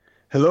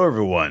Hello,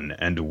 everyone,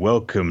 and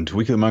welcome to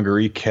Weekly Manga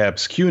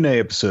Recap's Q&A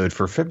episode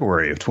for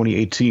February of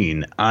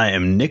 2018. I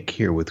am Nick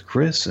here with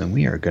Chris, and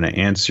we are going to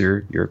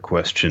answer your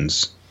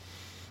questions.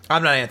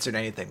 I'm not answering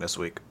anything this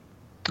week.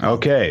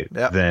 Okay,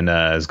 Yep. Then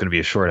it's going to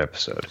be a short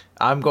episode.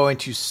 I'm going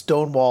to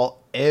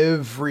stonewall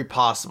every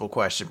possible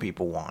question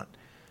people want.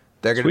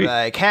 They're going to be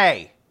like,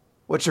 hey,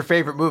 what's your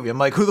favorite movie? I'm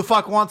like, who the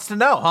fuck wants to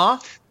know, huh?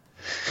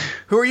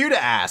 Who are you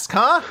to ask,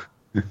 huh?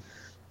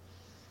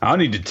 I don't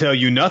need to tell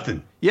you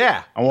nothing.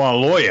 Yeah. I want a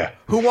lawyer.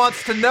 Who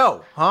wants to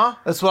know, huh?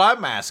 That's what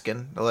I'm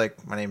asking. They're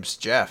like, my name's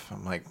Jeff.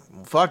 I'm like,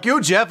 well, fuck you,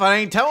 Jeff. I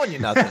ain't telling you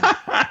nothing.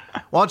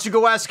 Why don't you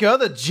go ask your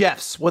other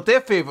Jeffs what their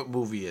favorite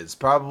movie is?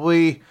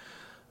 Probably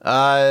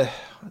the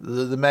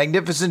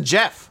Magnificent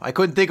Jeff. I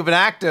couldn't think of an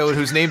actor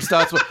whose name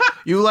starts with...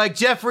 You like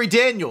Jeffrey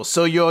Daniels,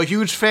 so you're a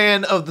huge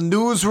fan of The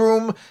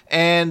Newsroom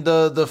and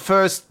the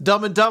first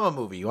Dumb and Dumber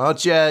movie. Why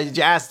don't you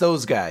ask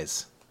those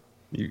guys?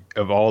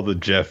 Of all the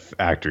Jeff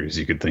actors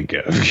you could think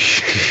of.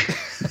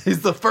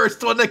 He's the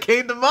first one that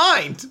came to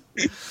mind.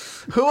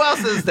 Who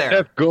else is there?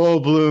 Jeff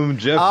Goldblum,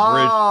 Jeff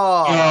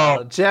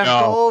Bridges. Jeff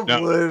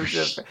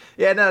Goldblum.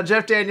 No.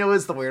 Jeff Daniel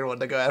is the weird one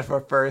to go out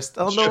for first.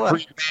 I don't know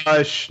Jeffrey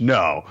Rush,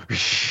 no.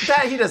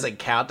 that he doesn't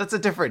count. That's a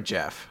different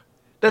Jeff.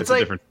 That's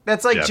like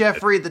Jeff.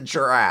 Jeffrey the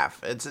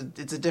giraffe. It's a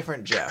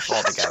different Jeff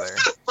altogether.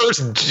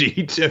 First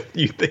G Jeff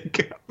you think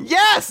of.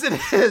 Yes, it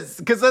is.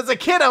 Because as a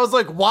kid, I was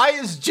like, why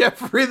is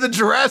Jeffrey the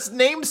giraffe's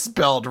name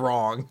spelled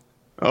wrong?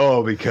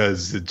 Oh,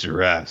 because the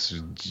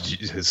giraffe's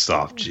his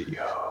soft G.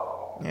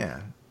 Oh.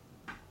 Yeah.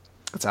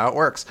 That's how it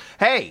works.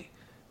 Hey,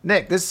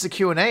 Nick, this is a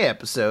Q&A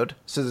episode,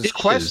 so there's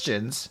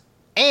questions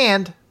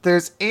and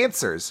there's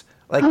answers.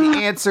 Like the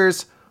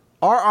answers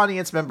our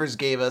audience members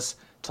gave us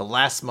to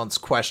last month's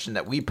question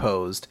that we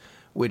posed,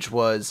 which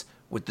was,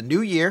 with the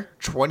new year,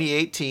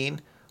 2018,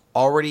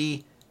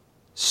 already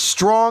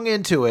strong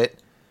into it,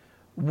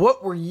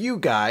 what were you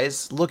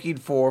guys looking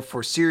for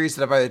series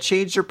that have either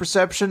changed your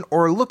perception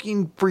or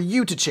looking for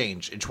you to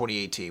change in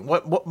 2018?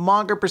 What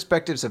manga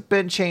perspectives have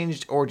been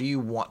changed or do you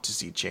want to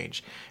see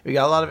change? We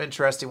got a lot of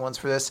interesting ones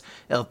for this.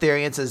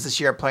 Eltharian says, this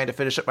year I plan to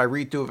finish up my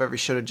read-through of every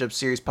Shonen Jump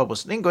series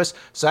published in English,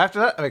 so after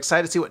that I'm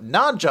excited to see what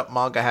non-Jump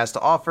manga has to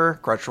offer.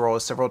 Crunchyroll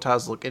has several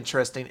titles that look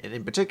interesting, and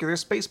in particular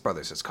Space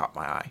Brothers has caught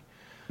my eye.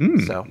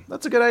 So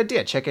that's a good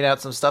idea. Checking out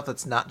some stuff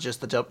that's not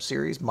just the Jump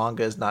series.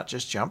 Manga is not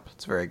just Jump.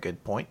 It's a very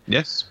good point.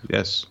 Yes.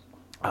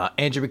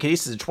 Andrew McKinney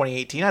says in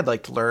 2018, I'd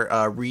like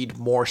to read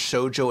more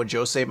shoujo and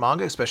josei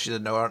manga, especially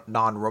the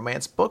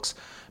non-romance books.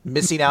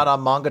 Missing out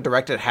on manga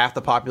directed at half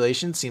the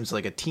population seems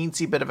like a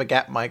teensy bit of a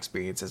gap in my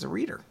experience as a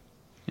reader.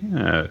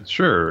 Yeah,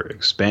 sure.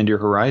 Expand your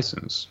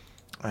horizons.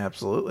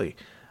 Absolutely.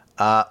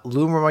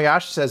 Luma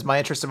Moyashi says, my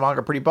interest in manga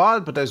are pretty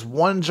broad, but there's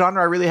one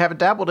genre I really haven't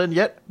dabbled in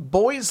yet,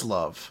 boys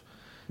love.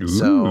 Ooh.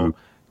 So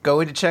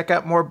going to check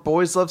out more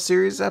boys love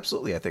series,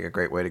 absolutely, I think a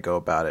great way to go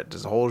about it.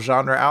 There's a whole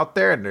genre out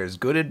there, and there's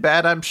good and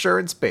bad, I'm sure,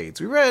 in spades.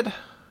 We read,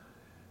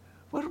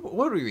 what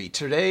did we read?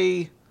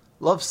 Today,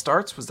 Love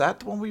Starts, was that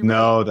the one we read?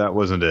 No, that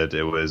wasn't it.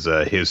 It was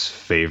his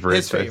favorite.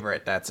 His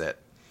favorite, that's it.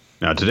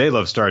 Now, Today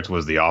Love Starts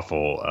was the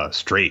awful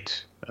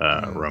straight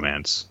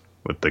romance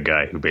with the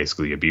guy who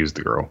basically abused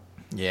the girl.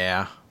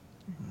 Yeah.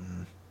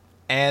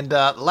 And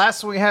the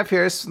last one we have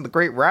here is from the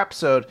Great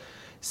Rhapsode.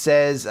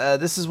 Says,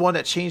 this is one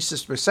that changed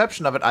his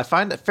perception of it. I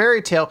find that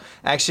Fairy Tail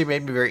actually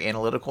made me very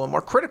analytical and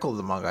more critical of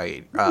the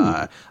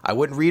manga. I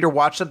wouldn't read or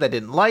watch stuff that I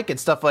didn't like, and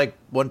stuff like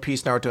One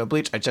Piece, Naruto, and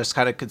Bleach, I just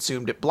kind of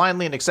consumed it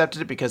blindly and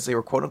accepted it because they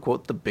were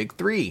quote-unquote the big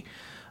three.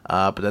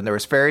 But then there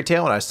was Fairy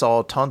Tail, and I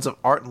saw tons of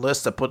art and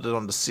lists that put it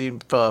on the same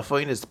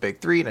footing as the big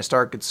three, and I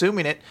started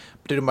consuming it.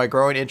 But due to my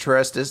growing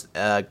interest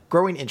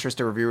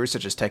in reviewers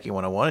such as Techie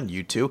 101 and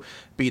you two,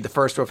 being the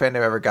first real fan I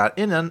ever got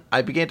in on,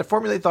 I began to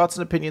formulate thoughts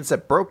and opinions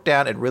that broke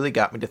down and really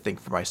got me to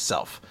think for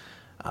myself.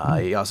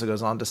 He also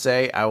goes on to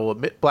say, I will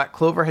admit Black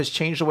Clover has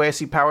changed the way I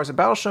see powers in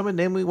Battle Shonen,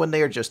 namely when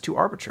they are just too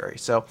arbitrary.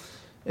 So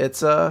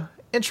it's an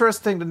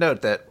interesting thing to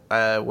note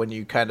that when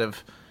you kind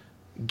of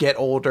get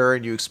older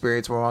and you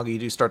experience more manga, you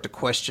do start to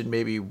question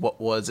maybe what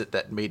was it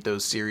that made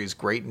those series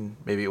great, and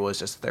maybe it was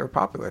just that they were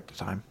popular at the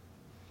time.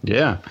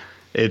 Yeah,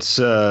 it's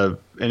an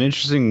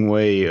interesting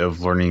way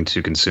of learning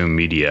to consume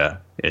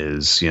media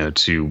is,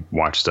 to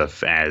watch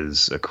stuff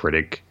as a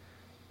critic,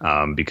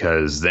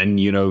 because then,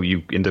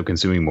 you end up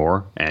consuming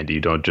more and you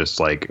don't just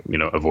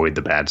avoid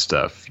the bad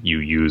stuff. You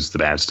use the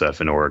bad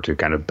stuff in order to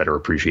kind of better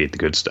appreciate the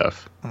good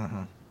stuff.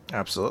 Mm-hmm.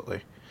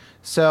 Absolutely.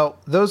 So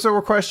those are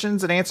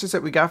questions and answers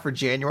that we got for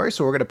January.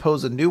 So we're going to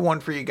pose a new one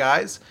for you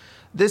guys.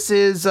 This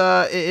is,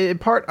 in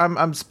part, I'm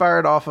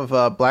inspired off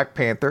of Black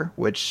Panther,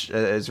 which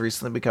has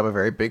recently become a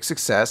very big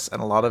success,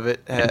 and a lot of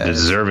it has,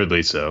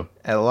 deservedly so.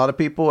 And a lot of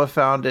people have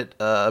found it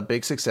a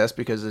big success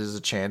because it is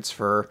a chance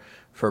for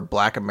for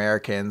Black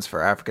Americans,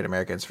 for African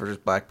Americans, for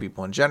just Black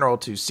people in general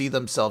to see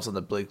themselves on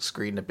the big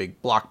screen, a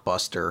big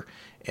blockbuster,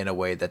 in a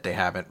way that they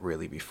haven't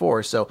really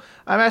before. So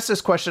I'm asked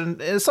this question,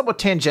 it's somewhat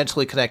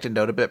tangentially connected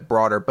note, a bit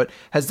broader, but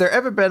has there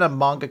ever been a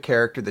manga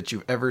character that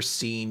you've ever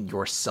seen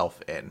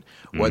yourself in?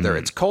 Whether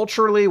it's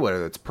culturally,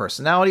 whether it's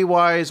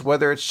personality-wise,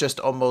 whether it's just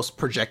almost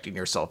projecting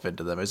yourself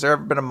into them. Has there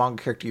ever been a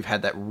manga character you've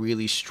had that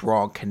really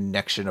strong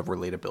connection of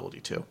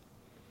relatability to?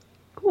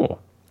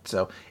 Cool.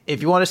 So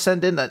if you want to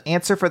send in an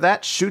answer for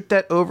that, shoot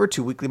that over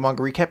to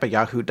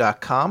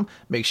weeklymangarecap@yahoo.com.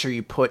 Make sure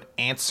you put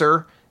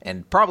answer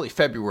and probably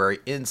February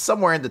in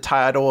somewhere in the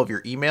title of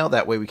your email.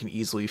 That way we can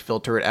easily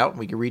filter it out and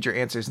we can read your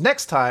answers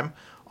next time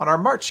on our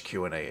March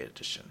Q&A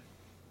edition.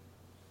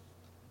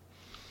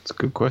 It's a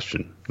good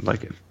question. I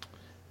like it.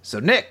 So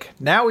Nick,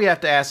 now we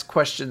have to ask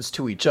questions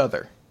to each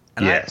other.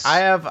 And yes. I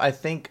have, I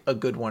think, a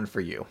good one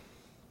for you.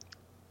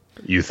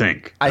 You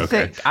think? I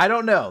think. I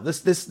don't know.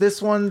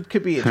 This one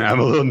could be I'm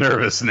a little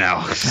nervous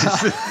now.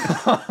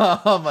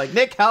 I'm like,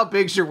 Nick, how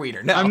big's your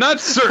wiener? No. I'm not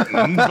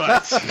certain,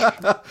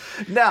 but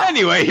no.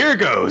 Anyway, here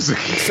goes.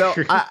 So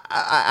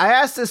I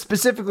asked this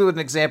specifically with an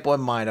example in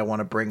mind I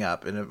want to bring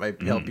up, and it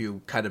might help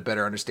you kind of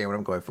better understand what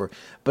I'm going for.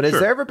 But has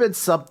there ever been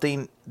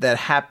something that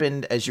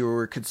happened as you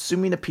were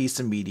consuming a piece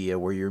of media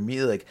where you're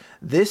immediately like,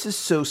 this is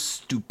so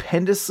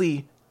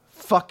stupendously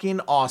fucking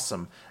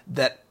awesome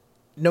that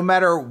no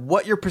matter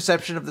what your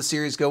perception of the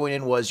series going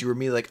in was, you were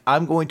immediately like,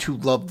 I'm going to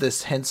love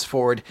this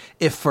henceforward,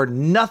 if for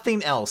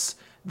nothing else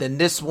than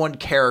this one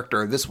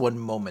character, this one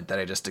moment that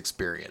I just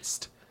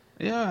experienced?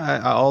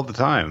 Yeah, all the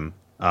time.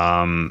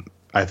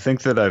 I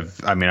think that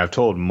I've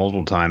told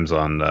multiple times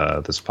on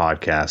this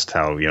podcast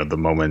how, the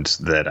moment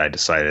that I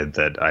decided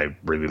that I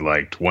really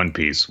liked One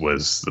Piece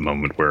was the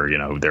moment where,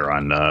 they're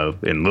on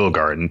in Little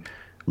Garden.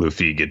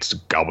 Luffy gets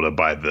gobbled up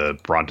by the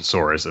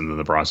Brontosaurus, and then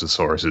the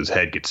Brontosaurus's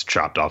head gets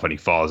chopped off, and he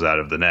falls out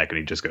of the neck, and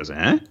he just goes,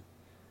 eh?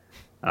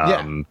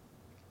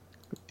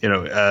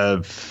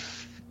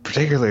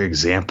 Particular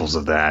examples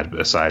of that,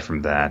 aside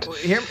from that.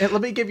 Here, let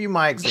me give you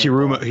my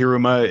example.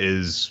 Hiruma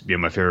is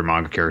my favorite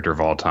manga character of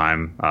all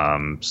time.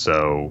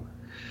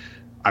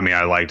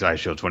 I liked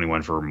iShield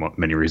 21 for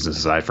many reasons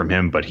aside from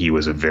him, but he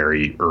was a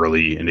very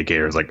early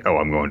indicator. It's like, oh,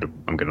 I'm going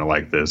to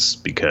like this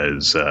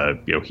because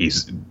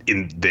he's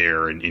in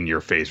there and in your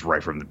face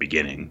right from the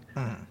beginning.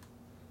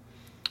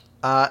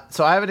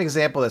 So I have an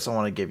example that I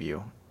want to give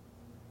you,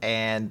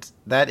 and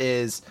that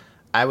is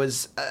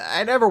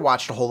I never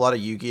watched a whole lot of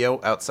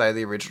Yu-Gi-Oh outside of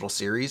the original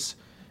series.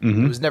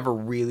 It was never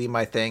really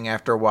my thing.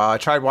 After a while, I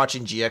tried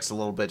watching GX a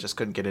little bit, just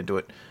couldn't get into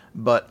it.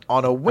 But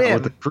on a whim,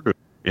 with the crew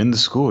in the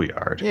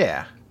schoolyard,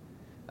 yeah.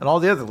 And all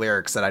the other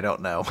lyrics that I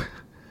don't know.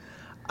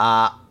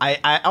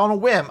 I on a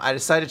whim, I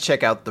decided to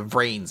check out the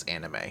Vrains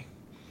anime.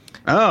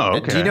 Oh,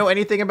 okay. Do you know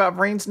anything about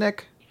Vrains,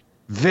 Nick?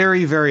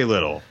 Very, very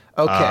little.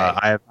 Okay.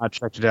 I have not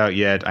checked it out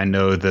yet. I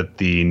know that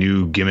the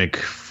new gimmick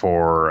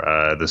for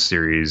the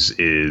series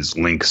is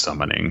link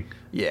summoning.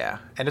 Yeah,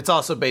 and it's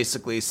also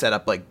basically set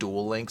up like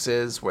Duel Links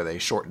is, where they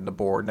shorten the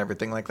board and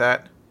everything like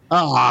that.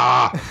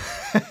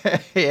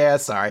 Yeah,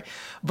 sorry.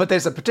 But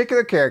there's a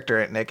particular character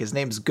in it, Nick. His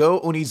name's Go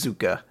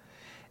Onizuka.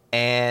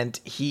 And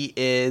he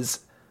is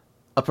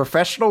a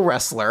professional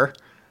wrestler,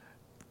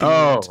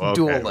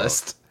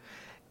 duelist,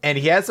 and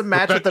he has a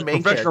match with the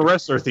main professional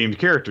character. wrestler themed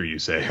character. You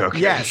say, okay?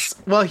 Yes.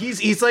 Well,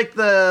 he's like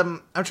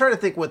the. I'm trying to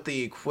think what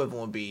the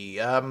equivalent would be.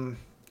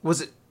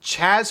 Was it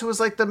Chaz who was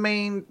like the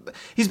main?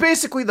 He's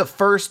basically the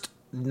first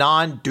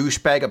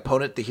non-douchebag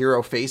opponent the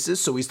hero faces,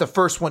 so he's the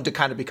first one to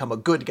kind of become a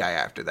good guy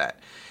after that.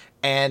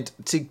 And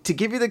to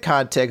give you the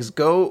context,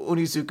 Go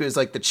Onizuka is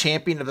like the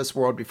champion of this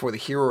world before the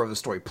hero of the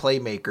story,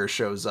 Playmaker,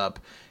 shows up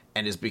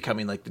and is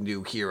becoming like the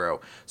new hero.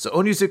 So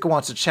Onizuka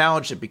wants to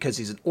challenge him because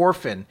he's an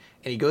orphan,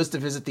 and he goes to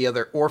visit the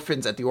other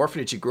orphans at the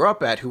orphanage he grew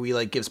up at, who he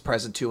like gives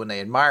present to and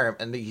they admire him,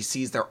 and then he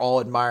sees they're all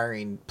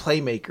admiring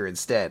Playmaker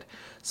instead.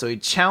 So he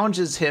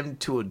challenges him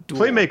to a duel.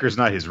 Playmaker's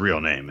not his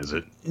real name, is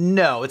it?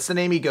 No, it's the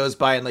name he goes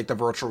by in like the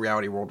virtual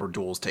reality world where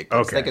duels take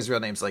place. Okay. I think his real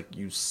name's like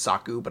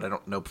Yusaku, but I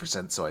don't know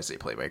percent, so I say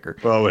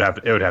Playmaker. Well,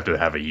 it would have to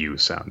have a U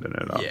sound in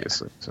it,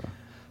 obviously. Yeah.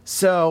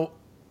 So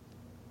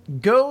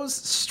Go's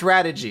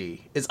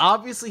strategy is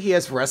obviously he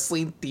has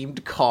wrestling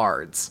themed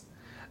cards,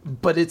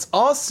 but it's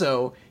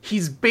also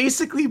he's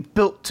basically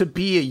built to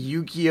be a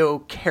Yu-Gi-Oh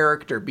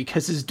character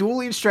because his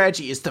dueling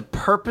strategy is to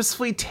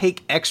purposefully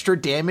take extra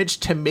damage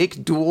to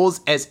make duels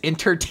as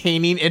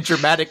entertaining and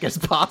dramatic as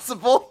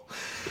possible.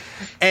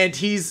 And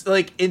he's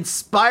like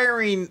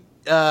inspiring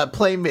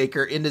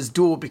Playmaker in his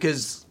duel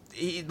because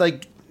he,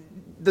 like,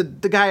 the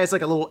guy has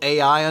like a little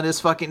AI on his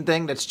fucking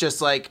thing that's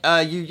just like,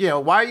 you know,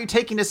 why are you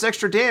taking this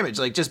extra damage?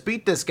 Like, just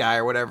beat this guy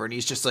or whatever. And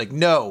he's just like,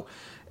 no.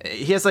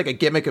 He has like a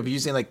gimmick of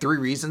using like 3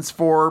 reasons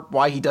for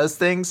why he does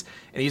things.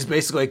 And he's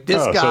basically like,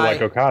 this guy. So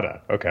like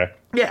Okada. Okay.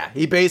 Yeah.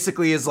 He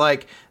basically is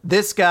like,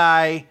 this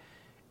guy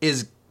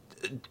is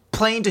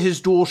playing to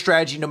his duel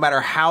strategy no matter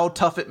how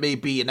tough it may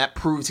be. And that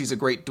proves he's a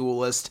great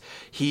duelist.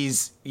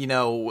 He's, you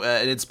know,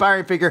 an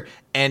inspiring figure.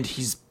 And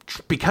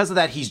because of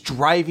that, he's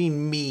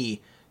driving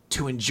me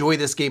to enjoy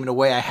this game in a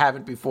way I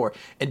haven't before.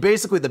 And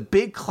basically the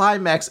big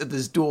climax of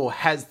this duel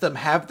has them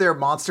have their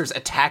monsters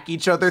attack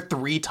each other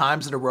 3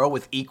 times in a row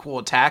with equal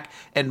attack,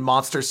 and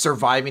monsters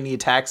surviving the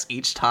attacks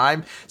each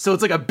time. So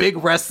it's like a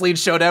big wrestling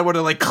showdown where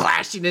they're like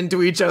clashing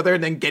into each other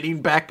and then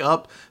getting back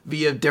up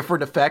via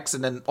different effects,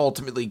 and then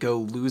ultimately Go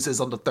loses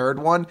on the third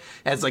one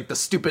as like the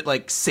stupid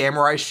like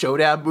samurai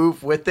showdown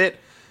move with it.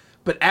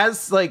 But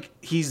as like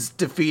he's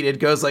defeated,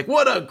 Go's like,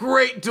 what a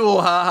great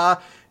duel,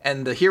 haha.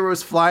 And the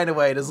hero's flying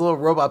away, and his little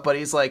robot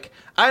buddy's like,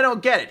 I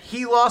don't get it.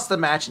 He lost the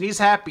match, and he's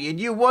happy, and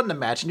you won the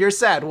match, and you're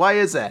sad. Why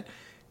is that?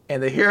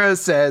 And the hero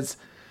says,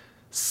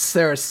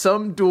 there are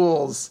some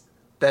duels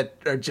that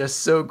are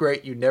just so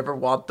great you never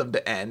want them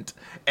to end.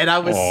 And I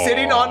was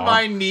sitting on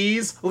my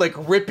knees, like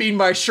ripping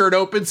my shirt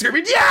open,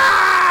 screaming,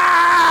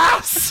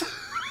 yes!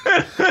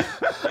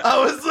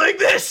 I was like,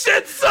 this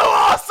shit's so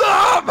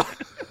awesome!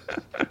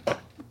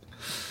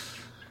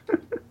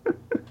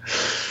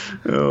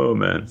 Oh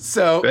man!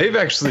 So they've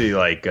actually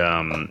like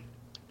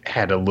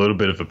had a little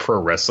bit of a pro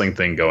wrestling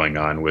thing going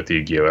on with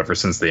Yu-Gi-Oh ever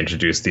since they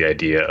introduced the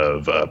idea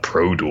of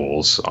pro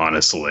duels.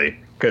 Honestly,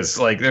 because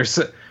like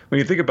when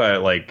you think about it,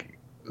 like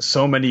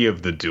so many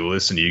of the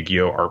duelists in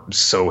Yu-Gi-Oh are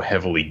so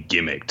heavily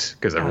gimmicked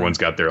because everyone's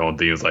got their own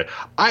thing. It's like,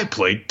 I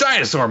play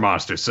dinosaur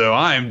monster, so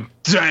I'm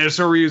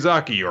Dinosaur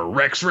Ryuzaki or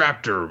Rex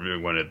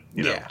Raptor when it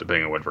know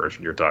depending on what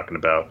version you're talking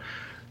about.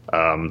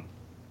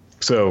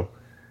 So.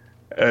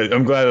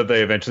 I'm glad that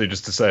they eventually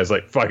just decided,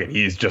 like, fuck it,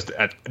 he's just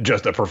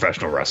a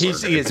professional wrestler.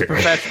 He is a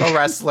professional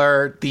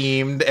wrestler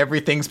themed.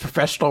 Everything's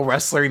professional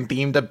wrestling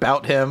themed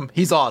about him.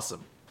 He's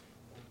awesome.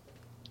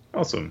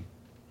 Awesome.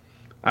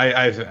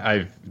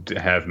 I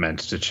have meant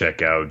to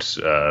check out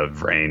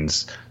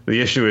Reigns. The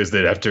issue is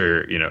that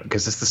after,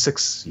 because it's the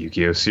 6th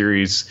Yu-Gi-Oh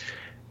series,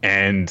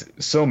 and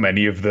so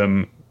many of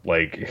them,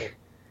 like...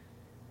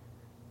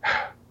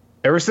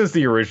 Ever since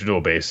the original,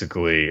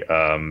 basically,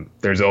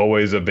 there's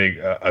always a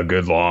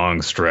good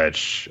long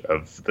stretch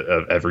of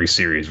every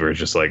series where it's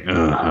just like,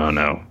 I don't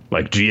know.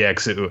 Like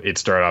GX, it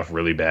started off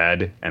really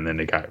bad, and then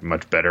it got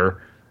much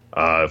better.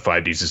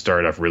 5Ds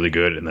started off really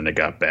good, and then it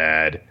got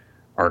bad.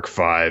 Arc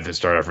 5, it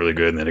started off really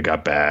good, and then it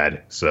got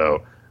bad.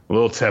 So a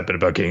little tepid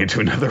about getting into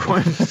another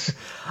one.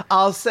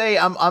 I'll say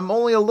I'm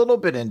only a little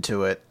bit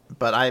into it,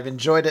 but I've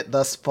enjoyed it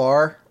thus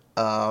far.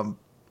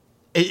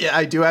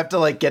 I do have to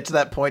like get to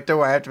that point though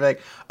where I have to be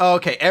like, oh,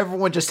 okay,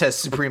 everyone just has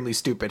supremely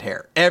stupid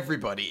hair.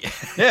 Everybody.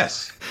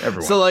 Yes,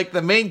 everyone. So like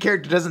the main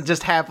character doesn't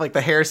just have like the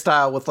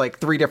hairstyle with like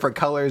 3 different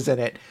colors in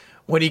it.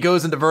 When he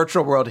goes into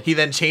virtual world, he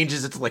then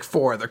changes it to like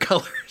 4 other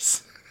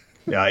colors.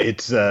 Yeah,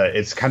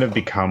 it's kind of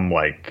become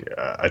like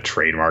a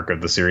trademark of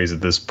the series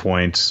at this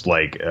point.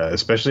 Like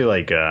especially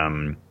like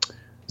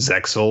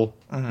Zexal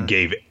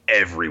gave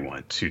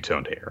everyone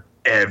 2-toned hair.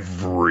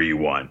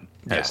 Everyone.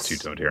 Has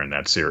 2-toned hair in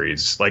that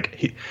series.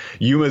 Like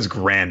Yuma's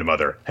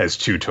grandmother has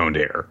 2-toned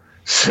hair.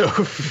 So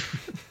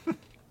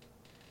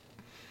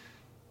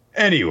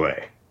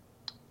anyway,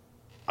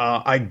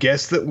 I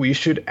guess that we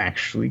should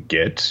actually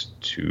get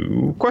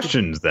to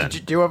questions then.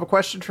 Do you have a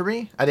question for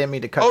me? I didn't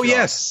mean to cut you off. Oh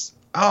yes.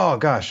 Oh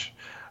gosh.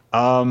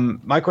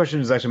 My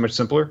question is actually much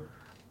simpler.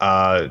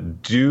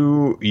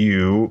 Do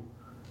you?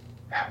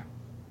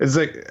 It's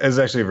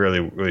actually a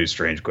really really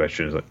strange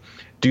question. It's like,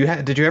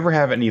 did you ever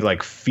have any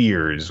like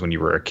fears when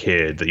you were a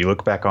kid that you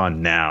look back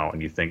on now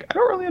and you think, I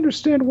don't really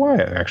understand why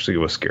I actually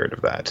was scared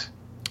of that?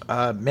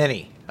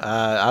 Many.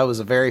 I was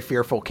a very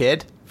fearful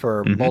kid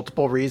for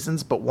multiple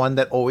reasons, but one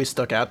that always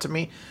stuck out to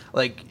me.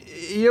 Like,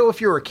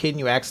 if you were a kid and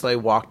you accidentally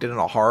walked in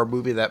a horror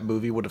movie, that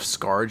movie would have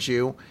scarred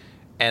you.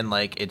 And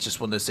like, it's just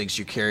one of those things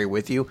you carry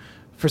with you.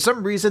 For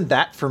some reason,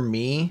 that for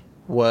me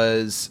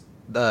was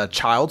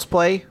Child's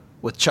Play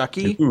with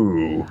Chucky.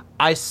 Ooh.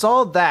 I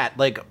saw that,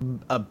 like,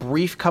 a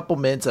brief couple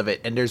minutes of it,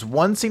 and there's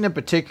one scene in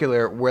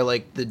particular where,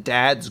 like, the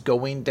dad's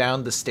going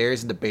down the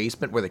stairs in the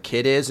basement where the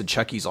kid is, and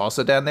Chucky's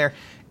also down there,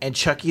 and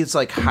Chucky's,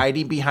 like,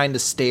 hiding behind the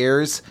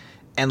stairs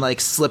and, like,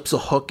 slips a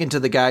hook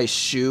into the guy's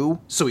shoe,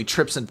 so he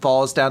trips and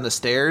falls down the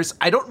stairs.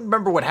 I don't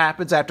remember what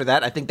happens after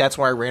that. I think that's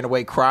why I ran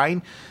away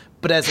crying.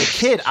 But as a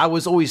kid, I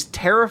was always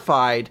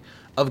terrified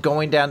of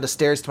going down the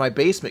stairs to my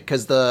basement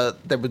because the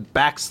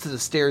backs to the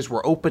stairs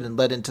were open and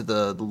led into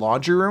the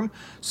laundry room.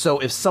 So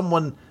if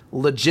someone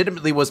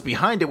legitimately was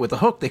behind it with a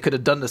hook, they could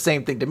have done the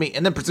same thing to me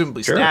and then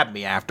presumably stabbed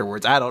me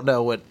afterwards. I don't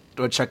know what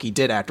Chucky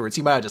did afterwards.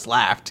 He might have just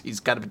laughed. He's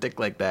kind of a dick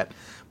like that.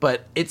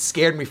 But it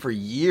scared me for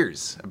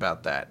years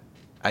about that.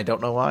 I don't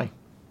know why.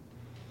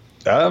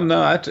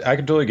 No, I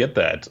can totally get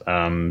that.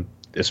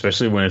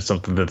 Especially when it's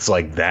something that's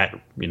like that,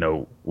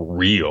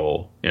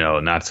 real,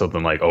 not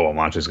something like, oh, a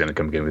monster's going to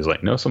come get me. He's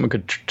like, no, someone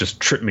could just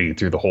trip me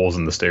through the holes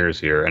in the stairs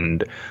here.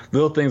 And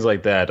little things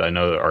like that, I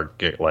know are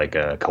like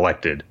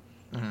collected.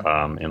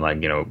 And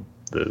like,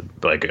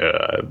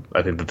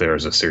 I think that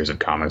there's a series of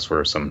comics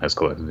where someone has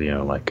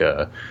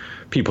collected,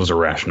 people's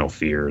irrational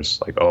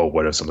fears. Like, oh,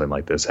 what if something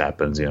like this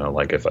happens?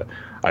 Like if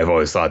I've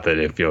always thought that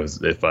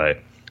if I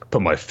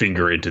put my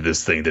finger into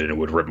this thing, then it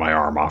would rip my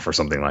arm off or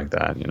something like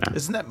that. You know,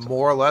 isn't that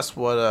more or less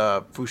what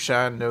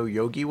Fushan no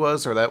Yogi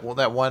was, or that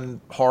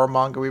one horror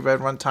manga we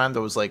read one time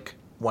that was like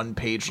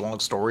 1-page long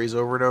stories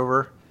over and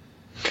over?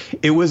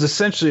 It was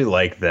essentially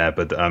like that,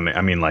 but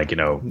I mean, like, you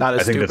know, not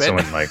as I think stupid. that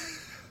someone like.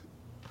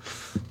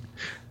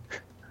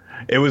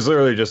 It was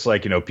literally just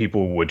like, you know,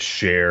 people would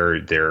share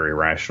their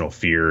irrational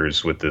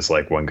fears with this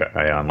like one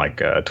guy on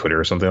like Twitter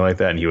or something like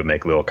that, and he would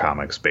make little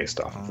comics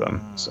based off of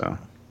them. So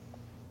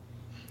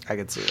I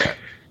could see that.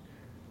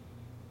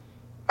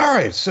 All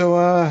right, so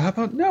how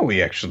about now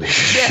we actually?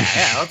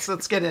 yeah.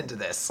 Let's get into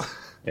this.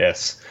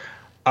 Yes.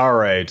 All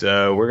right,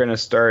 we're gonna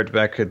start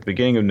back at the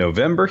beginning of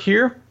November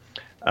here.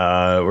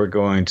 We're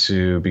going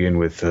to begin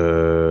with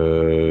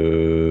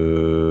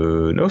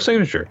no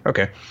signature.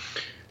 Okay.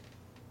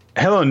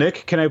 Hello,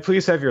 Nick. Can I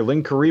please have your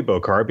Link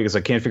Karibo card because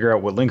I can't figure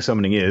out what Link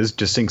summoning is?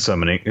 Just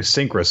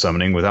synchro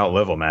summoning without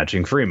level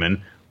matching.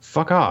 Freeman,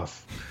 fuck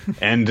off.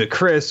 And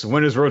Chris,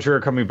 when is Road Trigger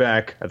coming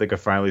back? I think I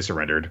finally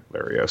surrendered.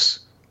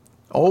 Larios.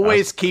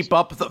 Always keep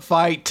up the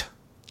fight.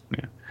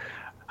 Yeah.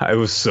 I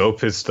was so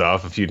pissed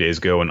off a few days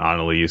ago when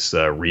Annalise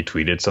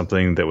retweeted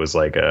something that was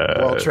like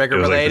World Trigger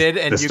related,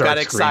 and you got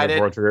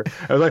excited. I was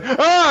like,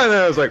 oh, and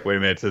then I was like, wait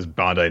a minute, it says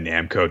Bandai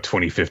Namco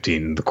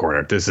 2015 in the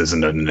corner. This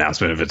isn't an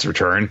announcement of its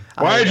return.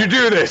 Why did you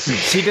do this?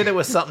 She did it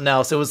with something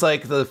else. It was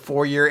like the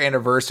 4-year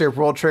anniversary of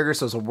World Trigger,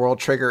 so it was a World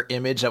Trigger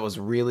image that was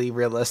really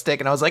realistic,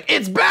 and I was like,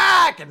 it's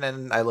back! And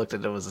then I looked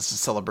at it, it was a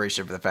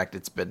celebration for the fact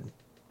it's been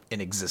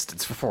in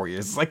existence for 4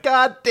 years. It's like,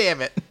 God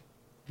damn it.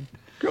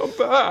 Come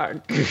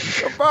back.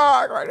 Come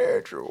back, I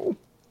need you.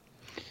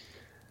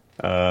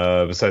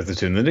 Besides the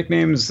two and the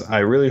nicknames, I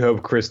really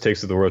hope Chris takes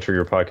to the World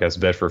Trigger podcast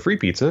bet for free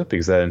pizza,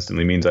 because that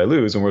instantly means I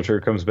lose and World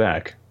Trigger comes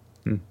back.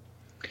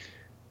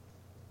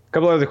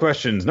 Couple other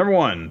questions. Number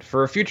 1,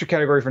 for a future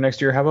category for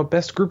next year, how about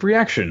best group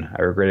reaction?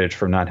 I regret it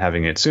from not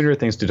having it sooner,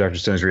 thanks to Dr.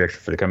 Stone's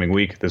reaction for the coming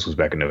week. This was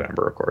back in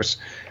November, of course.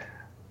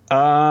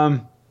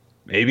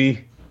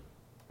 Maybe.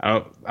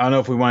 I don't know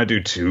if we want to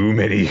do too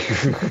many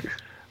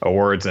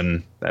awards,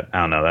 and that, I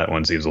don't know, that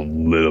one seems a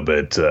little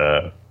bit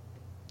it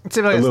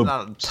seems like there's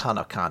not a ton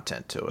of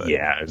content to it.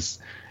 Yeah, it's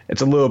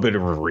a little bit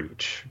of a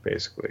reach,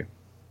 basically.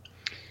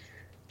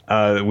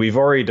 We've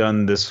already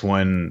done this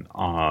one.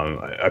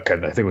 I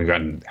think we've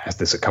gotten asked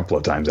this a couple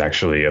of times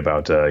actually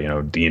about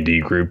D&D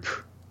group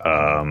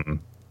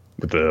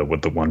with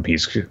the One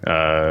Piece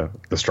the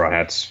Straw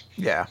Hats.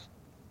 Yeah.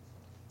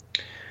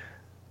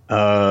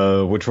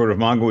 Which sort of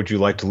manga would you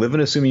like to live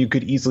in, assuming you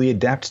could easily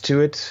adapt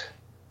to it?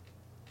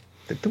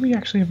 Did we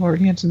actually have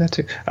already answered that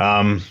too?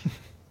 I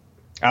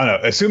don't know.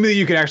 Assuming that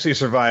you can actually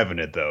survive in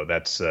it, though,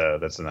 that's a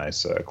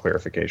nice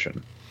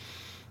clarification.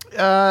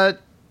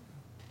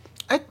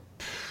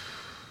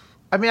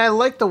 I mean, I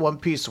like the One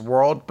Piece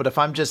world, but if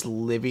I'm just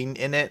living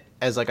in it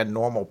as like a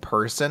normal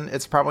person,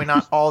 it's probably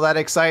not all that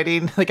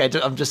exciting. Like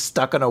I'm just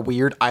stuck on a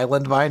weird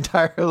island my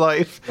entire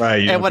life.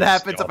 Right. And what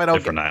happens if I don't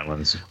different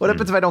islands? What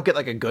happens if I don't get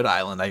like a good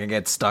island? I can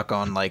get stuck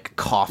on like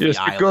Coffee Just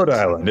Island. a good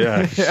island,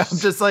 yeah. Yeah, I'm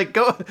just like,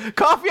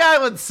 Coffee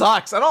Island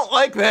sucks. I don't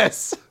like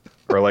this.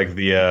 Or like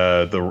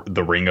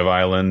the Ring of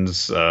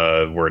Islands,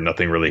 where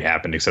nothing really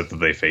happened except that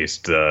they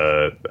faced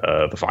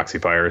the Foxy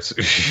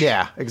Pirates.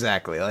 Yeah,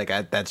 exactly. Like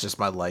that's just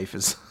my life.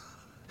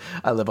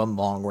 I live on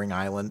Long Ring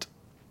Island.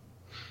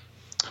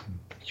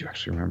 You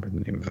actually remember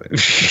the name of it?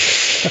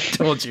 I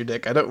told you,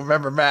 Nick. I don't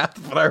remember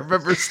math, but I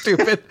remember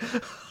stupid,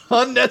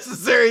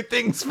 unnecessary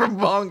things from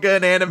manga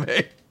and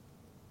anime.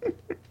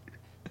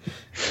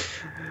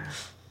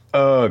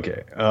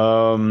 Okay.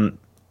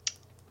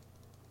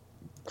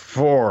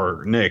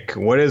 For Nick,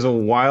 what is a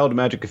wild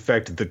magic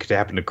effect that could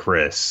happen to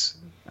Chris?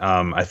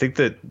 I think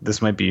that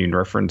this might be in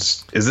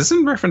reference. Is this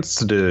in reference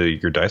to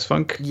your Dice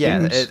Funk?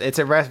 Yeah, it's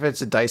a reference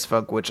to Dice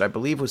Funk, which I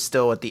believe was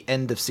still at the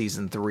end of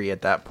season 3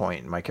 at that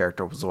point. My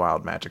character was a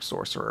wild magic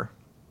sorcerer.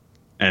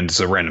 And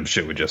so random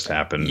shit would just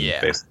happen. Yeah.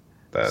 Based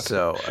on that.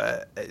 So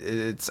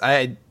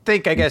I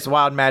guess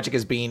wild magic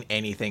is being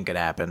anything could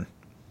happen.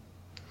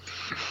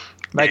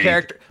 My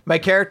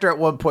character at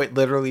one point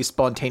literally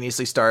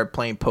spontaneously started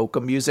playing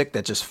polka music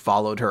that just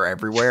followed her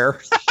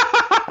everywhere.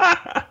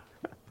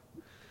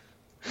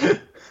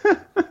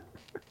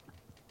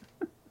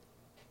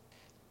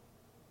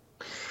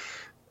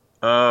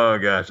 Oh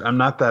gosh, I'm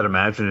not that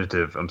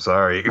imaginative. I'm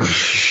sorry.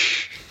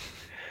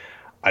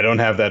 I don't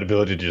have that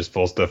ability to just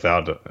pull stuff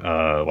out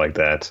like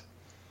that.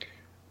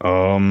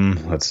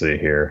 Let's see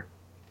here.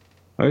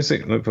 Let me see.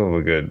 Look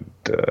probably good.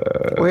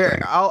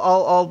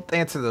 I'll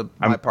answer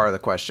my part of the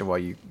question while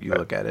you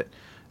look at it.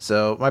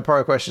 So my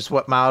part of the question is,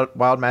 what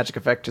wild magic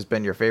effect has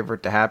been your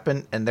favorite to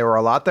happen? And there were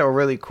a lot that were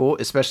really cool,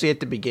 especially at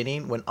the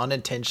beginning when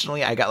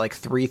unintentionally I got like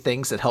 3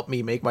 things that helped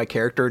me make my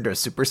character into a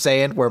Super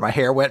Saiyan, where my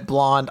hair went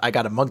blonde, I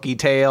got a monkey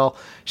tail,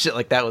 shit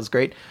like that was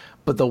great.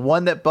 But the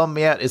one that bummed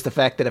me out is the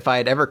fact that if I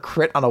had ever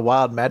crit on a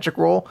wild magic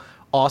roll,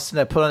 Austin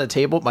had put on the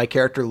table, my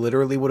character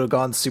literally would have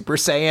gone Super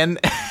Saiyan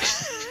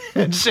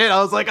and shit.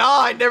 I was like,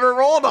 oh, I never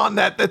rolled on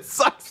that. That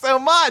sucks so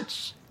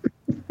much.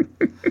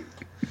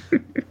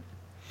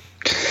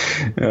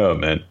 Oh,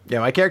 man. Yeah,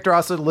 my character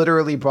also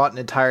literally brought an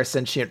entire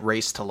sentient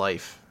race to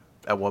life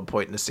at one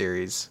point in the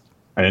series.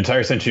 An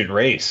entire sentient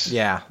race?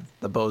 Yeah,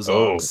 the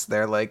Bozogs.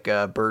 They're like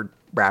bird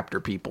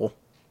raptor people.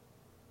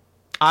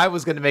 I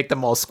was going to make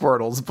them all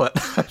Squirtles, but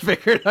I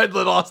figured I'd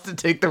let Austin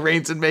take the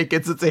reins and make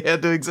it since they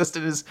had to exist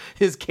in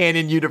his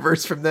canon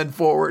universe from then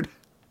forward.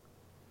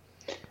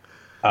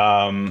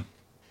 Okay.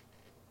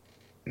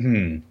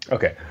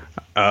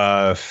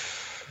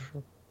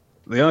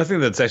 The only thing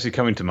that's actually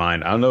coming to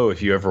mind, I don't know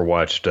if you ever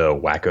watched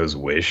Wacko's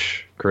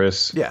Wish,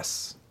 Chris.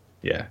 Yes.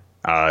 Yeah.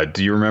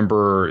 Do you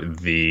remember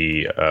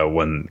the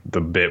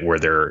bit where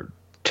they're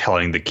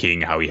telling the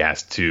king how he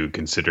has to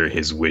consider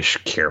his wish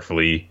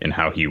carefully and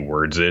how he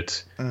words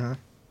it?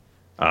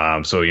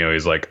 Mm-hmm. So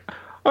he's like,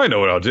 I know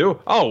what I'll do.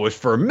 I'll wish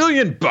for $1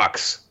 million.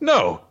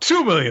 No,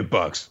 $2 million.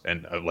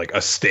 And like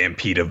a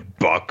stampede of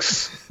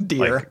bucks.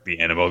 Deer. Like the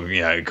animal,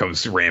 it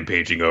comes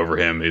rampaging over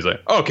him. He's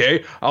like,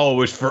 okay, I'll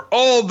wish for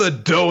all the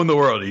dough in the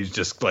world. He's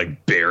just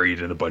like buried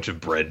in a bunch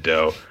of bread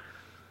dough.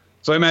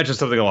 So I imagine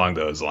something along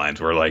those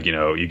lines where like,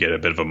 you get a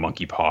bit of a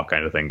monkey paw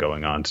kind of thing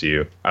going on to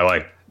you.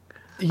 I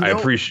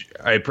have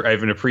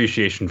an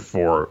appreciation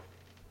for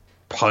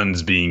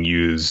puns being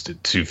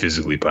used to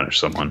physically punish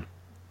someone.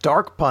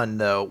 Dark pun,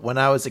 though. When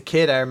I was a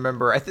kid, I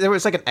remember there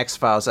was like an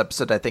X-Files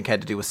episode I think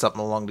had to do with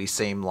something along these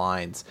same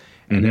lines.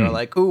 And they were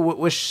like, ooh, what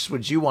wish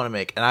would you want to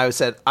make? And I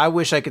said, I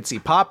wish I could see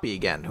Poppy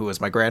again, who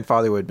was my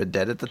grandfather who had been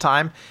dead at the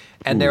time.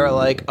 And they were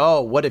like,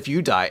 oh, what if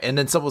you die? And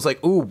then someone was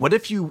like, ooh, what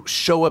if you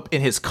show up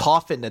in his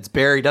coffin that's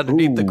buried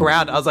underneath the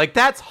ground? I was like,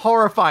 that's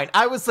horrifying.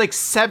 I was like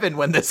 7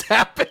 when this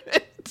happened.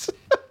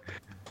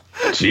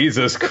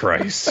 Jesus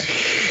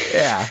Christ.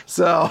 Yeah,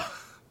 so...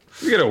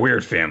 We got a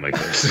weird family,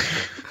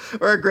 Chris.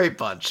 We're a great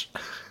bunch.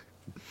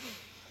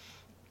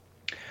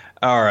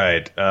 All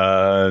right.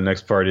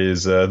 Next part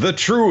is the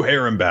true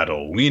harem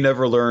battle. We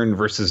Never Learn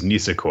versus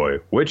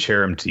Nisekoi. Which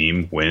harem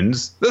team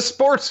wins the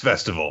sports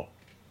festival?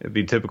 It'd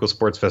be typical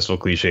sports festival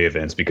cliche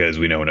events because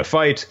we know in a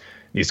fight,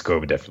 Nisekoi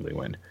would definitely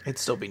win. It'd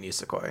still be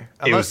Nisekoi.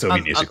 It would still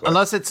be Nisekoi.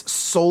 Unless it's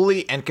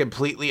solely and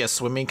completely a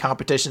swimming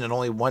competition and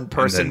only one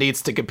person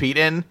needs to compete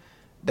in,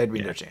 there'd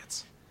be no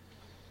chance.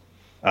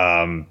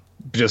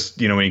 Just,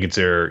 when you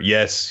consider,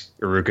 yes,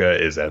 Iruka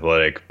is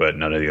athletic, but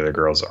none of the other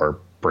girls are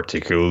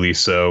particularly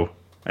so.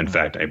 In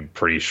fact, I'm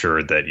pretty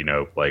sure that,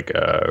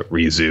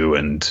 Rizu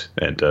and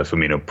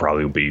Fumino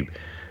probably will be,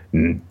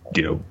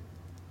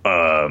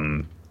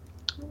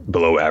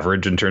 below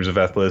average in terms of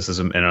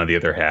athleticism. And on the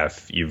other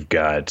half, you've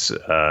got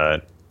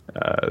Sugumi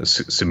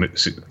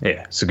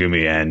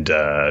and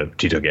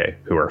Chitoge,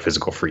 who are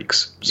physical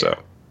freaks.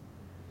 So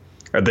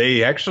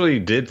they actually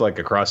did like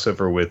a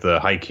crossover with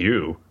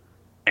Haikyuu.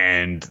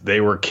 And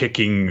they were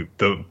kicking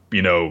the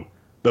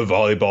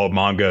volleyball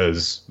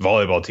manga's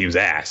volleyball team's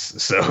ass.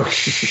 So,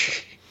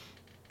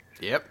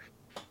 yep.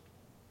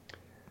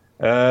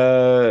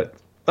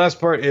 Last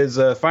part is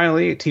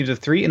finally teams of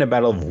 3 in a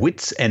battle of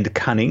wits and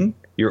cunning.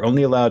 You're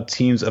only allowed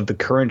teams of the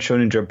current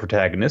Shonen Jump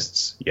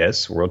protagonists.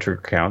 Yes, World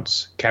Trigger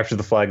counts. Capture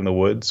the flag in the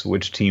woods.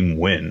 Which team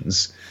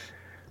wins?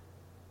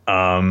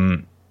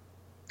 If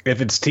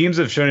it's teams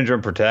of Shonen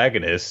Jump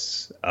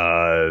protagonists,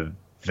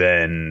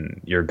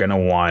 then you're going to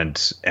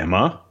want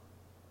Emma.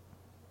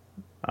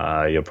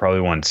 You'll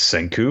probably want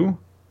Senku.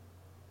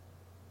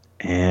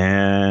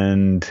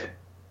 And...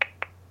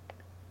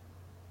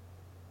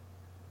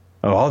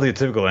 all the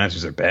typical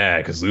answers are bad,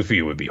 because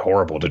Luffy would be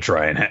horrible to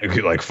try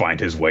and find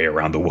his way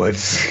around the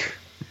woods.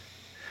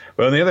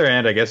 But on the other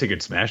hand, I guess he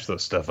could smash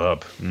those stuff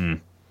up.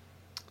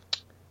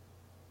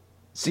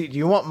 See, do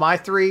you want my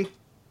 3?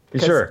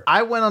 Sure.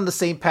 I went on the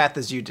same path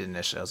as you did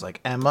initially. I was like,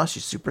 Emma,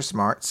 she's super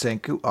smart.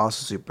 Senku,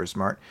 also super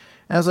smart.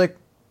 And I was like,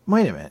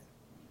 wait a minute.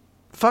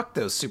 Fuck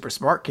those super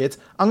smart kids.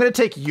 I'm going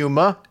to take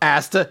Yuma,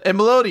 Asta, and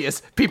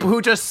Melodius. People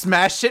who just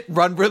smash shit,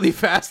 run really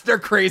fast, they're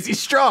crazy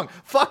strong.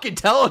 Fuck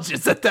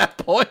intelligence at that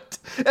point.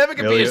 Emma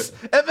can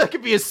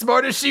be as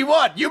smart as she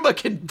wants. Yuma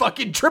can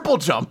fucking triple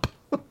jump.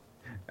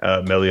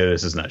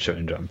 Meliodas is not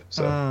Shonen Jump.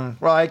 So.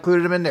 Well, I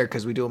included him in there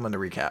because we do him in the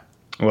recap.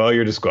 Well,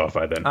 you're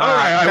disqualified then. All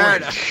right, fair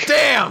enough.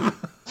 Damn!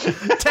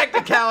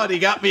 Technicality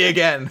got me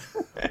again.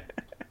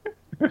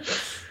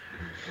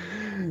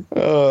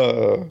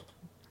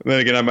 Then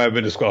again, I might have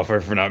been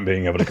disqualified for not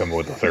being able to come up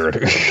with a third.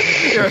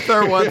 Your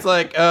third one's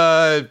like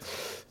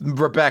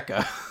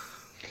Rebecca.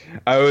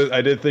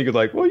 I did think of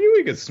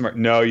Yuiga's smart.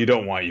 No, you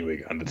don't want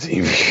Yuiga on the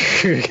team.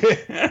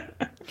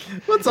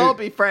 Let's all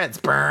be friends.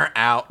 Burn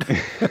out.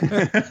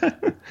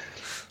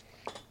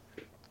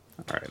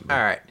 All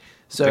right.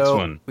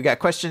 So we got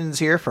questions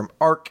here from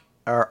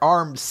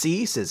Armed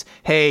C. Says,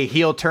 hey,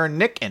 heel turn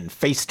Nick and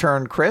face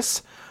turn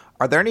Chris.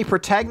 Are there any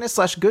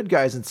protagonists / good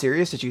guys in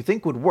series that you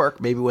think would work,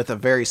 maybe with a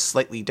very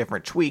slightly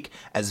different tweak,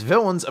 as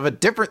villains of a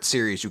different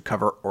series you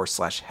cover or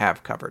 /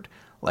 have covered?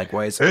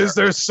 Likewise, is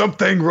there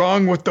something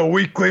wrong with the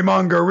weekly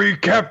manga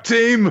recap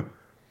team?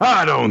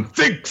 I don't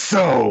think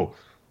so.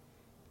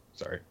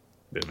 Sorry,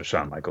 bit of a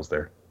Shawn Michaels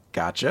there.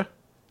 Gotcha.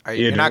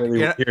 He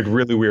had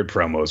really weird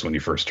promos when he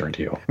first turned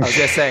heel. I was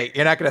gonna say,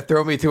 you're not gonna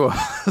throw me through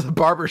a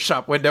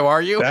barbershop window,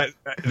 are you?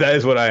 That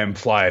is what I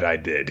implied I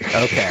did.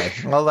 Okay,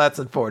 well, that's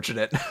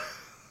unfortunate.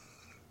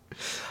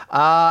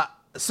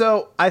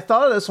 So I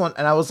thought of this one,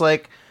 and I was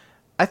like,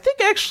 I think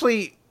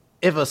actually,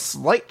 if a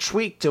slight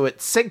tweak to it,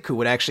 Senku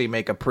would actually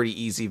make a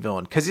pretty easy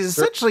villain, because he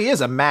essentially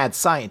is a mad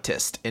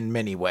scientist in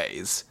many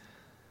ways.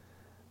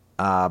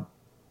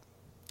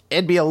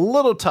 It'd be a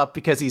little tough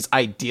because he's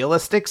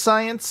idealistic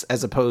science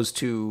as opposed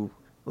to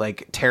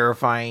like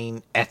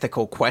terrifying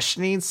ethical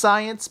questioning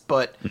science,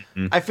 but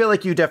I feel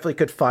like you definitely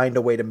could find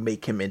a way to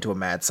make him into a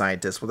mad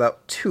scientist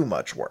without too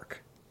much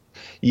work.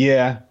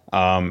 Yeah,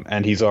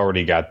 and he's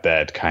already got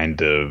that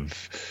kind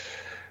of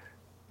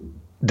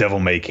devil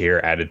may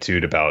care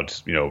attitude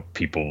about,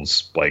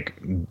 people's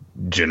like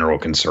general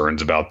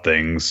concerns about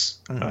things.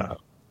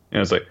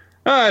 It's like,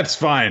 it's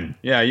fine.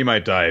 Yeah, you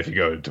might die if you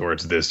go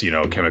towards this,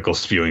 chemical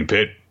spewing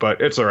pit, but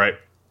it's all right.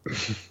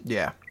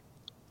 Yeah.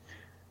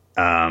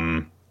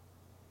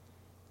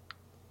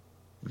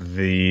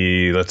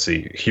 Let's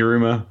see,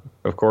 Hiruma,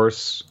 of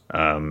course,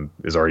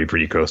 is already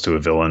pretty close to a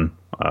villain.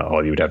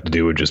 All you would have to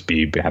do would just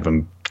be have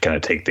him kind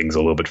of take things a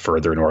little bit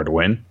further in order to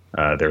win.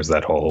 There's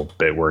that whole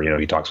bit where,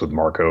 he talks with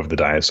Marco of the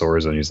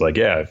dinosaurs, and he's like,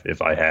 yeah,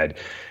 if I had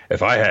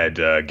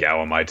Gao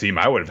on my team,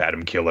 I would have had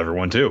him kill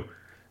everyone too.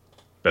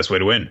 Best way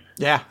to win.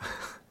 Yeah.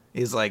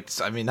 He's like,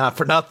 I mean, not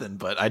for nothing,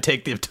 but I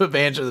take the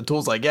advantage of the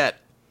tools I get.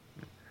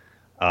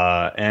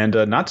 And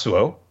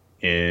Natsuo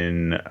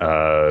in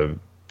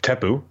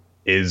Teppu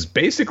is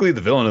basically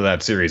the villain of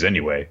that series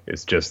anyway.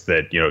 It's just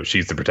that,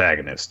 she's the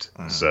protagonist.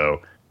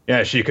 So,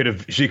 yeah, she could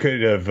have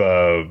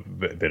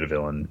been a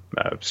villain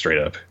straight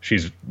up.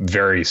 She's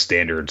very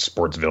standard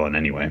sports villain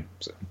anyway.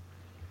 So.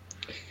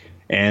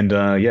 And,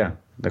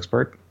 next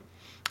part.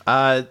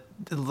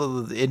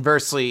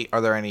 Inversely,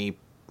 are there any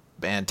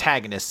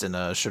antagonists in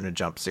a Shonen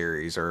Jump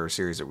series or a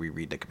series that we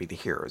read that could be the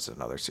heroes in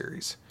another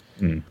series?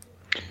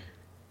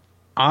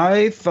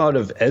 I thought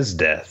of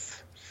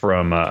Esdeath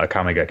from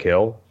Akame ga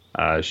Kill.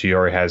 She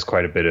already has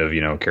quite a bit of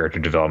character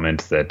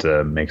development that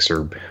makes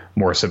her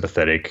more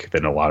sympathetic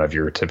than a lot of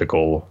your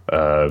typical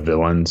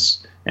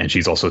villains, and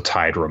she's also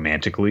tied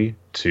romantically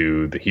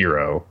to the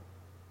hero,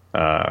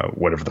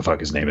 whatever the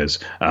fuck his name is.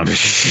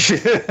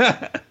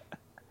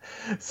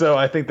 So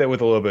I think that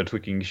with a little bit of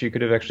tweaking, she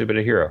could have actually been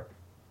a hero.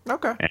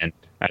 Okay. And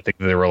I think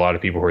there were a lot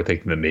of people who were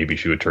thinking that maybe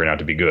she would turn out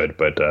to be good,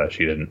 but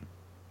she didn't.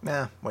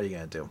 Nah, what are you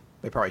going to do?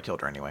 They probably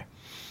killed her anyway.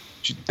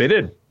 They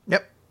did.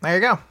 Yep. There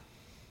you go.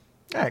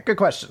 All right, good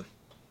question.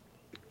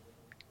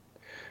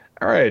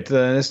 All right,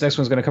 this next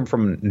one's going to come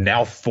from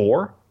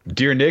Now4.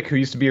 Dear Nick, who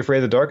used to be afraid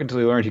of the dark until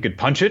he learned he could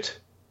punch it.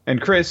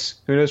 And Chris,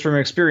 who knows from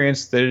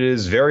experience that it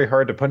is very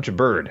hard to punch a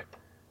bird.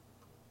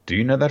 Do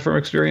you know that from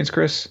experience,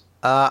 Chris?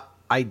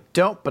 I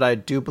don't, but I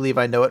do believe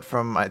I know it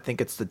from, I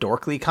think it's the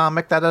Dorkly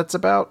comic that's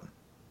about.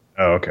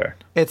 Oh, okay.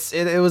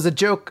 It was a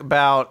joke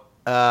about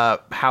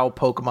how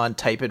Pokemon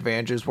type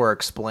advantages were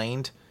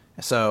explained.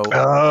 So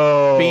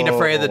being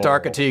afraid of the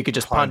dark until you could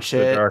just punch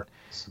it.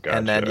 Gotcha.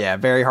 And then,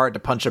 very hard to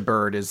punch a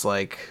bird is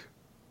like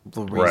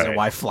the reason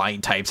why flying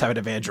types have an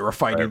advantage or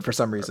fighting for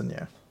some reason.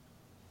 Yeah.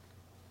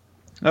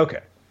 Okay.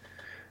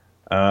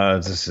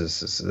 This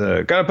is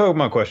got a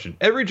Pokemon question.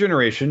 Every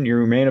generation,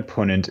 your main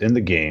opponent in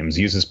the games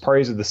uses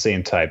parties of the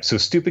same type, so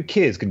stupid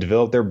kids can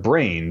develop their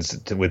brains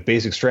with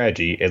basic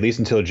strategy, at least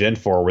until Gen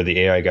 4, where the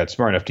AI got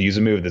smart enough to use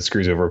a move that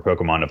screws over a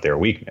Pokemon of their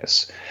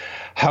weakness.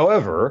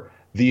 However,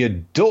 the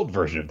adult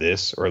version of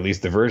this, or at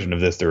least the version of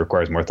this that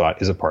requires more thought,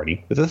 is a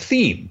party with a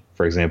theme.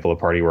 For example, a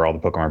party where all the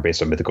Pokemon are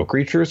based on mythical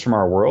creatures from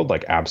our world,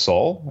 like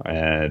Absol,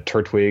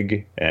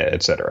 Turtwig,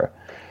 etc.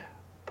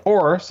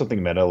 Or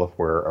something meta,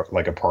 where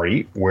like a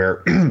party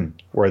where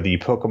where the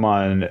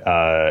Pokemon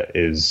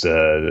is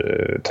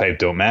type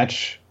don't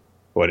match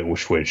what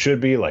it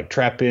should be, like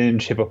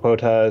Trapinch,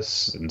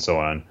 Hippopotas, and so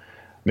on.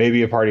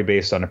 Maybe a party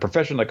based on a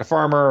profession like a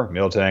farmer,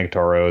 Miltank,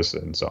 Tauros,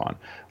 and so on.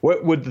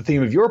 What would the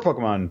theme of your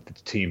Pokemon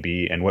team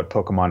be, and what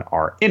Pokemon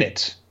are in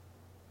it?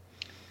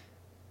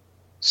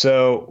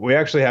 So we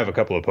actually have a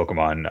couple of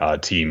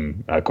Pokemon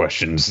team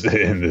questions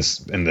in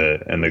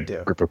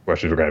the group of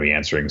questions we're going to be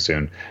answering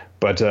soon.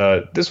 But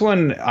this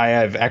one I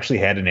have actually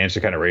had an answer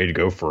kind of ready to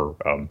go for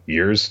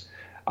years.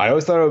 I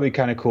always thought it would be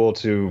kind of cool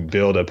to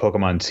build a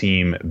Pokemon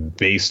team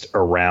based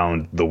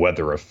around the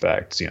weather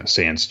effects.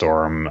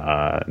 Sandstorm,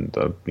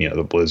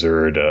 the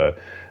blizzard,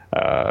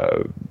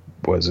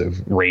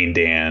 rain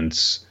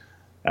dance,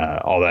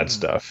 all that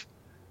stuff.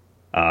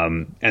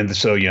 And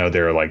so,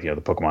 they're like, the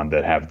Pokemon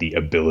that have the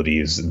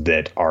abilities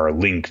that are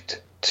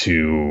linked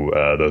to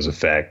those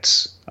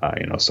effects.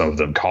 Some of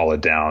them call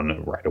it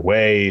down right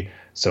away.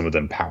 Some of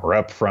them power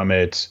up from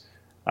it,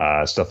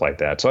 stuff like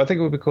that. So I think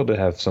it would be cool to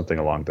have something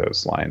along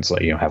those lines,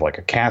 like, have like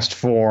a cast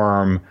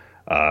form,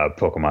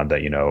 Pokemon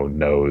that,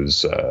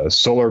 knows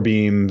solar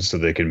beams so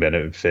they can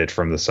benefit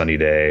from the sunny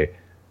day,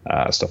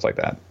 stuff like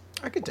that.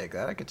 I could take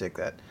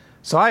that.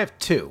 So I have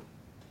two.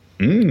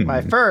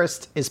 My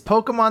first is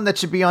Pokemon that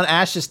should be on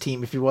Ash's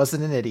team if he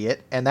wasn't an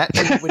idiot, and that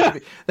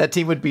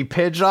team would be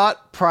Pidgeot,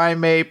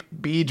 Primeape,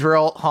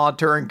 Beedrill,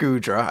 Haunter, and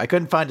Goodra. I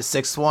couldn't find a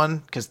sixth one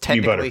because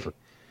technically,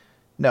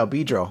 no,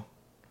 Beedrill.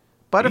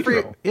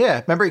 Butterfree,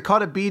 yeah. Remember he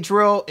caught a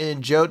Beedrill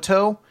in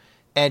Johto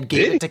and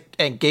gave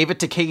it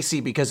to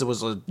Casey because it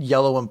was a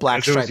yellow and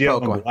black striped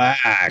Pokemon. And black,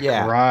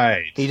 yeah,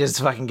 right. He just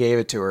fucking gave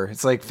it to her.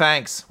 It's like,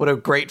 thanks. What a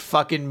great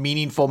fucking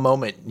meaningful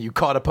moment. You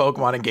caught a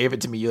Pokemon and gave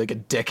it to me, you like a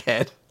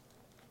dickhead.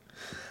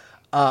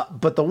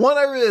 But the one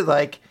I really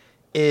like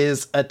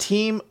is a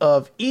team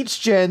of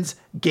each gen's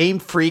Game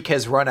Freak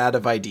has run out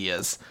of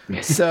ideas.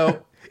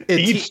 So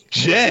each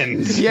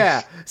gen,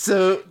 yeah.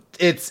 So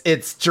it's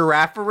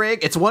Girafarig.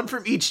 It's one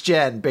from each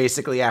gen,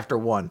 basically after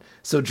one.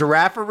 So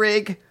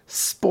Girafarig,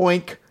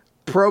 Spoink,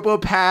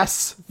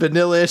 Probopass,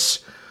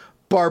 Vanillish,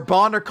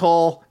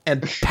 Barbarnacle,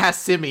 and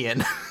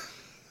Passimian.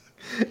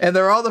 And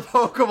they're all the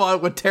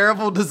Pokemon with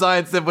terrible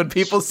designs that when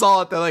people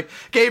saw it, they're like,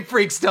 Game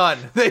Freak's done.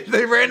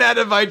 They ran out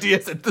of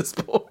ideas at this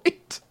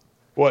point.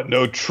 What,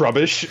 no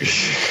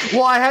Trubbish?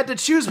 Well, I had to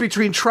choose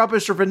between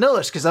Trubbish or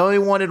Vanillish because I only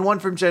wanted one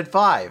from Gen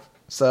 5.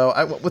 So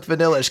I went with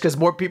Vanillish because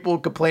more people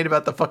would complain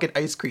about the fucking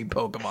ice cream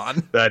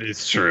Pokemon. That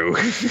is true.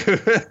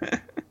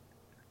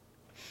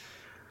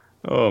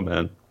 Oh,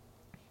 man.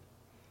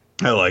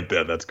 I like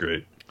that. That's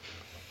great.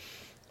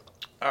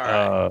 All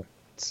right.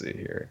 Let's see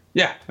here.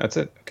 Yeah, that's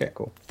it. Okay,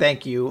 cool.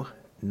 Thank you,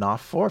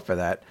 Not4, for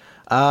that.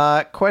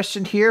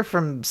 Question here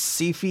from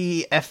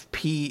Sifi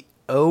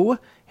FPO.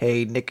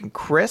 Hey, Nik and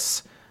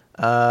Chris.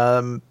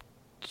 So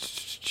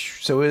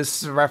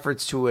it's a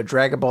reference to a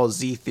Dragon Ball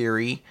Z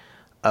theory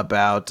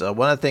about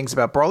one of the things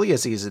about Broly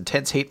is he has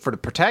intense hate for the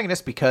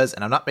protagonist because,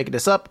 and I'm not making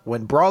this up,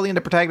 when Broly and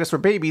the protagonist were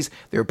babies,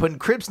 they were put in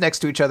cribs next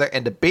to each other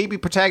and the baby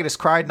protagonist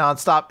cried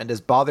nonstop and has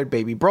bothered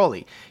baby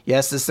Broly.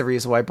 Yes, this is the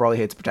reason why Broly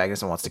hates the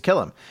protagonist and wants to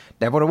kill him.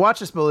 Now, everyone who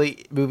watched this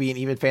movie and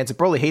even fans of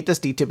Broly hate this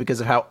detail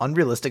because of how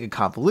unrealistic and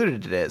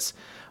convoluted it is.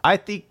 I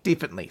think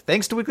differently.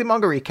 Thanks to Weekly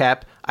Manga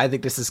Recap, I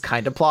think this is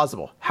kind of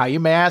plausible. How, you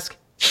may ask?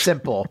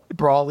 Simple.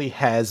 Broly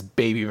has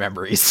baby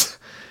memories.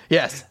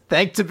 Yes,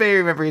 thanks to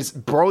baby memories,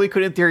 Broly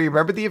could in theory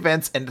remember the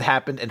events and it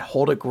happened and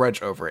hold a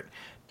grudge over it.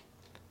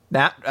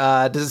 Now,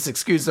 does this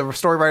excuse the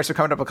story writers for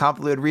coming up with a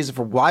convoluted reason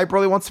for why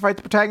Broly wants to fight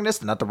the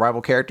protagonist and not the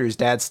rival character whose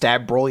dad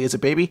stabbed Broly as a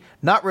baby?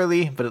 Not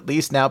really, but at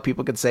least now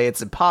people can say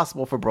it's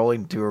impossible for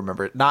Broly to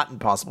remember, not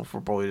impossible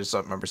for Broly to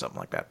remember something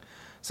like that.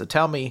 So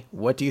tell me,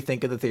 what do you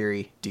think of the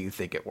theory? Do you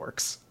think it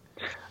works?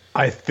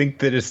 I think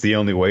that it's the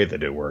only way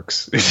that it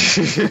works.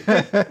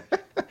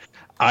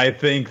 I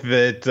think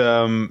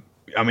that,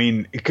 I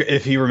mean,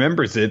 if he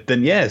remembers it,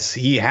 then yes,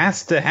 he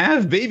has to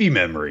have baby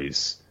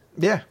memories.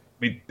 Yeah. I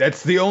mean,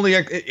 that's the only,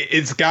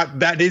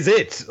 that is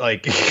it.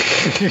 Like,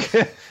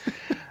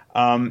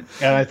 and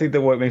I think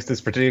that what makes this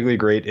particularly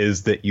great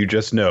is that you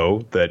just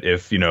know that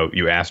if,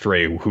 you asked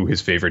Ray who his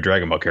favorite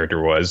Dragon Ball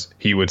character was,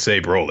 he would say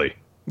Broly.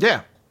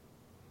 Yeah.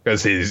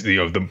 Because he's,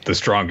 the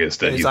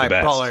strongest and he's like, the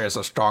best. Broly is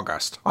the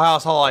strongest. I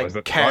also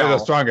like Carol. Broly the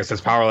strongest.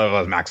 His power level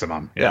is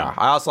maximum. Yeah.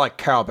 I also like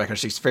Carol because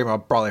she's female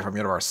Broly from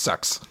Universe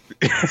 6.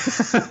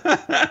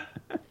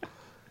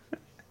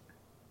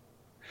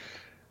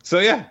 So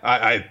yeah,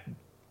 I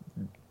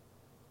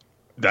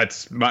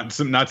that's not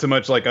so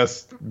much like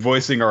us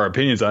voicing our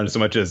opinions on it so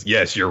much as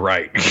yes, you're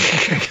right.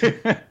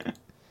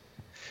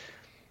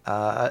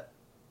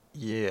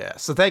 Yeah.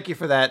 So thank you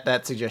for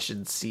that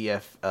suggestion,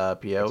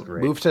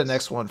 CFPO. Move to the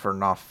next one for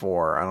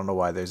Not4. I don't know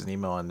why there's an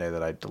email in there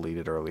that I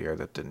deleted earlier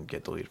that didn't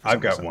get deleted.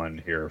 I've got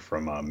one here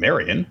from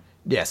Marion.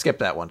 Yeah, skip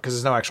that one because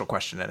there's no actual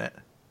question in it.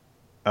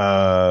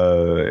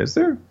 Is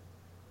there?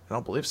 I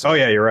don't believe so. Oh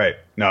yeah, you're right.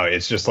 No,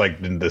 it's just like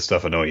this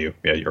stuff annoy you.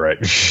 Yeah, you're right.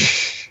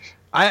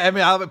 I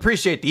mean, I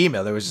appreciate the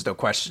email. There was just no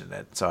question in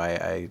it, so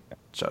I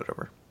shut it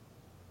over.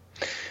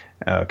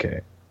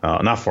 Okay.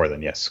 Not4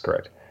 then. Yes,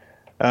 correct.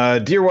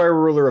 Dear Wire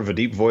ruler of a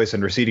deep voice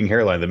and receding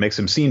hairline that makes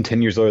him seem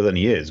 10 years older than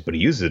he is, but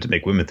he uses it to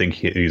make women think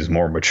he's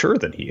more mature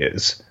than he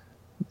is.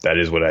 That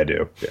is what I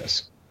do,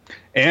 yes.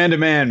 And a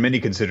man many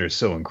consider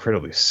so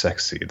incredibly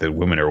sexy that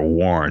women are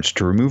warned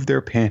to remove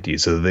their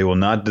panties so that they will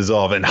not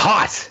dissolve in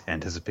hot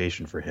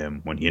anticipation for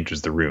him when he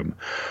enters the room.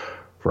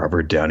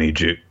 Robert Downey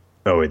Jr.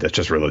 Oh, wait, that's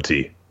just Rilla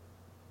T.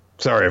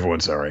 Sorry, everyone,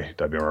 sorry.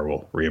 WR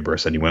will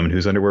reimburse any women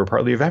whose underwear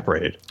partly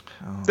evaporated.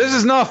 Oh. This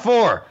is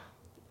Not4!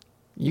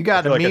 You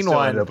got a mean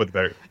one.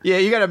 Yeah,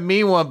 you got a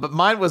mean one, but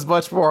mine was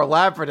much more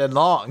elaborate and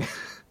long.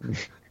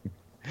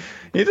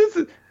 I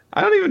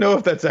don't even know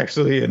if that's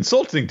actually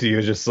insulting to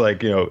you, just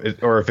like,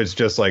 or if it's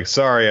just like,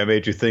 sorry, I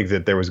made you think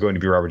that there was going to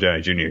be Robert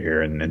Downey Jr.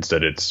 here, and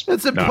instead it's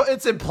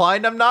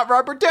implying I'm not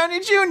Robert Downey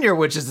Jr.,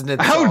 which is an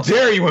insult. How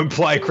dare you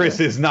imply Chris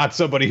is not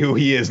somebody who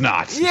he is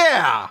not?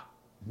 Yeah.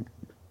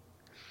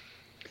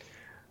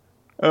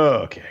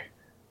 Okay.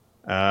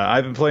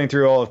 I've been playing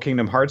through all of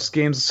Kingdom Hearts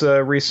games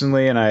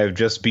recently, and I have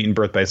just beaten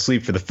Birth by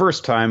Sleep for the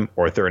first time,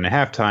 or third and a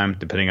half time,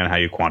 depending on how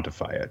you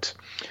quantify it.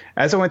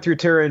 As I went through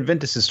Terra and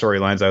Ventus'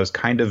 storylines, I was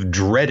kind of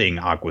dreading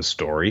Aqua's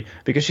story,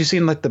 because she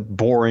seemed like the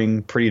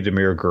boring, pretty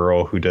demure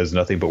girl who does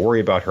nothing but worry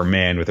about her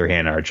man with her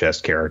hand on her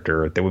chest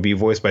character that would be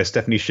voiced by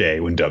Stephanie Sheh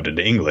when dubbed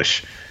into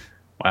English.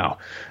 Wow.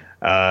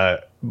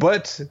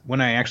 But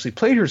when I actually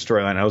played her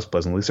storyline, I was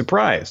pleasantly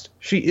surprised.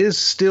 She is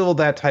still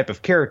that type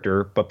of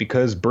character, but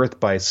because Birth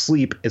by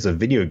Sleep is a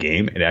video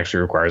game, it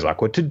actually requires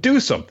Aqua to do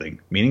something,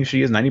 meaning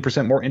she is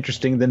 90% more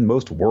interesting than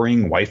most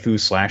worrying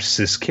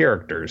waifu/cis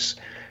characters.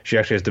 She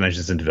actually has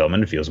dimensions in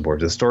development and feels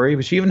important to the story,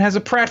 but she even has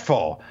a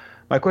pratfall.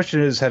 My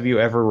question is, have you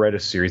ever read a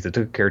series that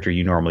took a character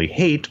you normally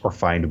hate or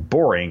find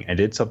boring and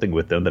did something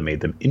with them that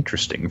made them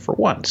interesting for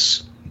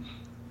once?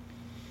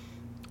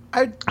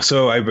 I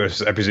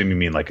presume you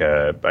mean like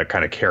a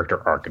kind of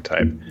character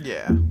archetype.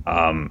 Yeah.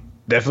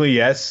 Definitely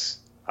yes.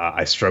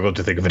 I struggle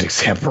to think of an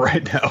example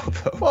right now,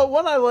 though. Well,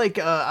 one I like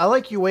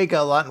Uega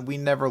a lot, and We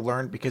Never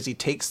Learned, because he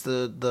takes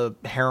the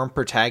harem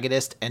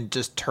protagonist and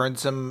just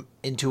turns him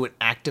into an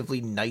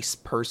actively nice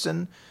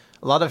person.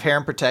 A lot of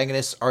harem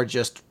protagonists are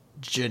just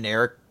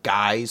generic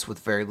guys with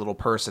very little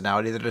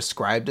personality. They're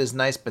described as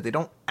nice, but they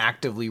don't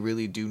actively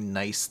really do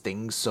nice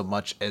things so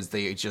much as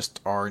they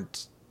just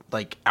aren't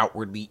like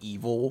outwardly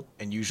evil,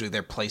 and usually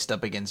they're placed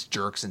up against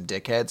jerks and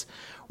dickheads.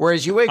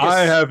 Whereas Uega,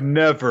 I have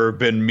never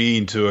been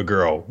mean to a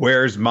girl.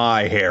 Where's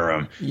my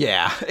harem?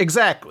 Yeah,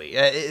 exactly.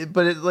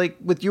 But like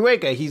with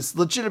Uega, he's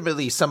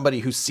legitimately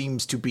somebody who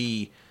seems to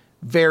be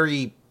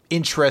very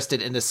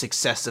interested in the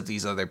success of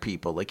these other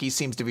people. Like he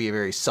seems to be a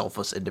very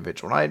selfless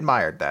individual, and I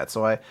admired that.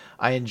 So I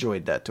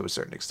enjoyed that to a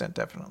certain extent,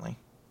 definitely.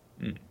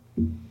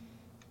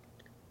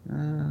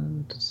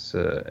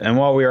 And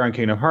while we are on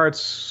Kingdom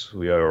Hearts,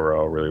 we are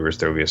all really wish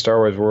there would be a Star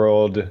Wars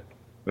world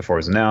before it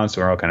was announced.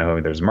 We're all kind of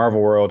hoping there's a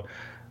Marvel world.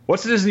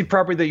 What's the Disney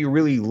property that you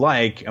really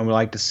like and would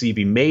like to see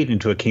be made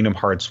into a Kingdom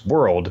Hearts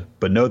world,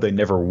 but know they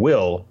never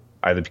will,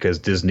 either because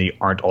Disney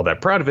aren't all that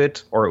proud of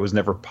it, or it was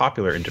never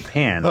popular in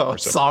Japan? Oh,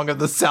 Song of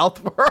the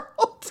South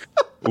World.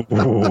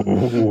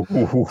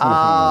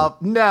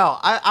 No,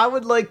 I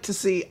would like to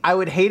see. I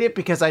would hate it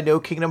because I know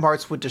Kingdom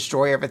Hearts would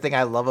destroy everything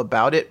I love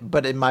about it.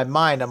 But in my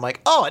mind, I'm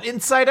like, oh, an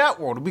Inside Out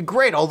world would be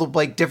great. All the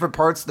like different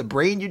parts of the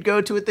brain you'd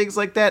go to and things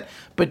like that.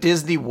 But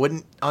Disney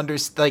wouldn't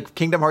like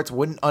Kingdom Hearts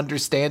wouldn't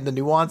understand the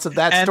nuance of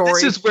that story.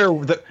 This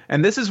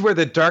is where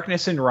the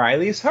darkness in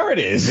Riley's heart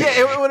is. Yeah,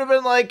 it would have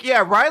been like,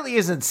 yeah, Riley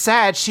isn't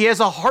sad. She has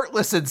a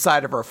heartless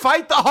inside of her.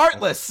 Fight the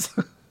heartless.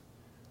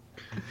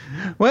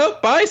 Well,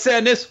 bye,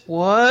 sadness.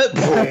 What?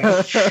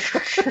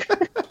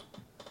 The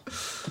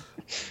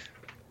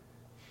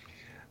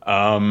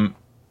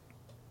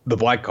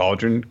Black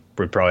Cauldron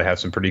would probably have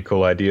some pretty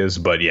cool ideas,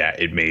 but yeah,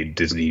 it made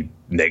Disney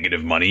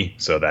negative money,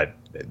 so that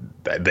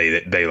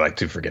they like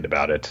to forget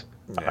about it.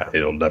 Yeah.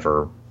 It'll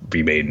never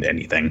be made in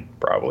anything,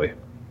 probably.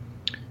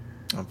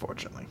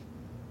 Unfortunately.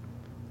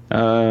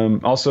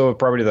 Also, a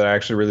property that I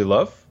actually really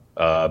love,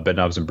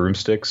 Bedknobs and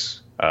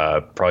Broomsticks.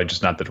 Probably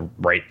just not the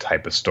right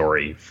type of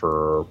story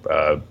for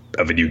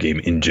a video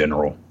game in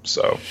general.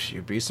 So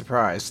you'd be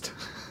surprised.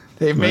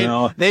 They've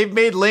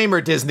made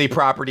lamer Disney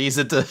properties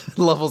at the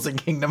levels in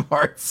Kingdom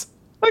Hearts.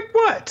 Like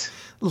what?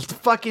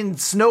 Fucking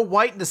Snow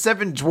White and the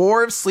Seven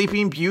Dwarves,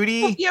 Sleeping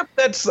Beauty. Well, yep,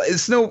 that's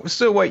Snow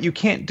White. You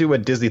can't do a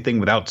Disney thing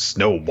without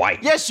Snow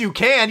White. Yes, you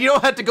can. You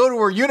don't have to go to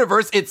her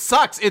universe. It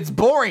sucks. It's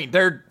boring.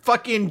 They're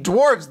fucking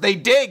dwarves. They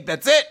dig.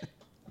 That's it.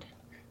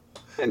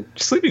 And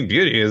Sleeping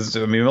Beauty is,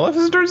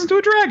 Maleficent turns into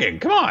a dragon.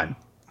 Come on.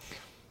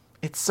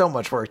 It's so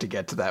much work to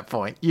get to that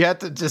point. You have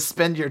to just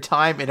spend your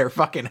time in her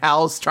fucking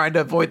house trying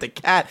to avoid the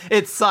cat.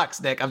 It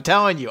sucks, Nick. I'm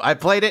telling you. I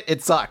played it.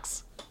 It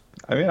sucks.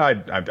 I mean,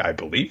 I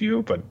believe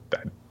you, but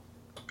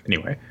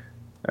anyway.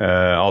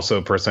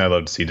 Also, personally, I'd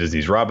love to see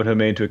Disney's Robin Hood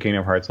made into a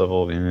Kingdom Hearts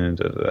level.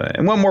 And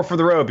one more for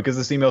the road, because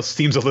this email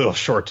seems a little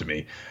short to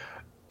me.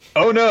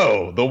 Oh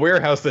no, the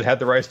warehouse that had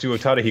the rights to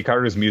Otada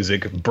Hikaru's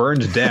music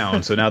burned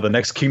down, so now the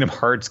next Kingdom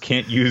Hearts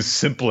can't use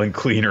Simple and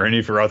Clean or any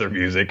of her other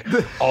music.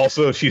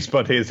 Also, she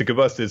spontaneously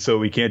combusted, so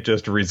we can't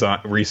just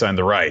re-sign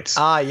the rights.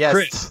 Ah, yes.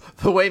 Chris.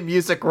 The way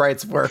music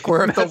rights work,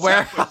 where if the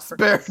warehouse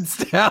burns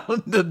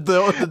down, the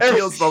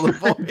deal's null and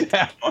void.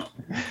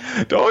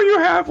 Don't you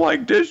have,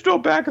 like,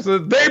 digital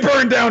backups? They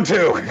burn down,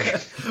 too!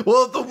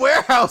 Well, if the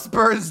warehouse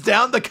burns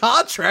down, the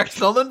contract's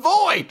null and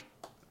void!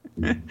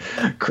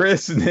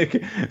 Chris,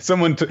 Nick,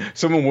 someone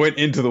went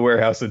into the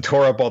warehouse and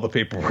tore up all the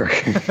paperwork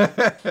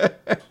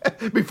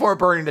before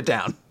burning it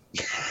down.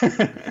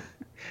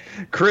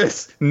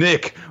 Chris,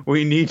 Nick,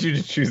 we need you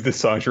to choose the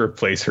song to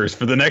replace hers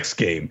for the next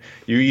game.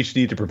 You each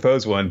need to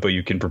propose one, but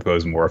you can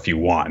propose more if you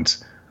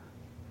want.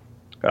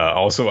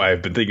 Also,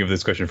 I've been thinking of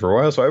this question for a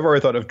while, so I've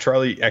already thought of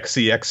Charlie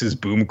XCX's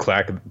Boom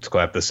Clap,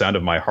 The Sound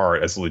of My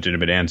Heart as a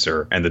legitimate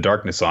answer, and the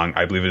Darkness song,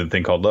 I Believe in a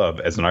Thing Called Love,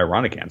 as an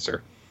ironic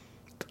answer.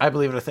 I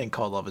Believe in a Thing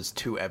Called Love is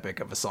too epic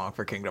of a song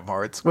for Kingdom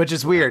Hearts, which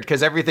is weird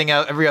because every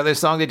other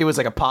song they do is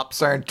like a pop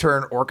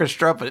turn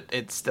orchestra, but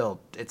it's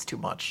too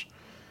much.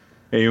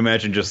 And you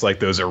imagine just like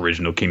those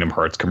original Kingdom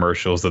Hearts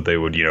commercials that they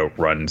would,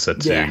 run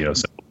set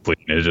to,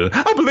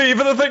 I believe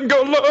in the thing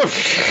called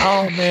love.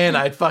 Oh man,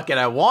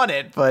 I want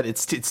it, but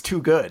it's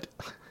too good.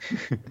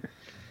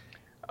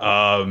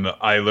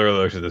 I literally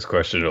looked at this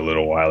question a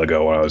little while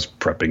ago when I was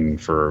prepping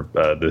for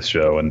this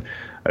show, and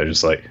I was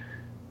just like,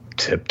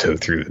 tiptoe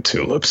through the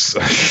tulips.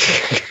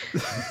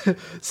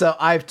 So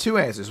I have two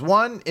answers.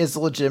 One is a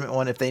legitimate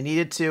one. If they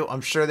needed to, I'm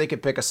sure they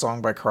could pick a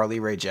song by Carly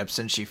Rae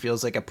Jepsen. She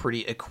feels like a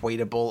pretty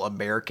equatable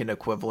American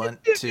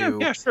equivalent to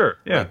like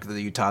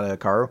the Utada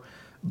Hikaru.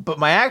 But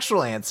my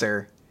actual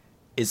answer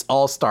is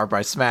All Star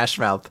by Smash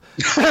Mouth.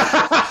 Because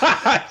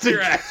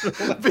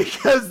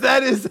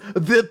that is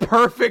the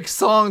perfect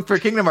song for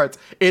Kingdom Hearts.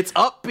 It's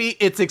upbeat,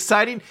 it's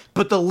exciting,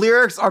 but the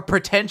lyrics are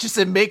pretentious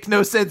and make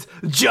no sense,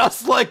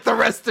 just like the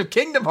rest of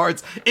Kingdom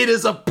Hearts. It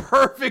is a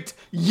perfect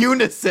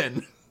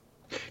unison.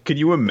 Can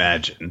you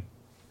imagine,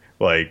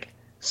 like,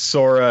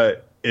 Sora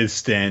is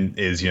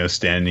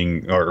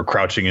standing or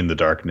crouching in the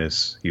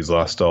darkness. He's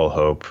lost all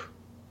hope.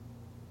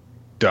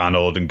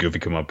 Donald and Goofy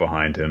come up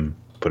behind him,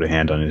 put a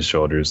hand on his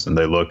shoulders, and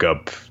they look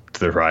up to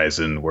the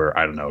horizon where,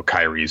 I don't know,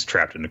 Kyrie's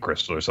trapped in a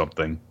crystal or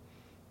something.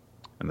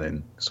 And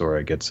then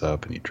Sora gets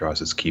up and he draws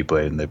his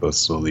Keyblade, and they both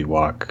slowly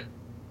walk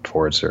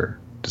towards her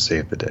to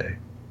save the day.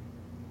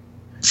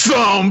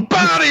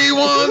 Somebody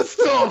wants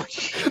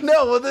to...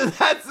 No, well,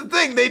 that's the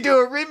thing. They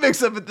do a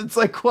remix of it that's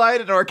like quiet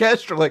and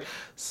orchestral. Like,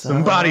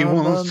 somebody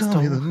wants to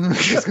tell me that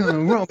she's gonna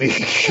roll me.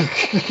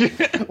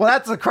 Well,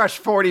 that's a Crush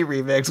 40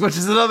 remix, which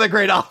is another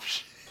great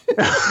option.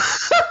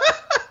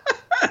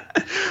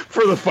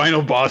 For the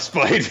final boss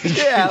fight.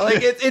 Yeah,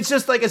 like it's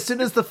just like as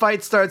soon as the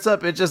fight starts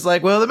up, it's just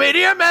like, well, the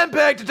meteor man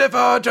begged to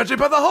differ, judging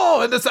by the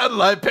hole in the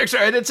satellite picture,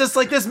 and it's just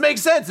like, this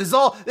makes sense.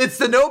 It's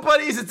the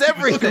nobodies, it's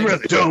everything.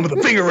 Really dumb with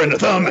a finger and a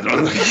thumb.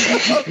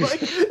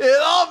 Like,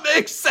 it all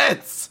makes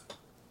sense.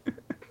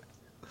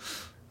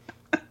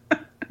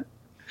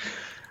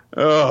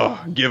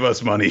 Oh, give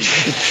us money.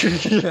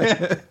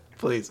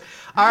 Please.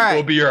 All right.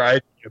 We'll be your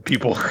idea,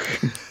 people.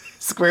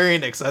 Square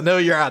Enix, I know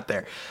you're out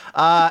there.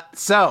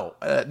 So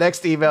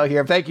next email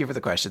here. Thank you for the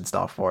question,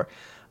 Stalk4.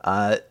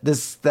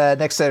 The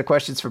next set of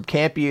questions from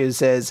Campy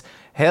says,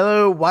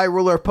 hello,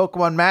 Y-Ruler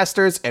Pokemon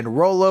Masters and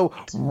Rolo,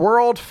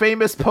 world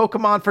famous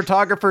Pokemon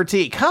photographer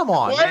T. Come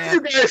on, Why are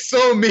you guys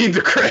so mean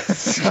to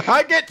Chris?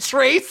 I get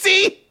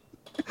Tracy?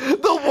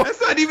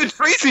 That's not even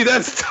Tracy,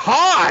 that's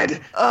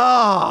Todd.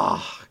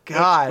 Oh,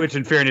 God. Which,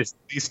 in fairness,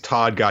 at least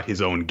Todd got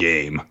his own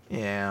game.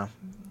 Yeah.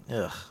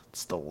 Ugh, it's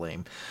still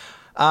lame.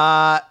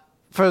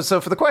 For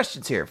the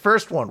questions here.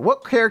 First one,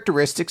 what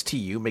characteristics to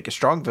you make a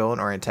strong villain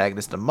or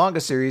antagonist in a manga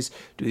series?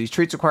 Do these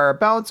traits require a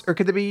balance, or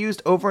could they be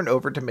used over and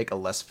over to make a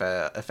less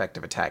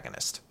effective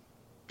antagonist?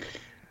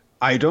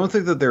 I don't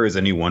think that there is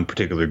any one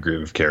particular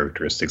group of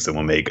characteristics that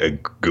will make a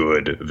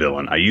good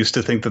villain. I used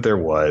to think that there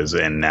was,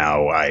 and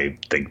now I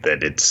think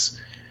that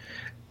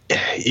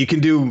you can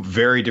do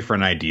very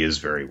different ideas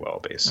very well,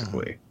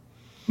 basically.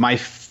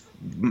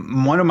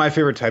 One of my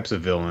favorite types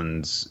of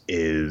villains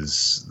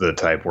is the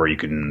type where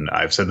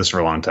I've said this for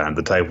a long time,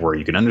 the type where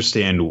you can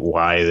understand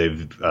why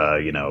they've,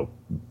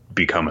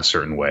 become a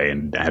certain way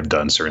and have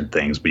done certain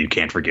things, but you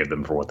can't forgive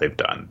them for what they've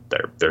done.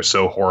 They're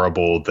so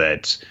horrible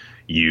that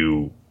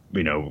you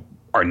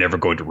are never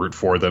going to root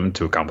for them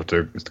to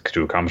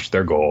accomplish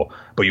their goal,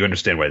 but you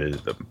understand why they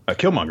did them.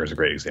 Killmonger is a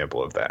great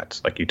example of that.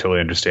 Like, you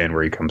totally understand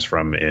where he comes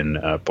from in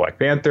Black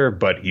Panther,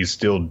 but he's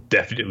still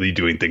definitely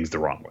doing things the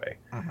wrong way.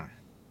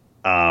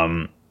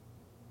 One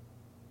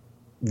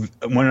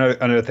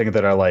other thing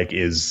that I like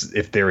is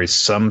if there is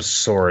some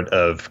sort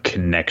of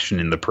connection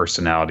in the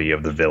personality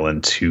of the villain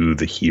to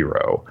the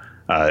hero.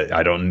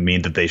 I don't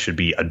mean that they should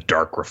be a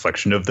dark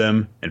reflection of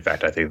them. In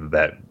fact, I think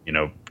that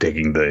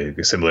taking the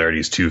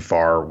similarities too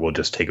far will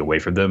just take away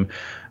from them.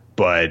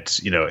 But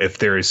if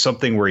there is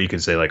something where you can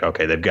say, like,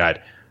 okay, they've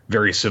got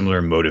very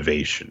similar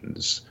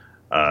motivations.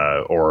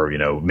 Or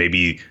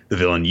maybe the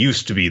villain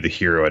used to be the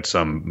hero at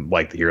some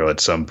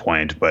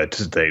point, but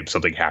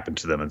something happened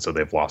to them, and so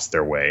they've lost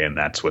their way, and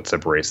that's what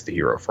separates the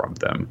hero from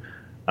them.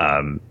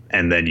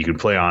 And then you can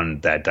play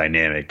on that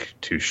dynamic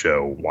to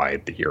show why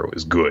the hero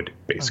is good,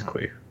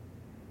 basically.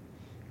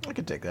 I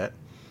could take that.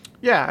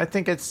 Yeah, I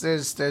think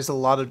there's a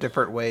lot of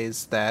different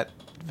ways that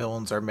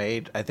villains are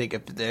made. I think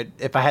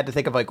if I had to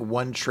think of like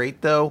one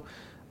trait, though,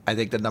 I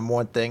think the number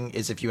one thing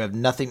is, if you have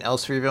nothing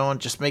else for your villain,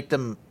 just make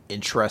them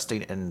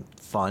interesting and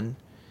fun.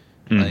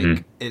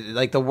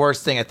 Like the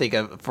worst thing I think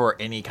of for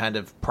any kind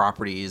of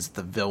property is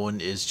the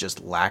villain is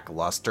just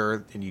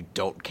lackluster and you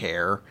don't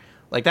care.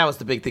 Like, that was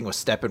the big thing with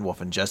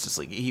Steppenwolf in Justice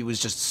League. He was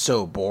just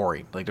so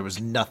boring. Like, there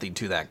was nothing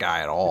to that guy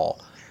at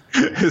all.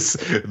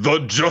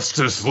 The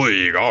Justice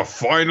League are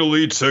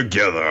finally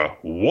together.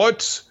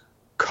 What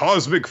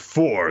cosmic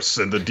force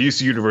in the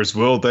DC universe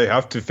will they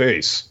have to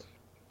face?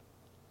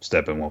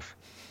 Steppenwolf.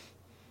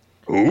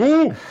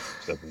 Ooh!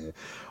 Steppenwolf.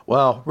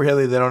 Well,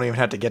 really, they don't even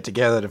have to get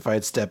together to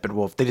fight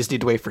Steppenwolf. They just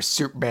need to wait for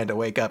Superman to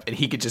wake up, and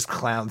he could just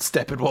clown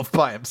Steppenwolf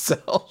by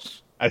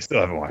himself. I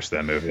still haven't watched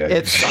that movie.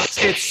 It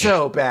sucks. It's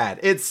so bad.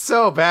 It's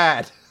so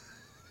bad.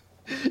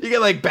 You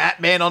get like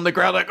Batman on the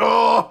ground, like,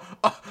 oh,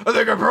 I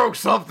think I broke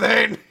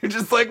something. You're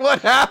just like,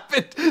 what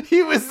happened?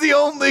 He was the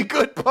only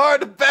good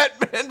part of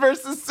Batman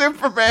versus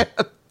Superman.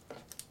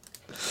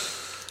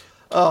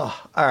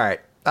 Oh, all right.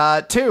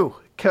 2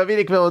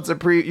 comedic villains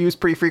are used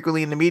pretty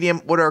frequently in the medium.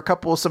 What are a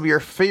couple of some of your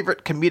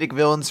favorite comedic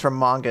villains from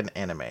manga and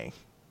anime?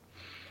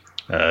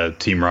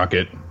 Team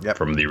Rocket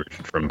from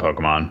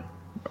Pokemon.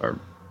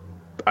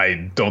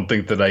 I don't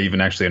think that I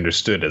even actually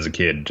understood as a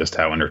kid just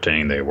how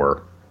entertaining they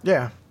were.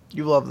 Yeah,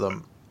 you love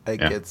them.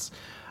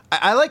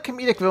 I like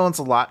comedic villains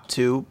a lot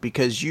too,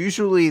 because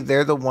usually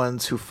they're the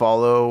ones who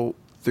follow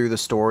through the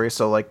story.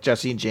 So like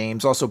Jesse and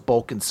James, also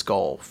Bulk and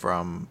Skull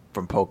from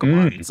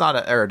Pokemon. It's not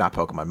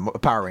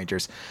Pokemon, Power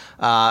Rangers.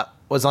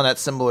 Was on that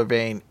similar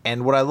vein.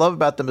 And what I love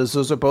about them is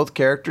those are both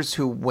characters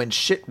who, when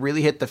shit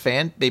really hit the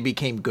fan, they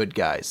became good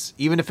guys.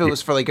 Even if it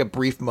was for like a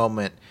brief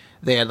moment,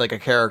 they had like a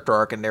character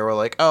arc and they were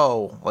like,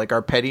 oh, like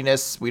our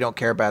pettiness, we don't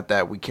care about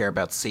that. We care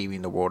about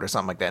saving the world or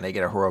something like that. And they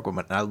get a heroic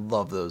moment. And I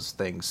love those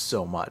things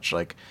so much.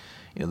 Like,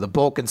 you know, the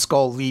Bulk and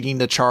Skull leading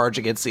the charge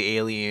against the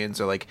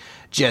aliens, or like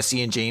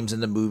Jesse and James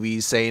in the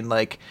movies saying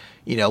like,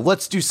 you know,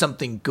 let's do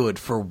something good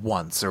for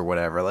once or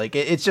whatever. Like,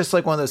 it's just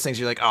like one of those things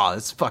you're like, oh,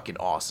 it's fucking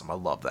awesome. I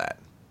love that.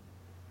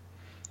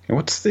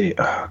 What's the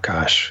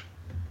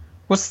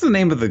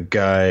name of the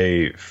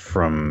guy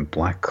from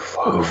Black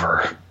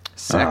Clover?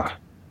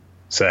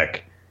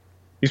 Sek.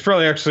 He's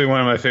probably actually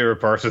one of my favorite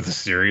parts of the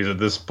series at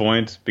this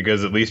point,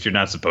 because at least you're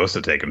not supposed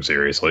to take him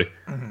seriously.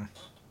 Mm-hmm.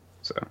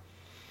 So,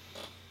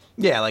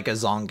 yeah, like a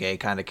Zonge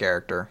kind of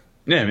character.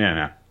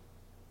 Yeah.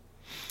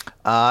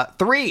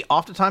 3,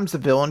 oftentimes the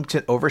villain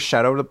can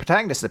overshadow the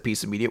protagonist of the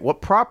piece of media.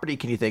 What property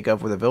can you think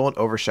of where the villain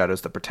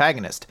overshadows the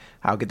protagonist?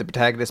 How could the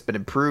protagonist been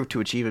improved to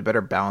achieve a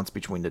better balance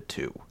between the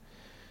two?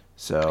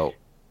 So,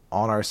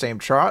 on our same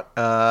trot,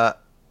 I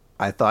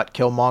thought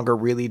Killmonger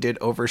really did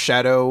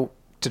overshadow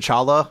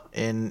T'Challa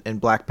in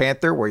Black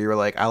Panther, where you were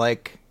like, I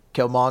like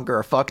Killmonger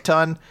a fuck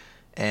ton,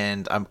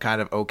 and I'm kind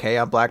of okay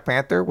on Black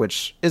Panther,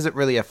 which isn't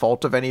really a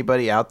fault of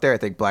anybody out there. I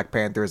think Black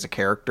Panther as a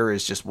character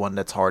is just one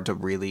that's hard to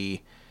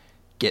really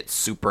get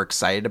super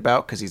excited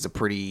about, because he's a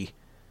pretty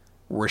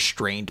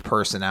restrained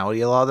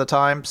personality a lot of the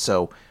time.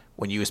 So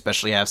when you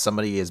especially have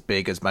somebody as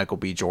big as Michael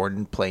B.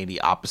 Jordan playing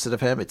the opposite of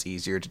him, it's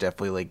easier to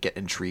definitely like get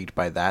intrigued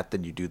by that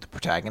than you do the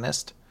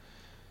protagonist.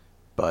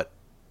 But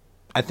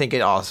I think it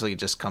also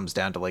just comes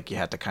down to like you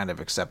have to kind of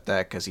accept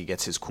that, because he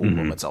gets his cool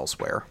moments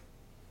elsewhere.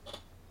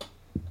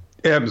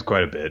 It happens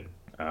quite a bit.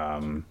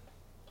 Anton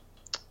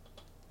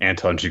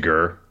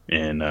Chigurh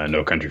in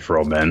No Country for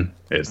Old Men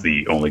is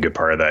the only good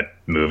part of that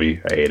movie.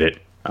 I hate it.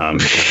 I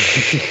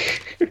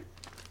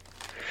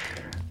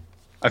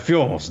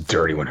feel almost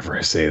dirty whenever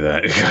I say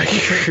that.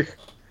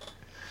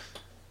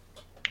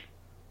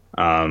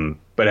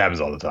 But it happens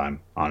all the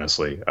time,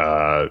 honestly.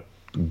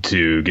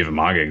 To give a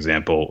manga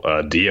example,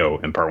 Dio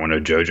in part 1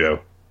 of JoJo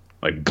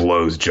like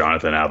blows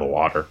Jonathan out of the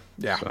water.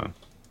 Yeah. So.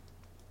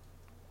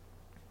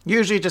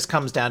 Usually it just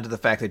comes down to the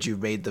fact that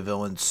you've made the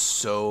villain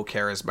so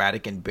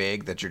charismatic and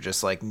big that you're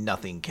just like,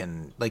 nothing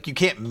can, like, you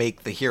can't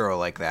make the hero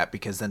like that,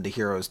 because then the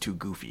hero is too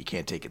goofy. You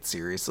can't take it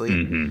seriously.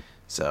 Mm-hmm.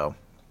 So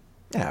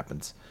it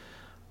happens.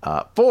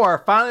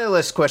 4, finally the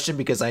list question,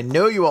 because I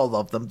know you all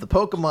love them. The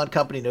Pokemon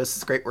Company knows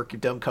this great work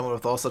you've done coming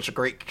with all such a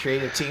great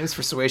creative teams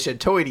for Shueisha and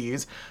Toei to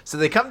use. So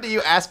they come to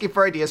you asking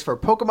for ideas for a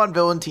Pokemon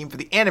villain team for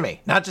the anime.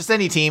 Not just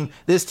any team.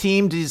 This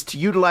team is to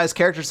utilize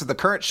characters of the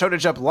current Shonen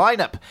Jump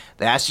lineup.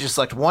 They ask you to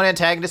select 1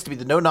 antagonist to be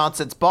the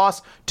no-nonsense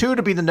boss, 2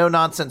 to be the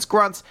no-nonsense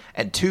grunts,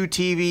 and 2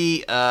 to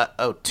be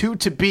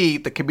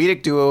the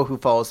comedic duo who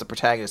follows the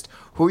protagonist.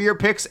 Who are your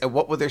picks, and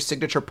what will their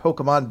signature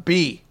Pokemon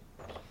be?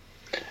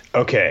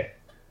 Okay.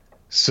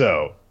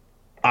 So,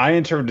 I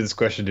interpreted this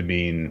question to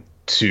mean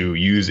to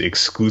use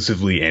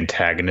exclusively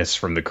antagonists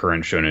from the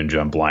current Shonen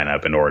Jump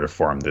lineup in order to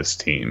form this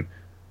team.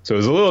 So it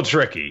was a little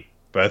tricky,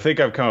 but I think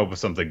I've come up with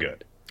something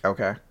good.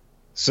 Okay.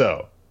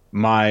 So,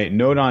 my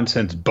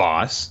no-nonsense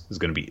boss is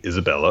going to be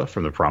Isabella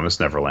from The Promised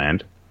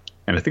Neverland.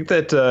 And I think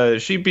that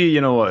she'd be,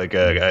 like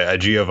a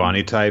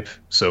Giovanni type,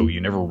 so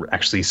you never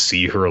actually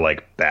see her,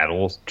 like,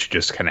 battle. She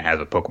just kind of has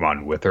a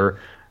Pokemon with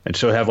her. And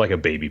she'll have, like, a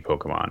baby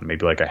Pokemon,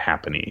 maybe like a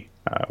Happiny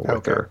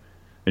with her.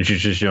 And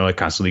she's just, like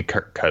constantly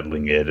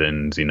cuddling it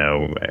and,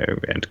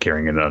 and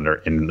carrying it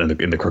in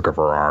the crook of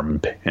her arm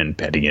and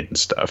petting it and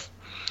stuff.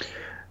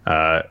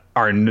 My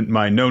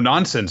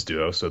no-nonsense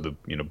duo, so the,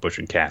 Butch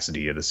and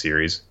Cassidy of the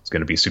series, is going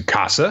to be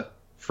Tsukasa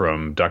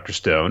from Dr.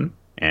 Stone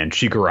and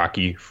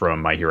Shigaraki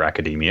from My Hero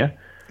Academia.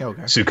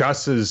 Okay.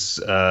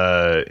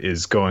 Tsukasa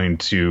is going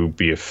to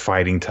be a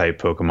fighting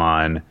type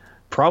Pokemon,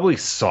 probably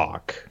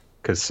Sock,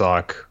 because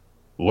Sock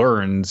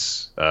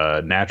learns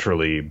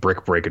naturally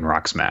Brick Break and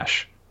Rock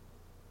Smash.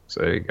 So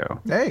there you go.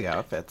 There you go.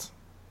 It fits.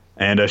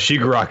 And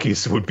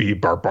Shigaraki's would be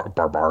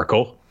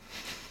Barbaracle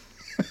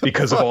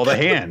because of all the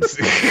hands.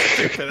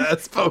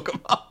 That's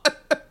Pokemon.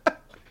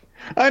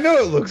 I know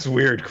it looks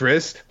weird,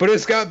 Chris, but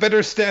it's got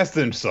better stats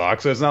than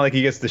Sock, so it's not like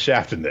he gets the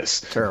shaft in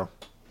this. True.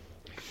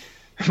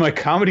 My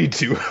comedy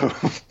duo.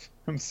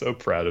 I'm so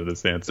proud of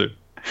this answer.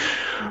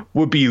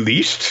 would be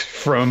Leashed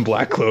from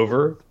Black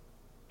Clover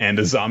and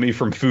Azami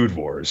from Food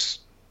Wars.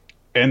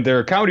 And they're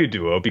a comedy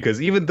duo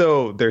because even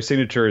though their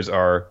signatures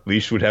are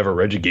Leashed would have a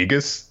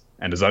Regigigas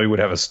and Azami would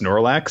have a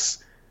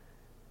Snorlax,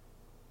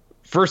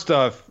 first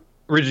off,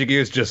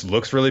 Regigigas just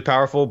looks really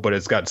powerful, but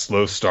it's got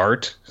slow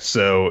start,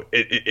 so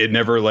it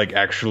never like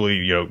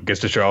actually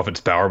gets to show off its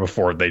power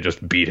before they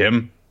just beat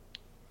him.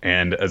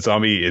 And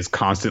Azami is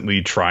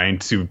constantly trying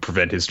to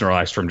prevent his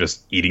Snorlax from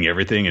just eating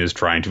everything and is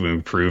trying to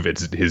improve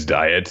his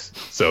diet,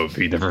 so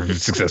he never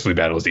successfully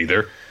battles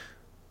either.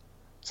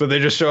 So they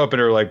just show up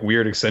and are like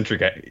weird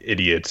eccentric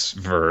idiots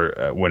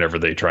for whenever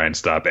they try and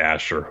stop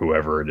Ash or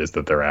whoever it is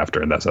that they're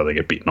after, and that's how they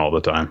get beaten all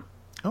the time.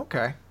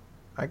 Okay,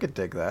 I could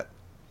dig that.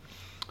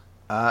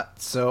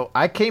 So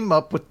I came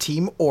up with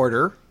Team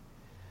Order,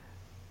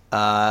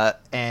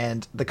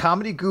 and the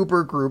Comedy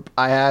Goober group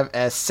I have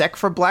as Sek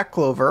from Black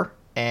Clover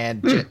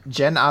and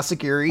Jen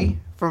Asagiri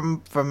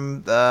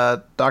from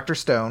Dr.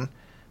 Stone.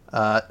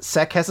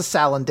 Sek has a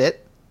Salandit,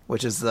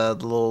 which is the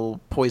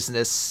little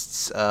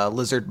poisonous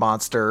lizard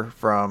monster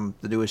from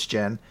the newest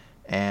gen,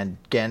 and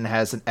Gen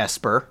has an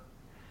Esper.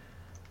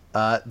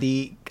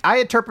 I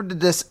interpreted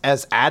this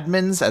as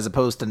admins as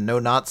opposed to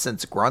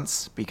no-nonsense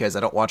grunts because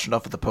I don't watch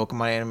enough of the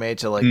Pokemon anime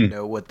to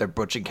know what their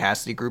Butch and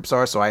Cassidy groups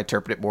are, so I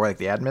interpret it more like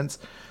the admins.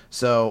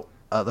 So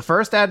the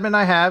first admin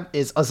I have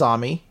is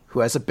Azami, who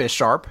has a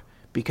Bisharp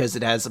because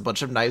it has a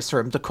bunch of knives for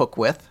him to cook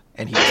with,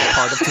 and he's a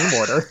part of Team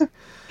Order.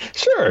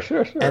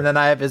 Sure. And then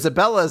I have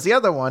Isabella as the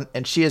other one,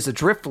 and she is a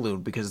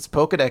Drifloon because its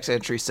Pokedex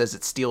entry says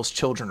it steals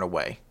children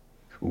away.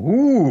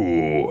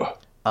 Ooh.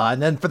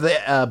 And then for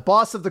the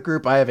boss of the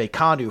group, I have a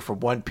Kanu from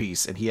One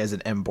Piece, and he has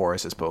an Emboar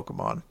as his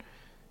Pokemon.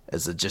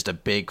 As just a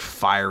big,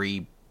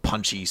 fiery,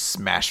 punchy,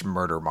 smash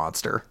murder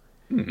monster.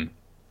 And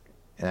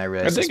I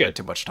realized I spent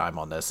too much time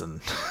on this,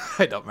 and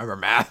I don't remember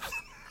math.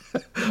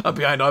 I'm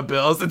behind on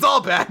bills. It's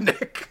all bad,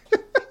 Nick.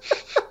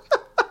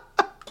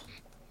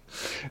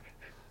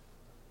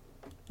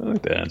 I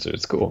like that answer.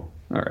 It's cool.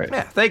 All right.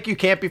 Yeah, thank you,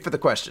 Campy, for the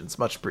questions.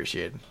 Much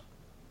appreciated.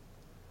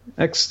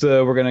 Next,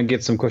 we're going to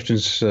get some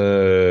questions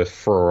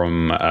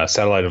from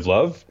Satellite of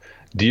Love,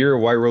 Dear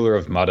White Ruler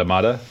of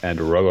Madamada, and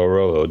Rolo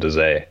Rolo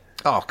Daze.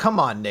 Oh, come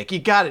on, Nick. You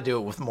got to do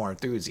it with more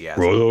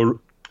enthusiasm.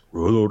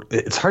 Rolo.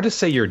 It's hard to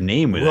say your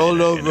name with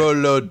Rolo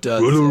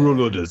Daze.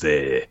 Rolo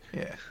Daze.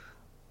 Yeah.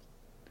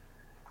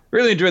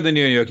 Really enjoyed the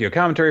new Yokio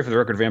commentary for the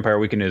Record Vampire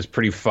Weekend. Is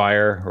pretty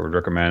fire. I would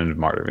recommend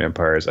Modern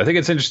Vampires. I think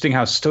it's interesting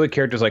how stoic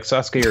characters like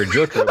Sasuke or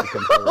Jotaro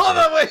become. Hold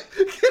on, wait.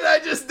 Can I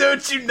just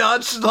note you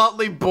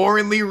nonchalantly,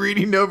 boringly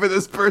reading over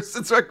this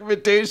person's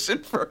recommendation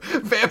for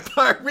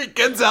Vampire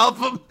Weekend's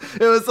album?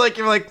 It was like,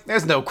 you're like,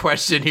 there's no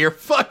question here.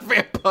 Fuck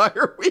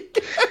Vampire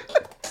Weekend.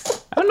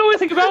 I don't know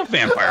anything about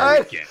Vampire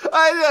Weekend.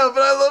 I know,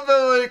 but I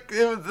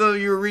love how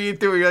you were reading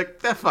through it, you're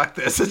like, fuck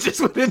this. It just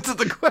went into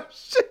the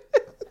question.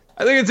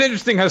 I think it's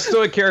interesting how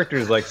stoic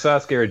characters like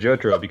Sasuke or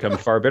Jotaro become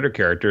far better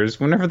characters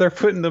whenever they're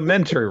put in the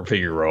mentor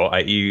figure role,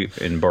 i.e.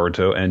 in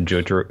Boruto and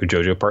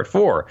JoJo Part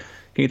 4.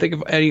 Can you think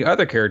of any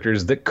other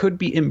characters that could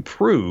be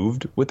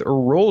improved with a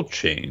role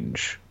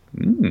change?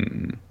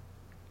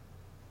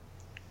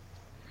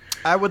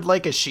 I would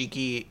like a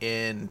Shiki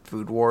in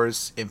Food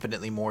Wars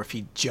infinitely more if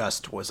he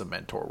just was a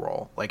mentor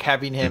role. Like,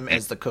 having him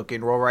as the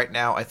cooking role right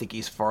now, I think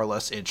he's far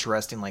less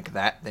interesting like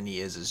that than he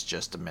is as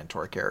just a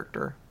mentor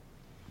character.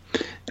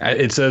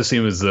 It does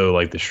seem as though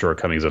like the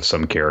shortcomings of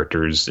some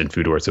characters in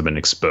Food Wars have been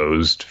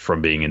exposed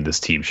from being in this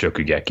team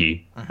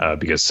Shokugeki,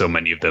 because so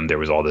many of them, there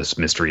was all this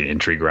mystery and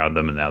intrigue around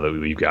them, and now that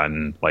we've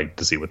gotten like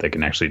to see what they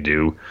can actually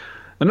do,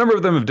 a number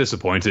of them have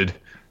disappointed.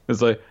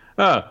 It's like,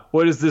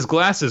 what does this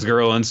glasses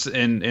girl in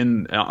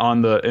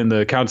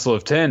the Council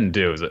of 10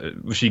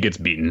 do? She gets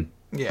beaten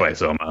by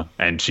Soma,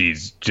 and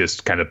she's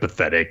just kind of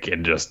pathetic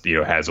and just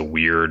has a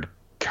weird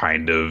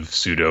kind of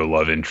pseudo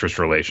love interest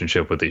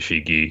relationship with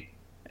Ishiki,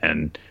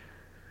 and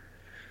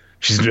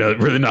she's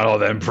really not all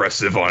that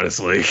impressive,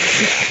 honestly.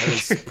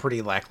 It was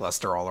pretty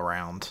lackluster all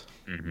around.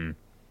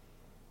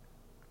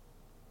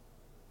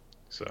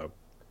 So,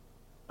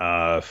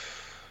 but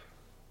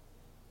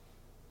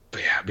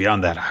yeah,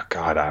 beyond that, oh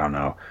God, I don't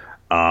know.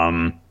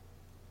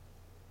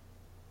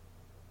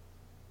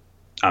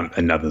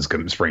 And nothing's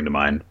going to spring to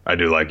mind. I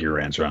do like your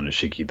answer on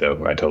Ishiki,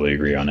 though. I totally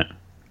agree on it.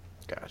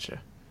 Gotcha.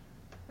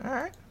 All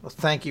right. Well,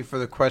 thank you for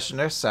the question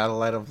there,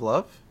 Satellite of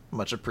Love.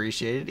 Much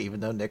appreciated,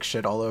 even though Nick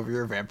shit all over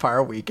your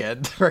Vampire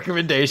Weekend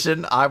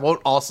recommendation. I won't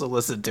also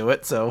listen to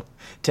it, so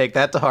take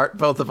that to heart.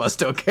 Both of us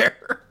don't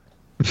care.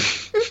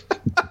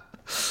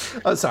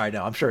 Oh, sorry.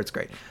 No, I'm sure it's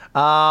great.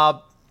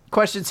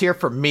 Questions here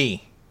for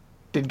me.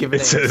 Didn't give it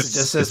name. It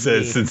just says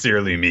me.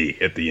 Sincerely me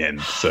at the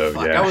end. So,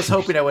 Fuck, yeah. I was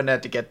hoping I wouldn't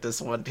have to get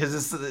this one, because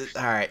this is...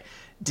 All right.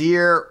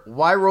 Dear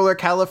Y-Roller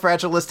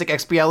Califragilistic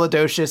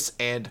Expialidocious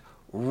and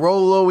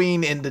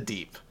Rolloing in the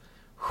Deep.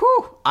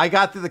 Whew, I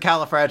got through the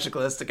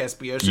Califragilistic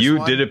Expialidocious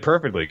You did it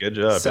perfectly. Good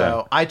job.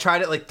 So I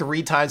tried it like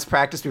 3 times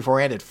practice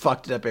beforehand. It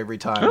fucked it up every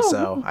time.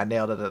 So I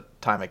nailed it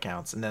at time it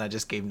counts. And then I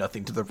just gave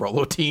nothing to the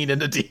Rolotine in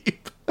the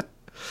Deep.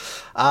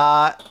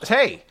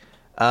 Hey,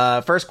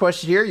 First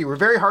question here. You were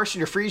very harsh in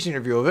your Freeze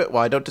interview of it.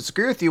 While I don't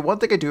disagree with you, one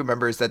thing I do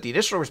remember is that the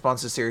initial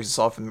response to the series I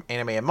saw from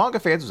anime and manga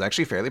fans was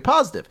actually fairly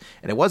positive.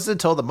 And it wasn't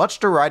until the much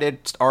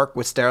derided arc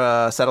with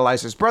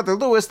Satellizer's brother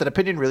Lewis that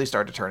opinion really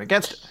started to turn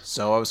against it.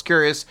 So I was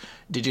curious,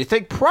 did you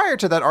think prior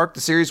to that arc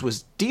the series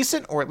was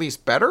decent or at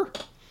least better?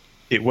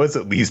 It was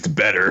at least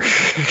better.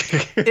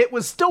 It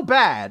was still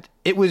bad.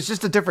 It was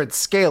just a different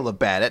scale of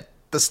bad. At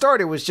the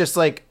start, it was just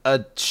like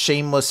a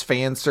shameless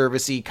fan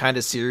servicey kind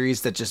of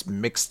series that just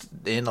mixed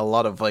in a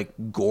lot of like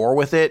gore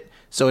with it.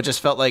 So it just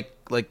felt like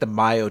the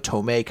Mai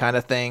Otome kind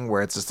of thing,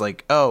 where it's just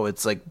like, oh,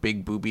 it's like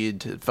big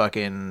boobied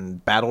fucking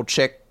battle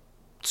chick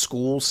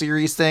school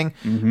series thing,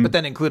 but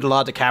then included a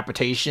lot of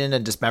decapitation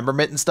and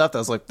dismemberment and stuff. I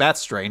was like, that's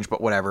strange, but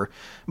whatever.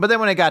 But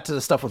then when I got to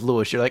the stuff with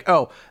Lewis, you're like,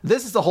 oh,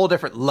 this is a whole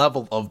different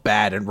level of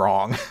bad and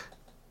wrong.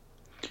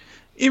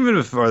 Even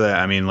before that,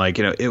 I mean, like,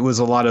 it was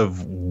a lot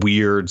of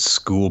weird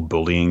school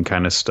bullying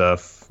kind of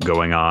stuff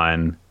going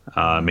on.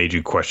 Made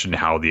you question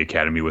how the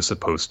academy was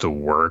supposed to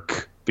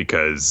work,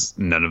 because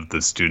none of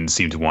the students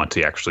seemed to want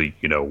to actually,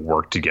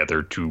 work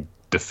together to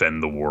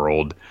defend the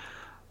world.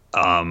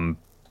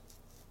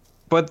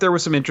 But there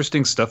was some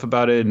interesting stuff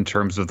about it in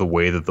terms of the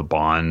way that the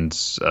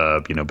bonds,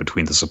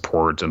 between the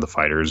support and the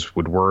fighters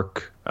would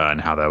work,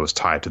 and how that was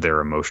tied to their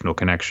emotional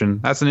connection.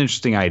 That's an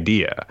interesting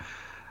idea.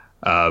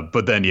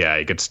 But then,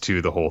 it gets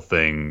to the whole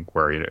thing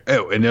where,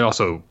 and then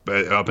also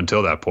up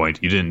until that point,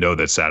 you didn't know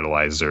that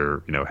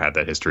Satellizer, had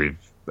that history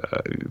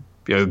of,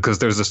 because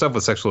there's the stuff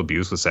with sexual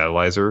abuse with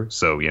Satellizer.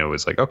 So,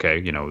 it's like,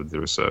 okay,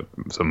 there's some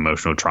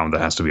emotional trauma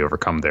that has to be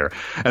overcome there.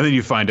 And then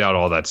you find out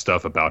all that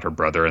stuff about her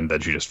brother, and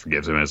then she just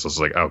forgives him. And it's just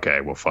like,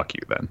 okay, well, fuck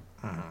you then.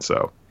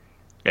 So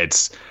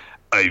it's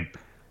a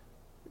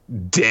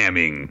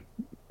damning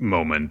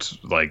moment.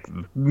 Like,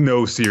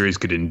 no series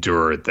could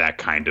endure that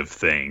kind of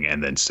thing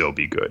and then still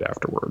be good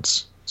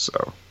afterwards.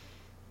 So,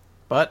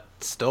 but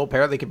still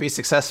apparently could be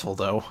successful,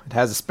 though. It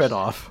has a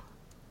spinoff.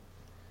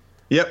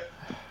 Yep.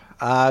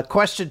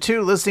 Question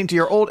 2, listening to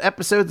your old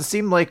episodes, it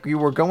seemed like when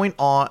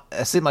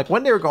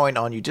they were going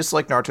on, you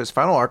disliked Naruto's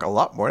final arc a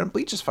lot more than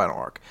Bleach's final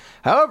arc.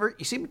 However,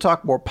 you seem to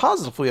talk more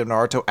positively of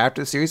Naruto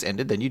after the series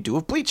ended than you do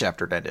of Bleach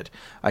after it ended.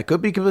 I could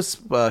be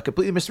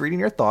completely misreading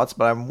your thoughts,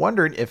 but I'm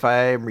wondering if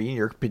I'm reading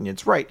your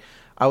opinions right.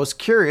 I was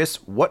curious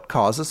what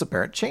caused this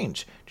apparent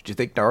change. Did you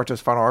think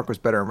Naruto's final arc was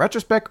better in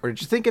retrospect, or did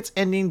you think its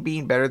ending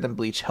being better than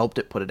Bleach helped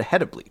it put it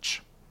ahead of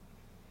Bleach?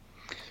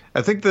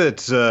 I think that,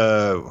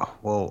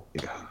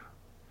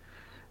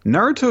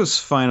 Naruto's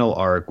final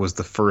arc was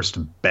the first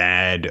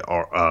bad,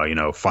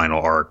 final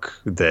arc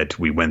that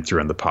we went through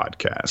on the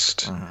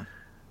podcast.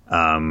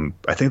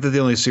 I think that the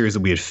only series that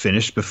we had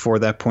finished before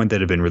that point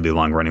that had been really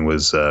long running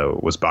was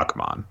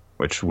Bakuman,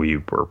 which we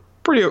were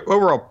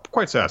overall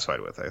quite satisfied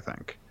with, I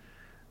think.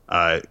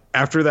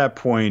 After that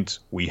point,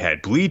 we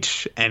had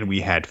Bleach and we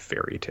had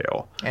Fairy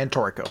Tail. And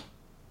Toriko.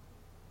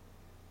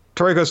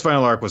 Toriko's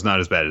final arc was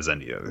not as bad as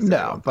any other thing.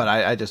 No, but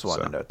I just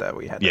wanted to note that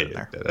we had that in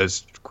there. Yeah,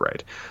 that's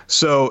great.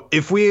 So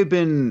if we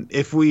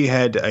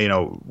had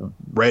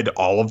read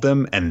all of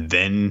them and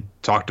then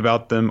talked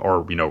about them,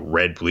 or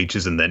read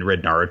Bleach's and then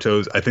read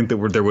Naruto's, I think that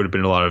there would have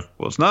been a lot of,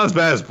 well, it's not as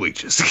bad as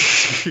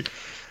Bleach's.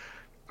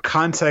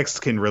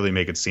 Context can really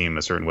make it seem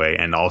a certain way,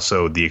 and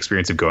also the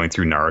experience of going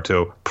through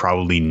Naruto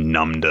probably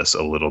numbed us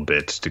a little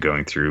bit to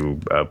going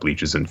through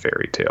Bleach's and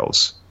Fairy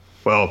Tails.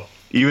 Well,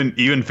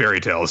 even Fairy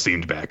Tail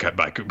seemed bad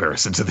by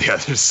comparison to the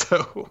others.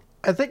 So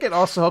I think it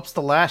also helps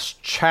the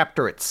last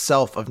chapter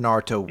itself of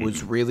Naruto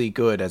was really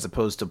good, as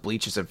opposed to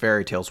Bleach's and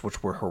Fairy Tails,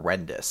 which were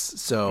horrendous.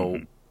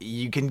 So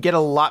you can get a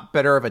lot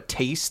better of a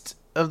taste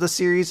of the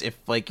series if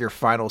your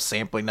final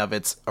sampling of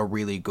it's a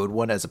really good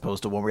one, as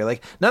opposed to one where you're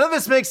like, none of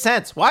this makes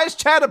sense. Why is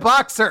Chad a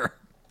boxer?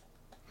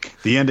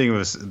 The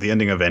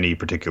ending of any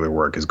particular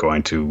work is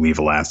going to leave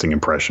a lasting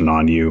impression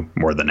on you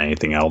more than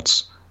anything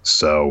else.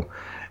 So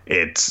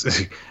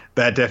it's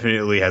that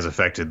definitely has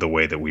affected the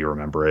way that we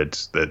remember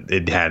it. That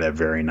it had a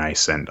very nice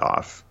send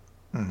off.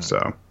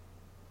 So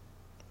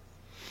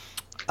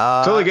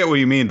totally get what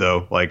you mean,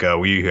 though.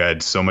 We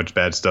had so much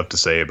bad stuff to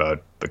say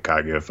about the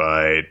Kaguya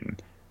fight,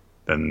 and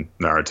then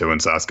Naruto and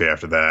Sasuke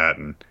after that,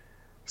 and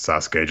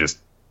Sasuke just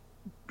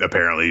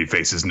apparently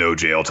faces no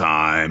jail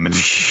time. And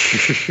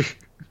so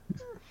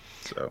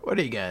what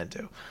are you gonna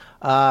do?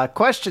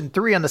 Question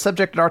 3 on the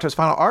subject of Naruto's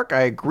final arc.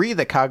 I agree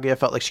that Kaguya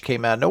felt like she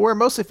came out of nowhere,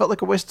 mostly felt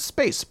like a waste of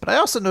space, but I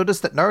also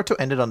noticed that Naruto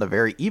ended on a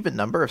very even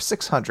number of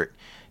 600.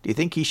 Do you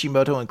think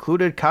Kishimoto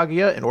included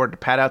Kaguya in order to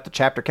pad out the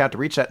chapter count to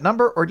reach that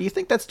number, or do you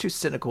think that's too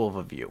cynical of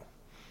a view?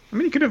 I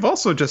mean, he could have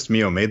also just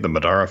made the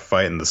Madara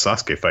fight and the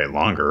Sasuke fight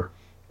longer.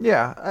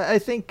 Yeah, I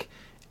think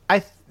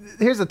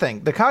here's the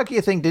thing. The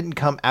Kaguya thing didn't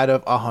come out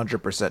of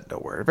 100%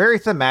 nowhere. Very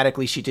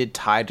thematically, she did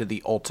tie to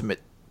the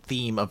ultimate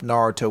theme of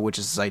Naruto, which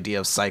is this idea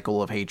of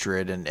cycle of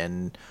hatred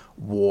and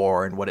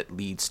war and what it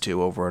leads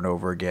to over and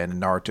over again,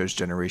 and Naruto's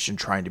generation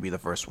trying to be the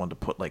first one to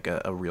put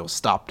a real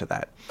stop to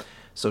that.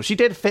 So she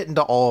did fit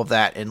into all of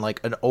that in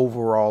an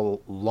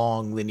overall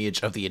long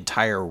lineage of the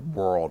entire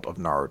world of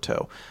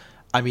Naruto.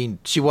 I mean,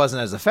 she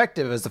wasn't as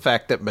effective as the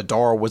fact that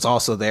Madara was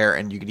also there,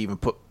 and you could even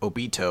put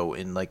Obito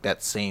in like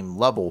that same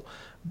level.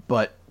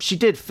 But she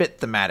did fit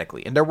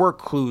thematically, and there were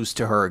clues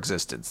to her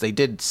existence. They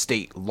did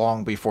state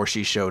long before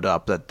she showed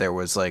up that there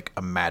was like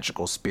a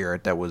magical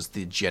spirit that was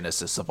the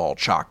genesis of all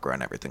chakra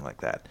and everything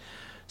like that.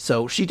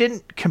 So she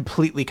didn't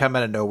completely come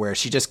out of nowhere.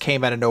 She just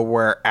came out of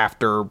nowhere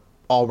after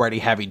already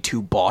having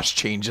 2 boss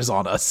changes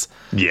on us.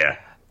 Yeah.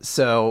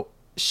 So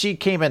she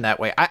came in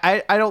that way.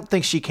 I don't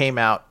think she came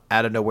out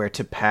of nowhere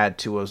to pad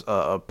to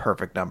a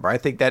perfect number. I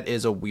think that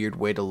is a weird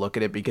way to look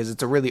at it because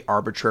it's a really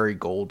arbitrary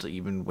goal to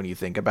even when you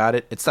think about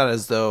it. It's not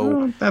as though...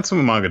 Well, that's what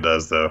manga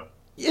does, though.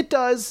 It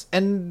does,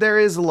 and there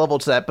is a level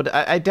to that, but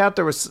I doubt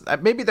there was...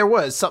 Maybe there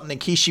was something in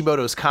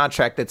Kishimoto's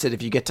contract that said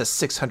if you get to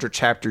 600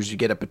 chapters, you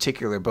get a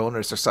particular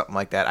bonus or something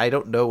like that. I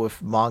don't know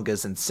if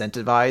manga's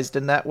incentivized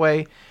in that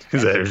way.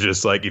 Because it was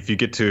just like, if you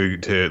get to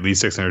at least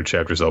 600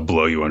 chapters, I'll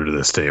blow you under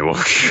this table.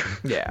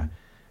 Yeah.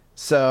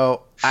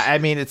 So, I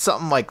mean, it's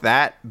something like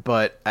that,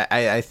 but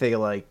I think,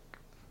 like,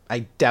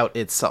 I doubt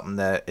it's something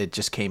that it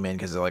just came in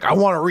because they're like, I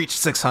want to reach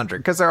 600,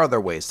 because there are other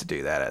ways to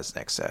do that, as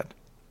Nick said.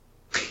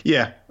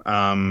 Yeah.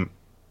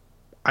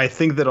 I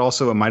think that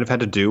also it might have had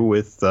to do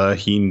with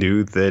he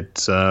knew that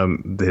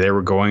they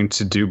were going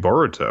to do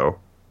Boruto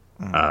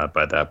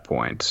by that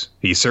point.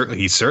 He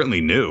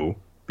certainly knew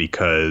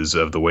because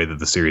of the way that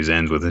the series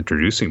ends with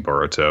introducing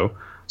Boruto.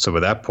 So by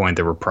that point,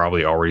 there were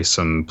probably already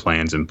some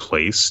plans in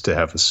place to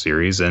have a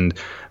series, and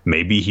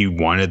maybe he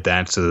wanted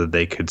that so that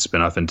they could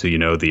spin off into,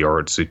 the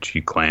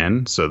Orotsuchi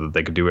clan so that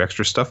they could do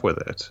extra stuff with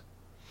it.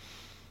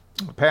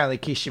 Apparently,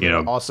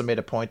 Kishimoto also made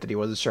a point that he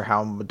wasn't sure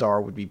how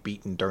Madara would be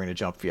beaten during the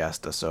Jump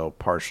Fiesta, so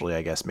partially,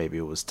 I guess, maybe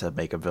it was to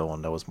make a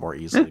villain that was more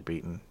easily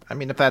beaten. I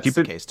mean, if that's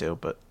the case, too,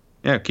 but...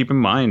 Yeah, keep in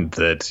mind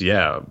that,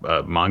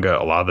 manga,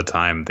 a lot of the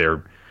time,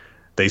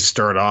 they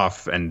start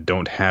off and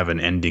don't have an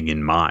ending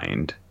in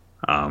mind.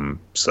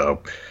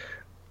 So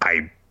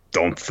I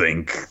don't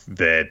think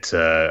that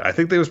I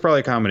think there was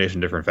probably a combination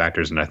of different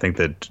factors, and I think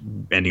that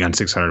ending on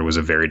 600 was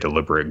a very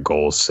deliberate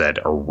goal set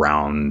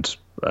around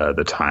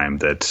the time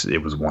that it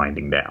was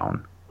winding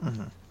down.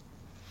 Mm-hmm.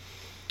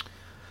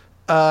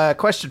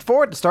 Question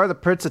 4. At the start of the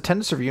Prince of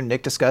Tennis review,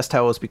 Nick discussed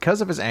how it was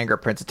because of his anger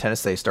at Prince of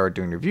Tennis they started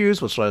doing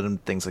reviews, which led him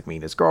to things like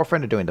meeting his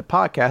girlfriend and doing the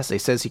podcast. He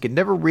says he could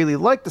never really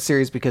like the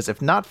series because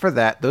if not for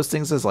that, those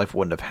things in his life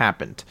wouldn't have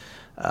happened.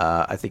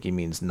 I think he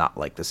means not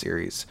like the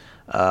series.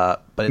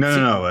 But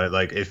no.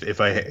 Like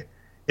if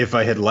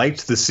I had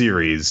liked the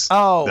series, then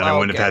I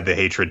wouldn't have had the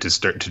hatred to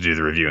start to do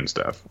the review and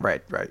stuff.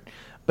 Right.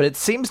 But it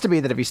seems to me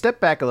that if you step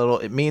back a little,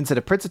 it means that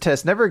if Prince of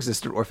Tennis never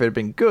existed, or if it had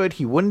been good,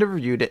 he wouldn't have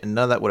reviewed it, and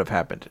none of that would have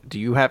happened. Do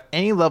you have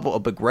any level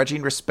of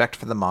begrudging respect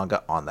for the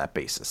manga on that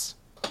basis?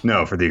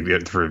 No, for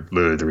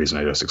literally the reason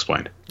I just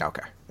explained.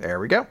 Okay, there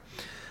we go.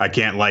 I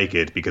can't like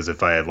it because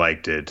if I had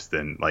liked it,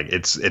 then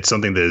it's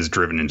something that is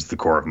driven into the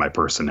core of my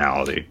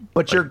personality.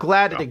 But you're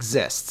glad it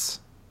exists.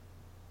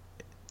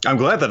 I'm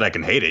glad that I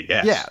can hate it.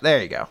 Yes. Yeah,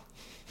 there you go.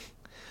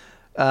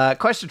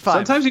 Question 5.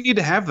 Sometimes you need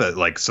to have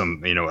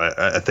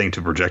a thing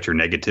to project your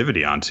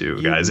negativity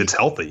onto, guys. It's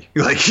healthy.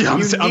 Like you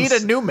need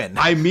a Newman.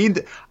 I mean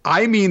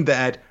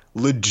that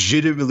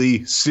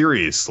legitimately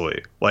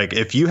seriously. Like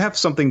if you have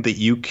something that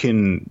you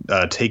can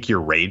take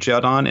your rage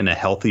out on in a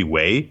healthy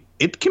way,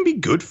 it can be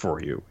good for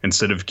you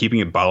instead of keeping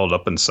it bottled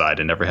up inside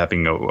and never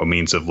having a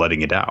means of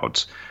letting it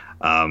out.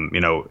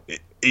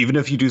 Even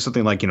if you do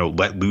something like,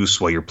 let loose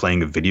while you're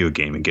playing a video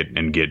game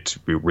and get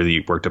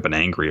really worked up and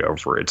angry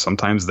over it,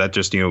 sometimes that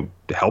just,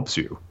 helps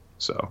you.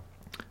 So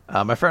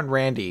my friend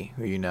Randy,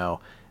 who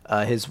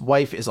his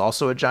wife is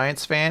also a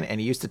Giants fan,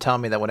 and he used to tell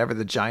me that whenever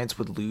the Giants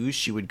would lose,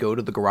 she would go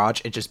to the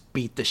garage and just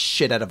beat the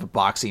shit out of a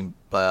boxing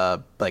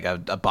a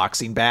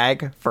boxing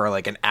bag for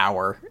like an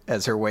hour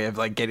as her way of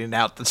like getting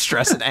out the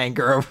stress and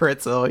anger over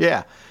it. So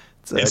yeah,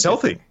 it's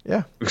healthy.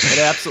 Yeah, it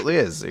absolutely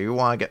is. You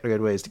want to get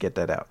good ways to get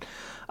that out.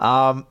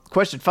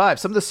 Question 5.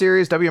 Some of the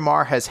series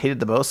WMR has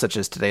hated the most, such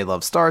as Today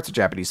Love Starts or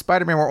Japanese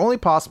Spider-Man, were only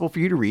possible for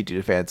you to read due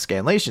to fan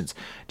scanlations.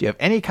 Do you have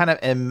any kind of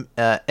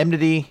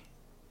enmity?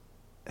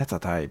 That's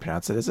not how you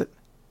pronounce it, is it?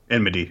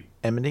 Enmity.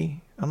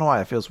 Enmity? I don't know why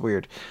that feels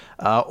weird.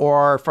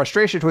 Or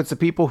frustration towards the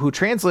people who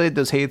translated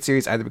those hated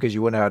series, either because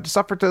you wouldn't have had to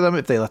suffer through them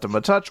if they left them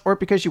untouched, or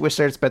because you wish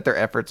they had spent their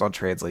efforts on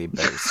translating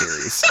better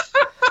series.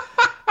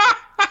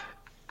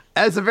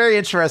 That's a very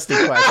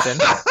interesting question.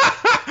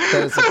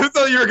 I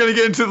thought you were going to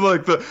get into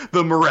like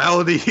the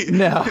morality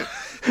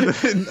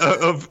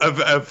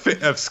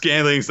of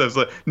scaling stuff.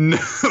 Like, no.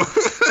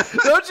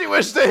 Don't you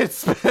wish they had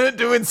spent it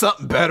doing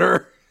something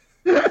better?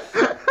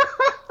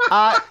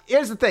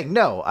 Here's the thing.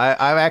 No,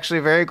 I'm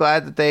actually very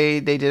glad that they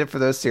did it for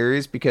those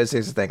series, because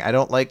here's the thing. I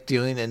don't like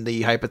dealing in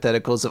the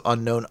hypotheticals of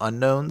unknown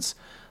unknowns.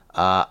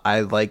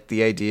 I like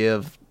the idea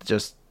of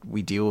just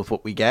we deal with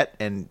what we get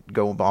and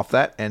go off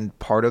that. And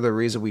part of the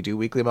reason we do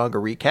weekly manga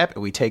recap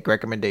and we take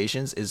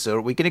recommendations is so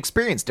that we can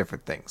experience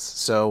different things.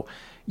 So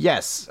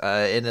yes,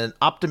 in an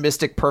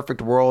optimistic,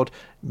 perfect world,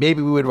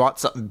 maybe we would want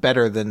something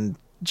better than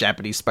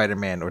Japanese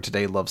Spider-Man or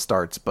Today Love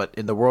Starts. But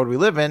in the world we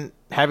live in,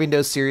 having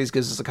those series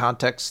gives us a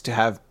context to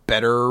have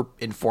better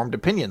informed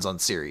opinions on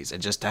series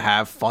and just to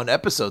have fun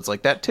episodes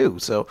like that too.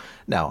 So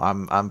no,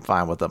 I'm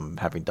fine with them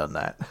having done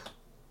that.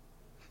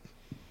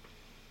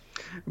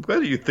 I'm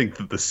glad you think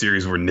that the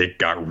series where Nick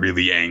got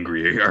really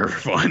angry are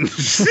fun.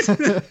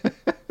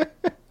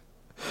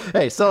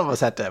 Hey, some of us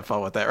had to have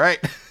fun with that, right?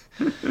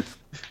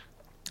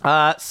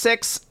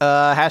 6,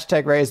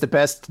 hashtag Ray is the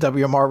best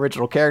WMR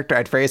original character.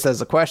 I'd phrase it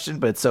as a question,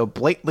 but it's so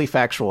blatantly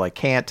factual I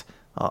can't.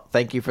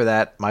 Thank you for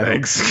that. My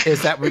hope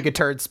is that we could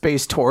turn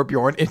Space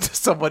Torbjorn into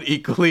someone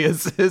equally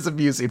as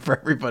amusing for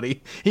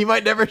everybody. He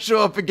might never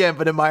show up again,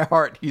 but in my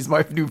heart, he's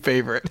my new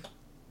favorite.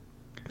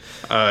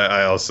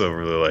 I also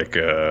really like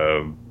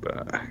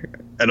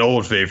an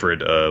old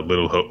favorite,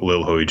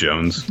 Little Hoey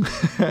Jones.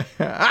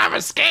 I'm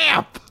a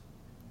scamp!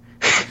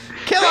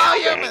 Kill all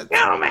humans!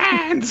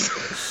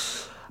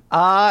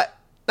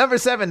 Number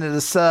 7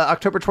 is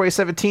October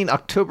 2017,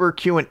 October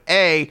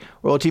Q&A.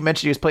 Royalty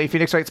mentioned he was playing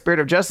Phoenix Wright Spirit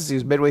of Justice. He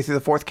was midway through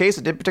the 4th case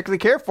and didn't particularly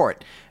care for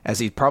it. As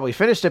he probably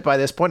finished it by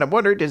this point, I'm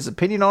wondering, did his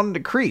opinion on it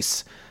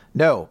decrease?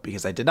 No,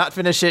 because I did not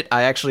finish it.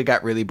 I actually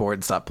got really bored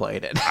and stopped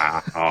playing it.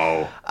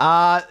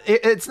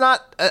 It's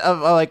not a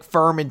like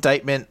firm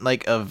indictment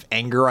like of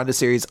anger on the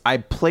series. I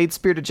played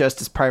Spirit of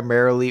Justice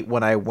primarily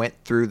when I went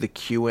through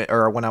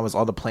when I was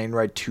on the plane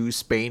ride to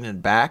Spain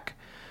and back.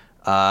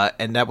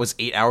 And that was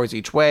 8 hours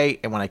each way.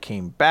 And when I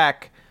came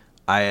back,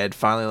 I had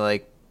finally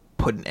like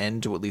put an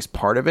end to at least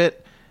part of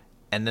it.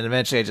 And then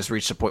eventually I just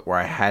reached a point where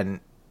I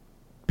hadn't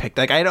picked,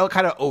 like I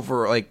kind of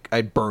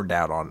I burned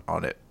out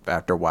on it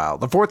after a while.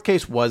 The 4th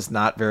case was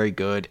not very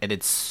good. And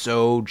it's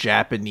so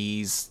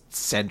Japanese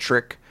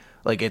centric.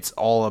 Like it's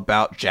all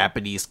about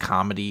Japanese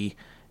comedy.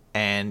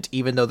 And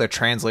even though they're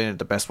translating it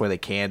the best way they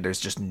can, there's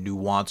just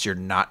nuance you're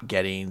not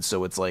getting.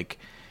 So it's like,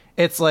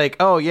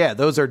 oh yeah,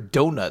 those are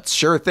donuts.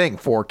 Sure thing,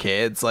 4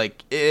 kids.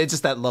 Like, it's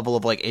just that level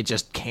of like, it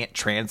just can't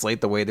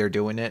translate the way they're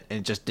doing it. And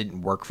it just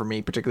didn't work for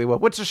me particularly well,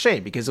 which is a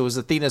shame because it was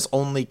Athena's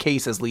only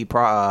case as lead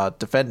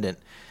defendant.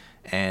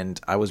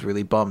 And I was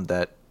really bummed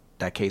that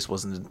case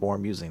wasn't more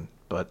amusing.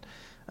 But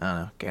I don't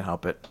know, can't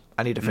help it.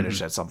 I need to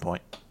finish at some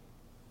point.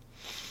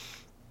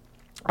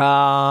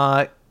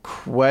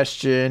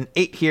 Question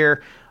 8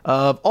 here.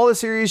 Of all the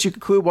series you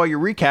conclude while you're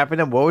recapping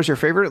them, what was your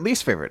favorite and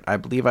least favorite? I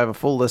believe I have a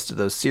full list of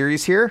those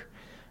series here.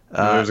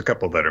 There's a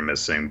couple that are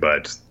missing,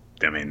 but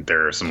I mean,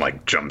 there are some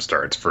like jump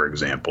starts, for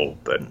example,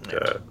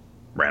 that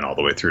ran all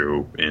the way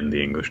through in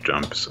the English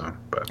jump. So,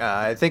 but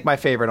I think my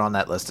favorite on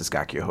that list is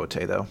Gakyo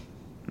Hote, though.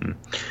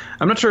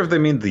 I'm not sure if they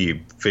mean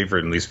the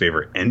favorite and least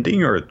favorite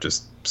ending or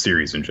just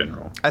series in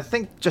general. I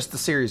think just the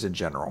series in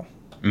general.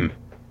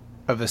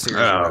 Of the series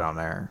right on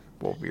there,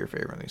 what will be your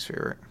favorite and least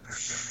favorite?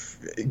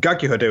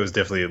 Gakyo Hote was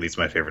definitely at least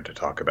my favorite to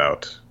talk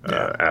about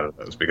out of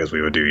those because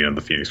we would do,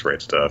 the Phoenix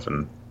Wright stuff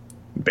and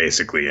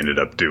basically ended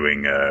up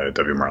doing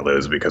WMR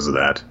Lives because of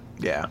that.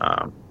 Yeah.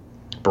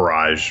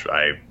 Barrage,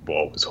 I will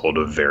always hold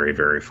a very,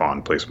 very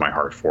fond place in my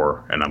heart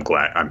for, and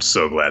I'm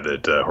so glad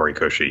that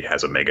Horikoshi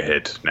has a mega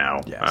hit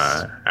now.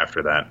 Yes.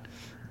 After that.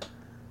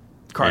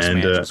 Cross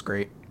Match was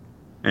great.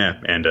 Yeah,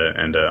 and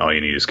All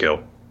You Need Is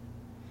Kill.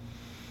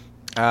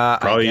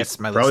 Probably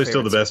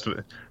still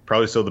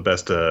the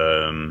best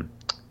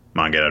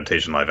manga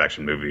adaptation live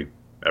action movie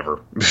ever.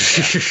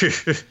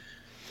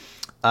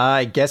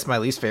 I guess my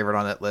least favorite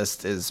on that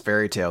list is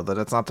Fairy Tail. Though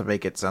that's not to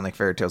make it sound like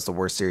Fairy Tail's the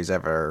worst series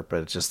ever,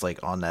 but it's just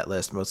like on that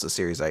list, most of the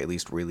series I at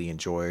least really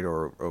enjoyed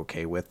or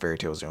okay with. Fairy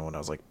Tail was the only one I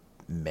was like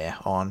meh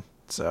on.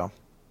 So,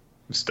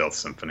 Stealth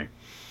Symphony.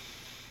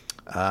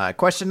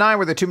 Question 9: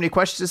 were there too many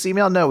questions this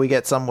email? No, we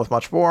get some with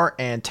much more.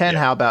 And 10: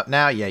 how about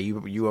now? Yeah,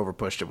 you over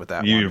pushed it with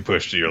that. You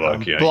pushed your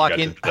luck. Yeah,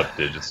 blocking, you got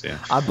the digits. Yeah,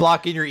 I'm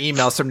blocking your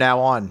emails from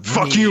now on.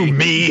 Fuck you,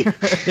 me.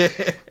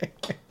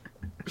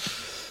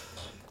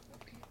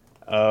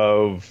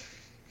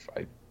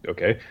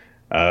 Okay.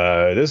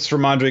 This is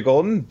from Andre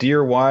Golden.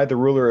 Dear Y, the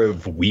ruler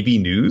of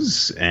Weeby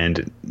News,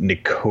 and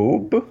Nico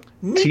B?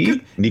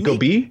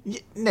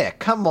 Nick,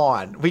 come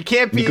on. We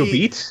can't be... Nico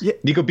Beat? Yeah.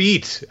 Nico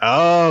Beat.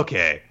 Oh,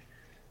 okay.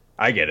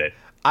 I get it.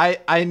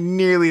 I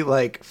nearly,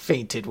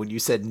 fainted when you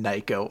said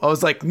Nico. I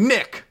was like,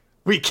 Nick,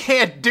 we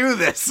can't do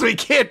this. We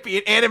can't be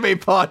an anime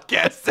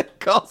podcast that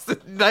calls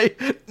it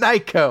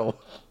Nico.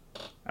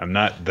 I'm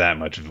not that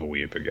much of a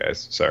weeb,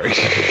 guys. Sorry.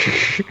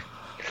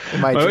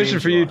 My question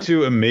for you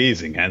two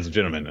amazing, handsome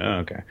gentlemen,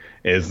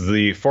 is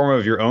the form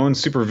of your own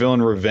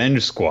supervillain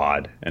revenge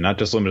squad, and not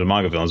just limited to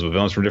manga villains, but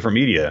villains from different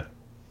media.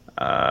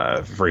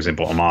 For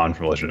example, Amon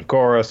from Legend of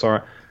Korra,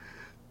 Sora.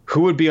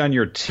 Who would be on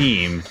your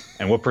team,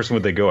 and what person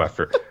would they go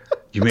after?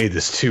 You made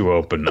this too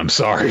open. I'm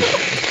sorry.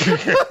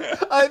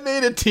 I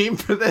made a team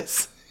for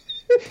this.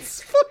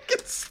 It's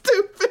fucking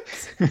stupid.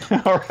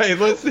 All right,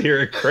 let's hear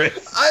it,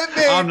 Chris.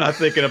 I'm not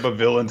thinking of a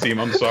villain team.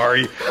 I'm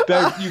sorry.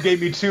 You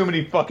gave me too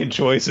many fucking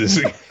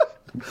choices.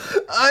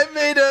 I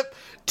made up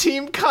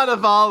Team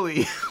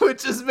Cannavale,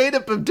 which is made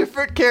up of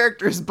different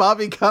characters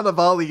Bobby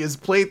Cannavale has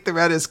played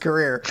throughout his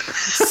career.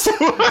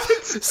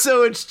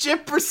 So it's Jim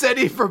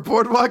Persetti for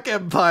Boardwalk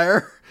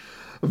Empire,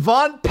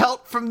 Von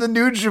Pelt from the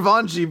new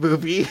Jumanji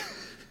movie.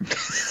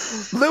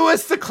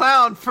 Louis the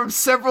Clown from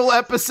several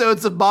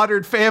episodes of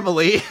Modern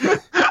Family.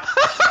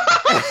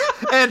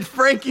 And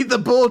Frankie the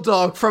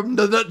Bulldog from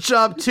the Nut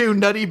Job 2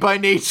 Nutty by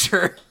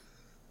Nature.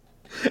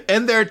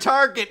 And their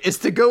target is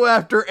to go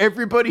after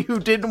everybody who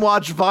didn't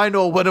watch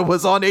Vinyl when it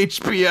was on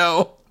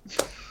HBO.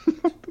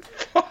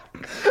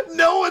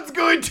 No one's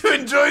going to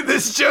enjoy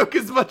this joke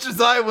as much as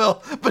I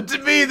will, but to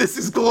me, this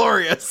is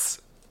glorious.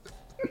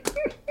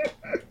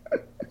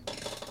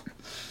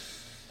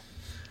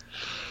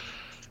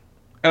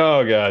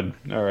 Oh, God.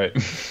 All right.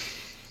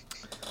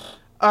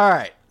 All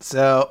right.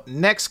 So,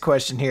 next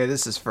question here.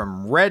 This is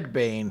from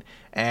Redbane.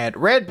 And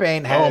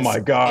Redbane has... Oh, my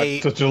God.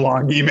 Such a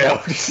long email.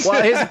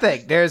 Well, here's the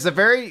thing. There's a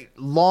very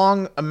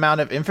long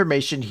amount of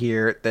information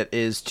here that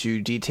is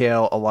to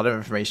detail a lot of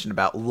information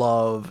about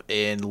love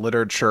in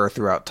literature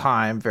throughout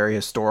time. Very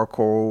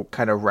historical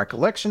kind of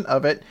recollection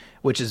of it,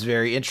 which is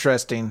very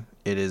interesting.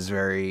 It is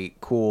very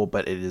cool,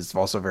 but it is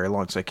also very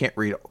long, so I can't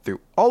read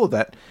through all of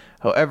that.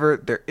 However,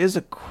 there is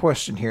a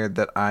question here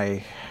that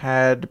I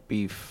had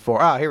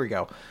before. Ah, here we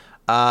go.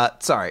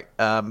 Sorry.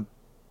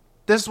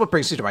 This is what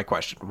brings me to my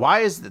question.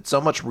 Why is it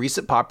so much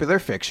recent popular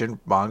fiction,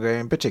 manga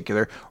in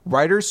particular,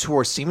 writers who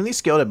are seemingly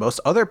skilled in most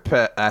other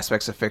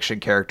aspects of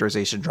fiction,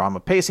 characterization, drama,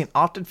 pacing,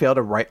 often fail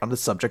to write on the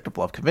subject of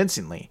love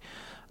convincingly?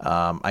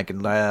 I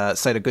can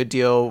cite a good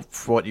deal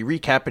for what you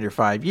recap in your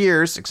 5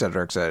 years, et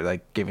cetera,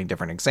 like giving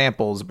different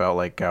examples about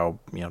like how,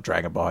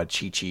 Dragon Ball had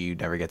Chi-Chi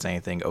never gets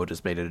anything.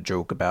 Otis made it a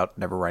joke about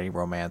never writing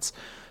romance.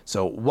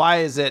 So why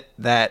is it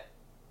that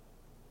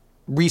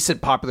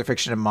recent popular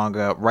fiction and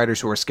manga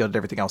writers who are skilled at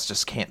everything else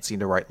just can't seem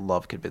to write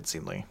love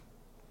convincingly?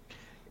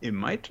 It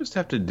might just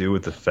have to do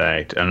with the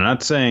fact, and I'm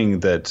not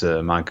saying that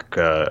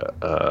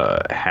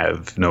mangaka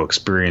have no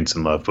experience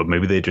in love, but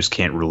maybe they just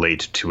can't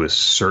relate to a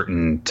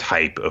certain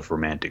type of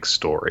romantic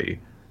story.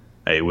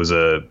 It's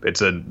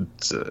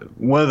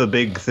one of the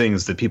big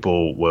things that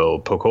people will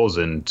poke holes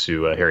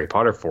into Harry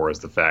Potter for is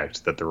the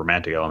fact that the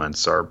romantic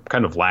elements are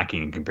kind of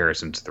lacking in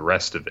comparison to the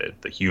rest of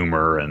it, the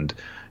humor and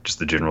just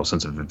the general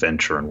sense of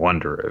adventure and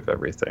wonder of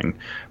everything.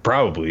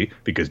 Probably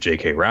because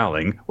J.K.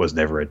 Rowling was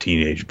never a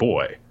teenage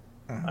boy.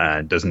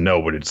 Doesn't know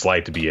what it's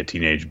like to be a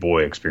teenage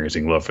boy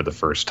experiencing love for the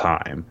first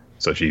time.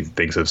 So she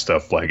thinks of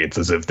stuff like it's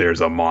as if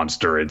there's a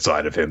monster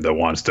inside of him that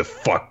wants to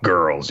fuck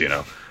girls,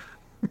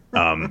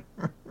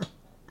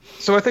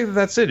 So I think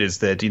that's it, is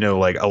that,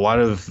 like a lot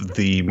of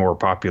the more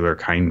popular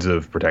kinds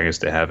of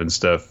protagonists to have and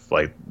stuff,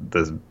 like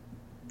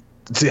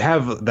to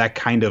have that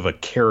kind of a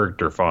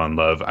character fall in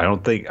love,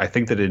 I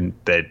think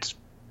that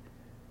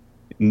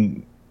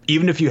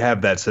even if you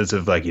have that sense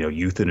of like,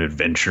 youth and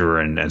adventure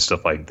and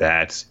stuff like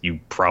that, you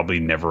probably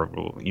never,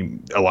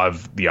 a lot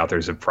of the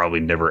authors have probably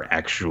never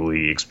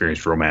actually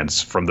experienced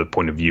romance from the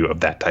point of view of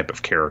that type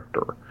of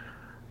character.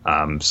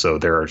 So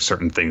there are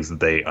certain things that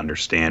they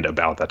understand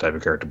about that type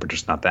of character, but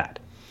just not that.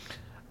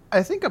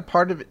 I think a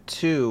part of it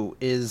too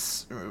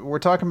is we're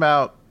talking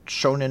about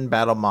shonen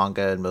battle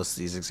manga and most of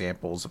these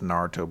examples of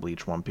Naruto,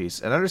 Bleach, One Piece.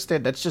 And I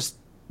understand that's just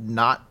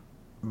not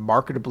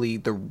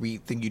marketably the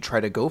thing you try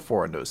to go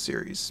for in those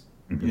series.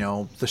 Mm-hmm.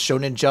 The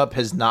Shonen Jump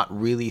has not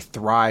really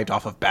thrived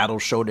off of battle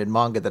shonen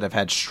manga that have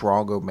had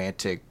strong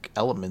romantic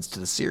elements to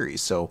the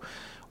series. So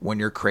when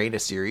you're creating a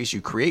series, you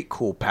create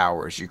cool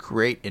powers, you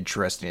create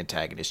interesting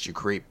antagonists, you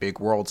create big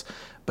worlds,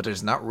 but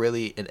there's not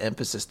really an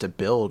emphasis to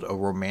build a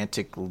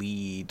romantic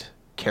lead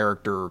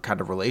character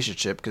kind of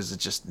relationship because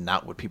it's just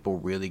not what people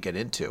really get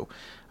into.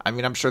 I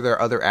mean, I'm sure there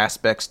are other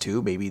aspects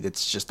too. Maybe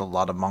that's just a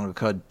lot of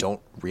mangaka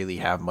don't really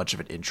have much of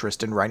an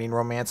interest in writing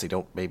romance. They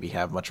don't maybe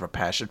have much of a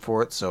passion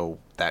for it. So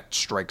that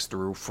strikes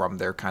through from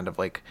their kind of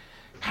like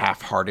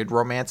half-hearted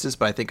romances.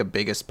 But I think a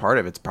biggest part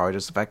of it's probably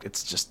just the fact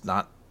it's just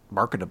not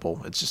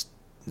marketable. It's just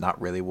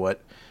not really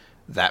what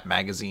that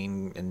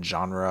magazine and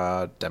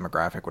genre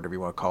demographic, whatever you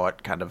want to call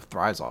it, kind of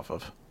thrives off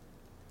of.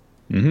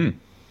 Mm-hmm.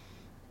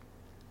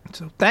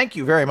 So thank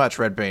you very much,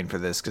 Redbane, for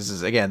this,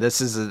 because, again, this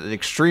is an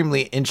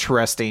extremely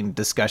interesting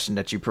discussion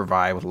that you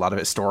provide with a lot of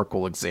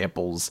historical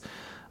examples,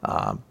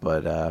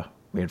 but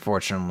we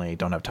unfortunately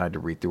don't have time to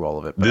read through all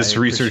of it. But this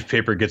research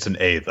paper gets an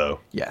A,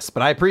 though. Yes,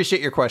 but I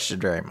appreciate your question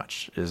very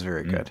much. It is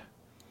very good.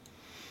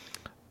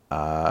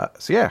 So,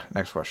 yeah,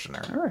 next question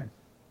there. All right.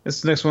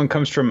 This next one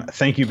comes from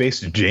Thank You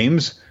Based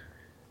James.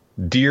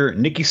 Dear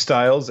Nikki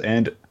Styles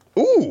and...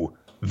 Ooh!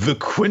 The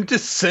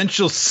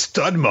quintessential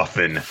stud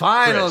muffin.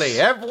 Finally, Chris.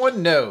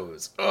 everyone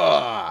knows.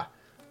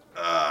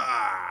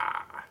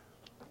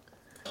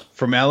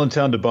 From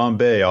Allentown to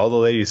Bombay, all the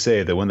ladies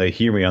say that when they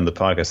hear me on the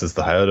podcast, it's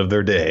the highlight of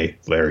their day.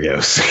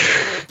 Larios.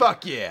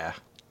 Fuck yeah.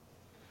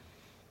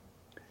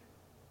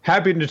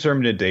 Happy to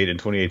determine a date in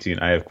 2018.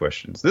 I have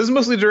questions. This is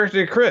mostly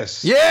directed at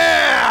Chris.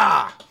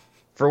 Yeah!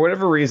 For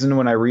whatever reason,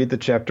 when I read the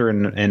chapter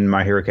in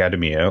My Hero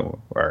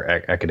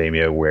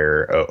Academia,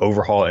 where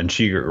Overhaul and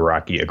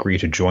Shigaraki agree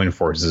to join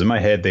forces, in my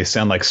head, they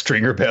sound like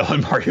Stringer Bell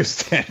and Mario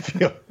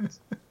Stanfield.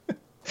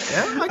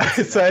 Yeah, I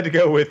decided to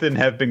go with and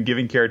have been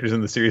giving characters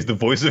in the series the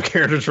voice of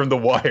characters from The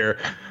Wire,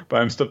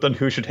 but I'm stumped on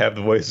who should have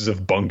the voices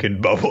of Bunk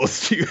and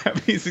Bubbles. Do you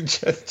have any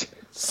suggestions?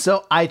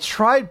 So I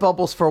tried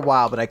Bubbles for a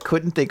while, but I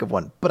couldn't think of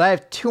one. But I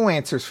have two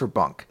answers for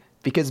Bunk,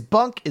 because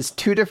Bunk is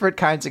two different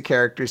kinds of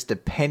characters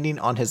depending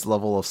on his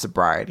level of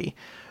sobriety.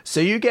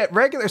 So you get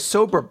regular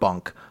sober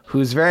Bunk,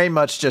 who's very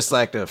much just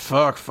like the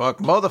fuck,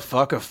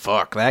 motherfucker,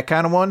 fuck, that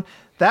kind of one.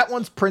 That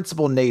one's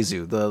Principal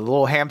Nezu, the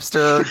little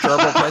hamster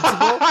gerbil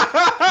principal.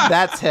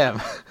 That's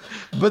him.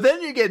 But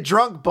then you get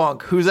drunk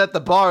Bunk, who's at the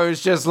bar,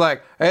 who's just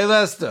like, hey,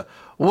 Lester,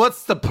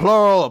 what's the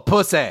plural of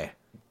pussy?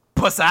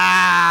 Pussy!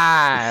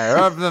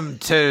 Rub them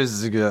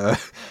toes.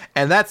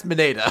 And that's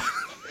Mineta.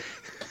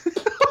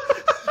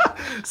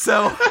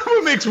 So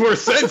That makes more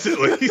sense, at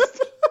least.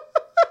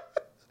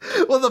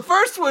 Well, the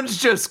first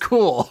one's just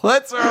cool.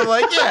 That's where I'm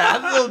like, yeah,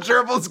 the little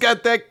gerbil's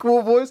got that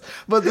cool voice.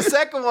 But the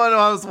second one,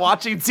 I was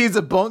watching, sees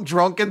a Bunk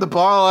drunk in the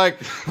bar, like,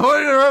 what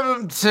did rub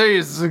them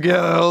titties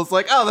together? I was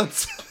like, oh,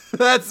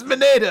 that's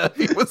Mineta.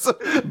 He was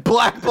a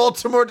black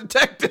Baltimore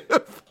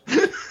detective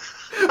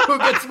who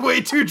gets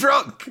way too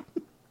drunk.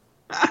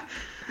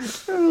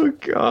 Oh,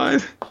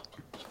 God.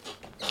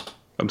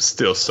 I'm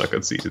still stuck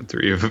on season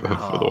 3 of The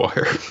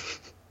Wire.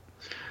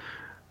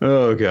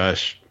 Oh,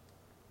 gosh.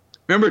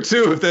 Number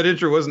 2, if that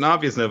intro wasn't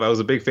obvious enough, I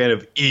was a big fan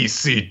of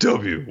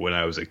ECW when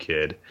I was a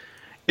kid.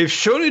 If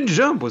Shonen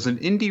Jump was an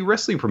indie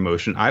wrestling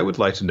promotion, I would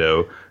like to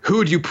know, who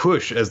would you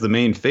push as the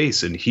main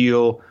face and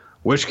heel?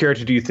 Which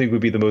character do you think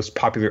would be the most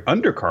popular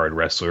undercard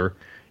wrestler?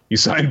 You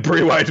signed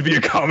Bray Wyatt to be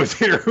a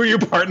commentator. Who you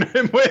partner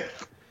him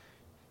with?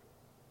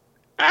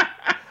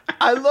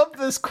 I love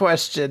this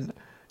question,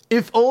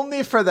 if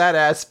only for that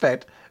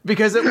aspect.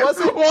 Because it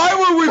wasn't. Why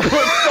would we put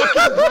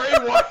fucking Bray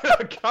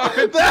Wyatt on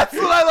commentary? That's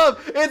what I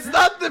love. It's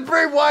not the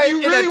Bray Wyatt.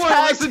 You really want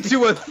to listen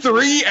to a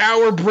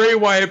 3-hour Bray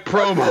Wyatt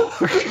promo?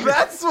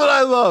 That's what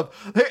I love.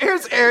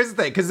 Here's the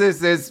thing, because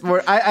there's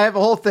I have a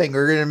whole thing.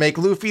 We're gonna make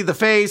Luffy the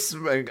face,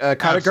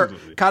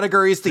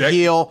 Kataguri's the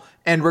heel,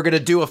 and we're gonna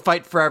do a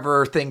fight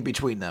forever thing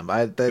between them.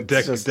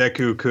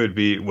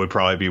 Deku would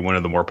probably be one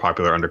of the more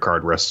popular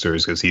undercard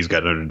wrestlers because he's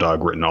got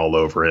underdog written all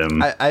over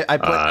him.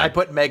 I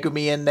put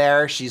Megumi in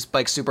there. She's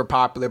like super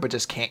popular, but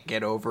just can't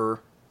get over.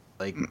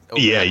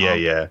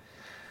 Yeah.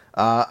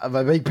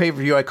 My big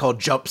pay-per-view I called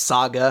Jump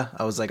Saga.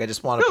 I was like, I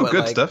just want to put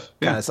good like stuff.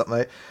 Yeah. kind of something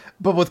like.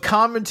 But with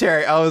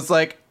commentary, I was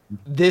like,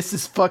 this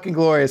is fucking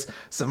glorious.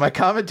 So my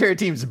commentary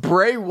team's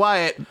Bray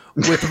Wyatt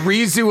with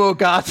Rizu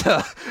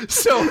Ogata.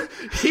 So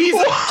he's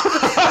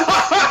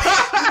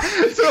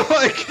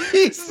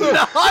he's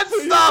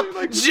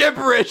nonstop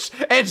gibberish,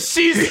 and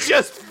she's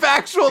just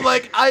factual.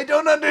 Like, I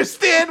don't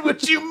understand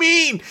what you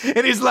mean.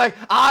 And he's like,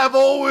 I've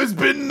always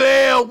been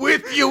there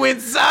with you,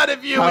 inside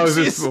of you. How is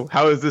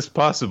this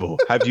possible?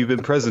 Have you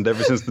been present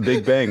ever since the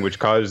Big Bang, which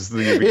caused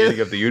the beginning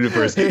of the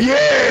universe?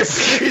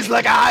 Yes. He's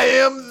like, I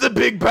am the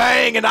Big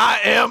Bang, and I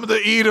am the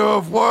eater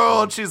of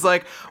worlds. She's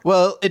like,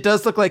 well, it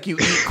does look like you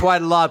eat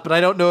quite a lot, but I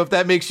don't know if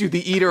that makes you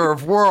the eater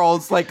of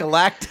worlds, like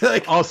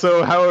Galactic.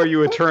 Also, how are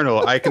you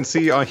eternal? I can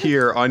see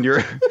here on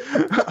your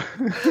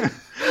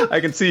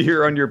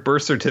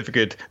birth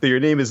certificate that your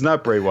name is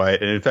not Bray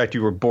Wyatt, and in fact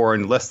you were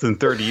born less than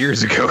 30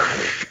 years ago.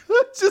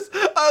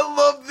 I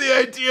love the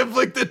idea of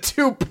like the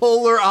two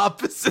polar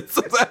opposites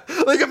of that.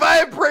 Like, if I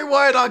have Bray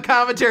Wyatt on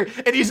commentary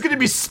and he's going to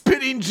be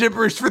spitting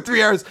gibberish for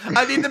 3 hours,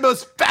 I need the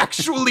most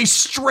factually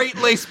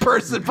straight-laced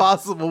person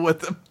possible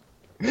with him.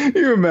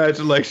 You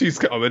imagine, like, she's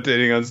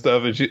commentating on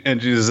stuff,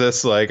 and she's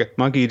just like,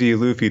 Monkey D.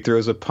 Luffy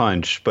throws a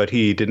punch, but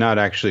he did not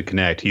actually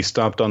connect. He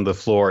stomped on the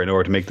floor in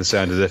order to make the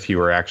sound as if he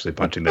were actually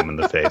punching them in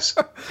the face.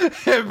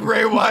 And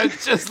Bray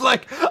Wyatt's just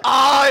like,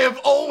 I have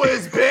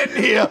always been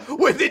here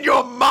within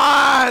your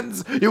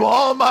minds. You are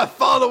all my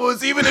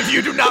followers, even if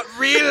you do not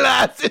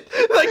realize it.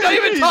 Like, not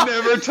even He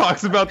never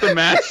talks about the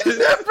match. He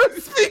never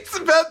speaks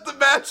about the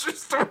match or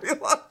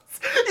storyline.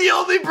 He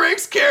only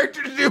breaks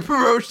character to do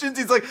promotions.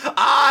 He's like,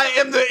 I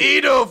am the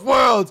eater of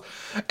worlds.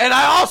 And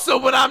I also,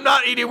 when I'm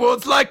not eating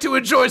worlds, like to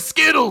enjoy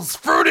Skittles.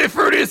 Fruity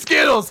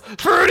Skittles.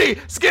 Fruity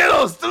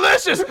Skittles.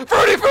 Delicious.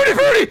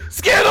 Fruity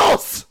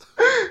Skittles.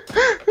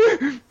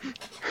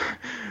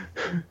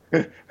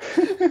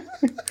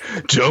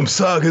 Jump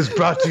Saga is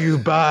brought to you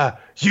by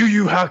Yu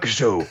Yu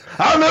Hakusho.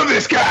 I love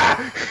this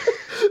guy.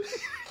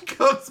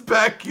 Comes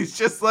back, he's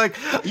just like,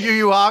 Yu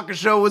Yu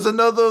Hakusho was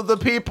another of the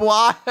people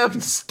I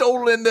have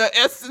stolen the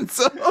essence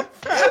of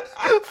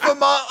for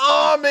my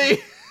army.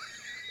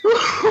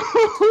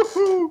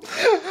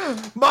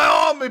 My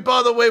army,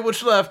 by the way,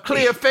 which will have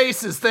clear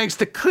faces thanks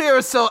to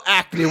Clearasil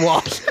Acne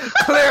Wash.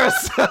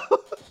 Clearasil.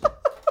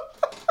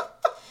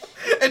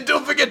 And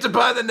don't forget to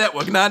buy the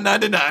network,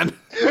 $9.99.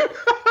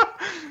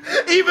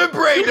 Even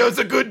Bray knows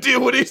a good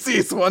deal when he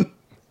sees one.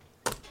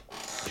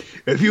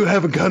 If you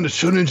haven't gotten a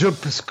Shonen Jump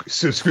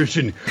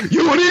subscription,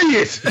 you're an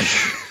idiot!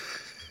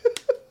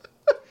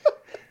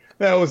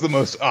 That was the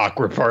most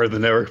awkward part of the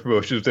network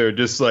promotions. They were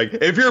just like,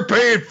 if you're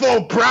paying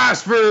full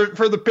price for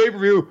the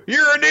pay-per-view,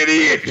 you're an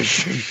idiot!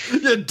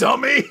 You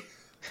dummy!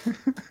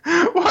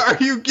 Why are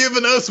you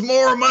giving us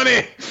more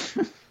money?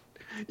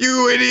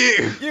 You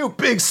idiot! You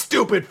big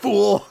stupid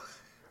fool!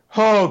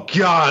 Oh,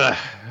 God.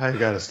 I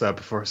gotta stop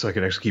before so I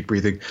can actually keep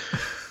breathing.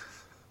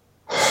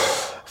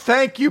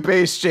 Thank you,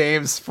 Base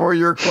James, for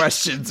your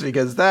questions,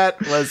 because that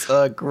was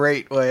a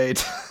great way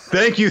to...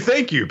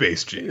 Thank you,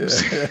 Base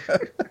James.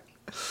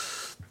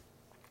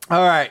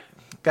 All right.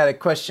 Got a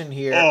question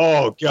here.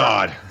 Oh,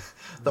 God.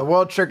 The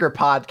World Trigger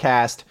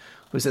podcast,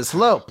 who says,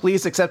 hello,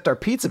 please accept our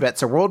pizza bet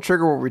so World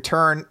Trigger will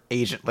return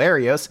Agent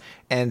Larios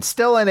and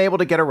still unable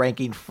to get a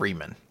ranking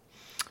Freeman.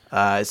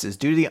 It says,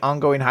 due to the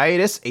ongoing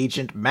hiatus,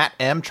 Agent Matt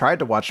M. tried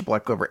to watch the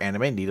Black Clover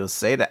anime. Needless to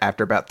say that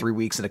after about 3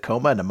 weeks in a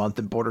coma and a month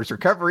in Borders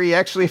recovery, he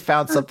actually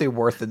found something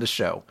worth in the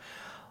show.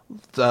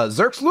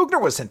 Zerx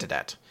Lugner was hinted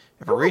at.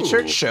 If a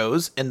research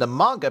shows, in the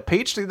manga,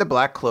 page 3 of the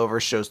Black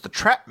Clover shows the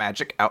trap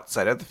magic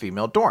outside of the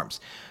female dorms.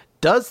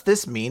 Does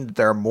this mean that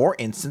there are more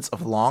instances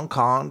of long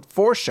con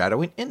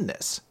foreshadowing in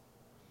this?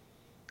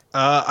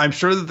 I'm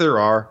sure that there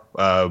are.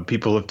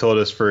 People have told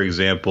us, for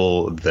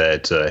example,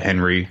 that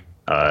Henry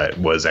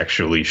was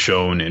actually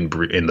shown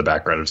in the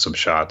background of some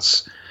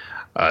shots.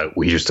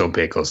 We just don't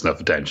pay close enough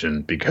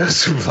attention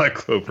because Black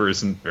Clover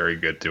isn't very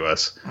good to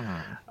us.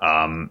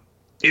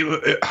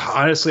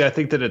 Honestly, I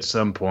think that at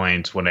some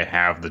point when I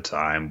have the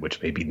time,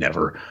 which maybe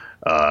never,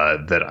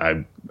 that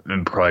I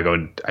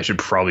should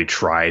probably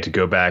try to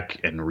go back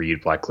and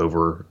read Black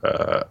Clover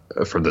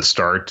from the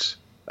start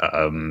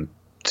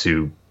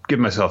to give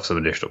myself some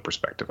additional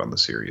perspective on the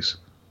series.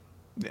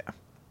 Yeah.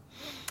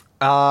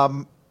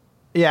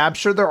 Yeah, I'm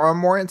sure there are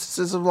more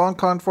instances of long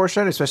con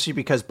foreshadowing, especially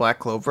because Black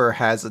Clover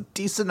has a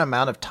decent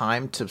amount of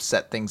time to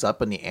set things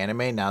up in the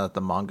anime now that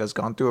the manga's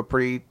gone through a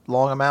pretty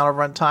long amount of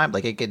runtime.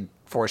 Like, it could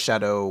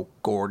foreshadow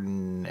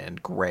Gordon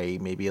and Gray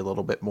maybe a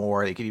little bit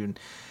more. It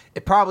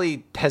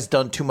probably has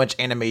done too much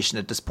animation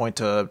at this point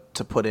to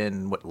put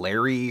in what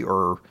Larry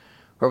or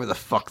whoever the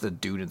fuck the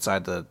dude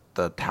inside the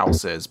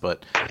house is,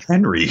 but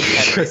Henry.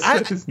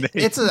 His name.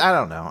 I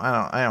don't know.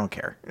 I don't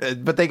care.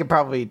 But they could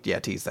probably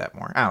tease that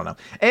more. I don't know.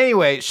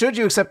 Anyway, should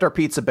you accept our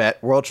pizza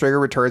bet? World Trigger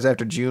returns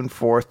after June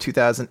 4th,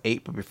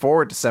 2008, but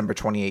before December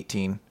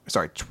 2018.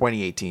 Sorry,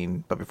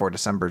 2018, but before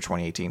December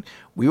 2018.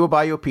 We will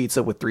buy you a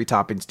pizza with 3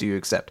 toppings. Do you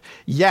accept?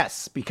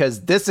 Yes,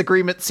 because this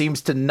agreement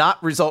seems to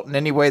not result in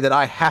any way that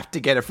I have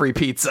to get a free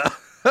pizza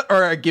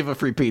or I give a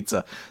free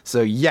pizza.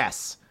 So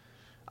yes,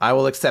 I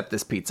will accept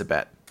this pizza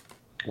bet.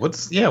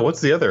 What's the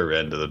other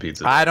end of the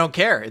pizza? I don't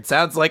care. It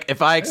sounds like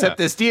if I accept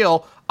this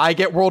deal, I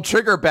get World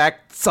Trigger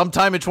back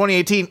sometime in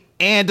 2018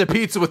 and a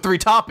pizza with 3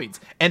 toppings.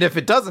 And if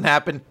it doesn't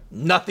happen,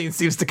 nothing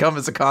seems to come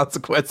as a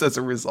consequence as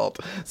a result.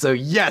 So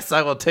yes,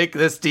 I will take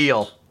this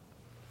deal.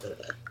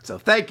 So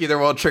thank you, the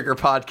World Trigger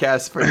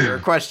podcast, for your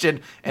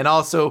question, and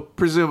also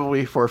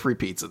presumably for a free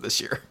pizza this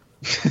year.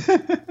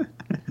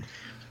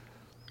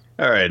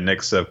 All right,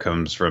 next up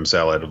comes from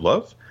Satellite of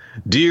Love.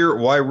 Dear,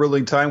 why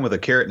ruling time with a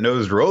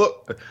carrot-nosed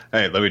Rolo?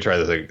 Hey, let me try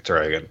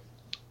again.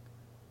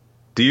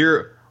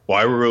 Dear,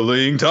 why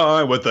ruling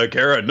time with a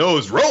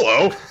carrot-nosed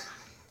Rolo?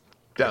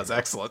 That was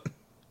excellent.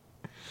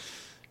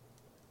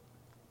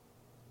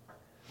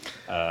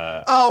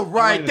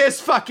 This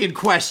fucking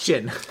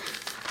question.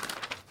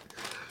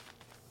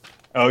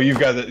 Oh, you've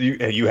got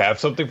you have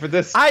something for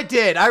this? I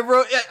did.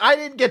 I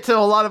didn't get to a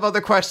lot of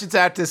other questions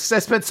after this. I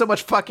spent so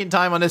much fucking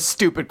time on this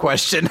stupid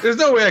question. There's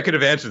no way I could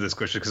have answered this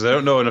question because I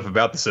don't know enough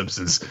about The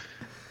Simpsons.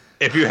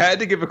 If you had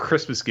to give a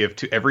Christmas gift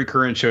to every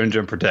current Shonen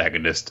Jump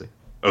protagonist,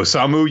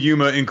 Osamu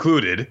Yuma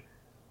included,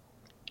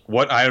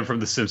 what item from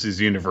The Simpsons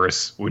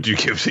universe would you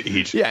give to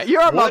each? Yeah,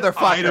 you're a motherfucker.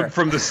 What item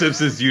from The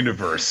Simpsons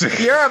universe?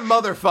 You're a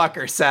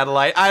motherfucker,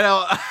 Satellite.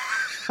 I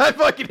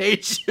fucking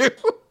hate you.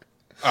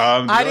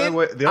 The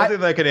only thing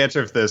that I can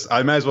answer for this,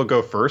 I might as well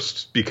go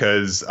first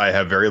because I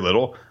have very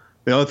little.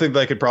 The only thing that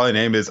I could probably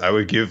name is I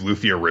would give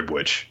Luffy a rib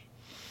witch.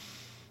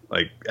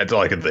 Like, that's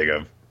all I can think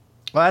of.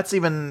 Well, that's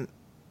even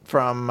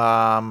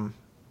from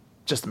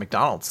just the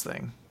McDonald's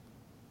thing.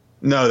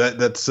 No,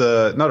 that's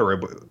not a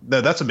rib.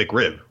 No, that's a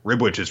McRib.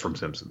 Rib witch is from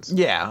Simpsons.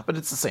 Yeah, but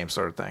it's the same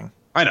sort of thing.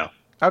 I know.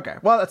 Okay,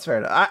 well, that's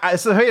fair.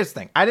 So here's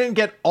the thing. I didn't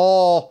get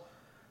all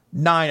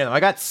 9 of them. I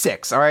got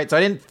 6, all right? So I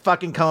didn't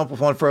fucking come up with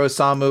one for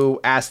Osamu,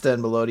 Asta,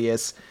 and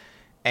Melodius.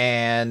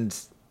 And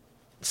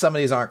some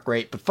of these aren't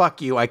great, but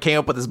fuck you. I came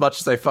up with as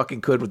much as I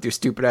fucking could with your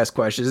stupid-ass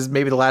questions. This is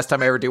maybe the last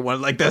time I ever do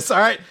one like this, all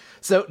right?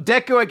 So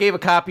Deku, I gave a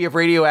copy of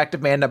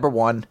Radioactive Man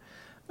 #1.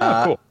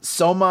 Cool.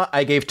 Soma,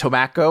 I gave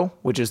Tomako,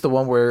 which is the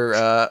one where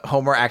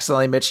Homer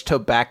accidentally mixed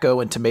tobacco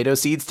and tomato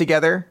seeds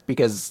together,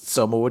 because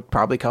Soma would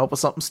probably come up with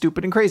something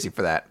stupid and crazy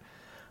for that.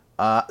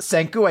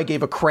 Senku, I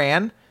gave a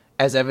crayon,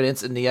 as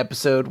evidence in the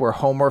episode where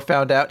Homer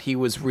found out he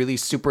was really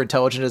super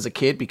intelligent as a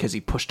kid because he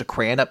pushed a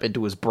crayon up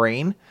into his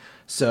brain.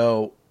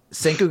 So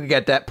Senku could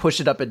get that, push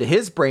it up into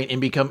his brain,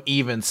 and become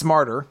even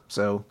smarter.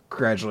 So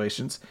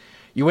congratulations.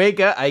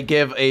 Yuega, I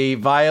give a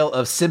vial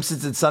of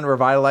Simpsons and Son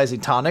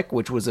Revitalizing Tonic,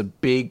 which was a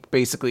big,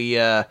 basically,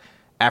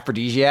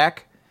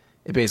 aphrodisiac.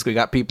 It basically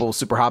got people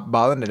super hot and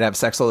bothered and they'd have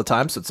sex all the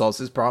time, so it solves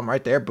his problem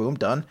right there. Boom,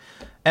 done.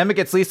 Emma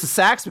gets Lisa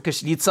Sachs because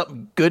she needs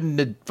something good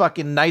and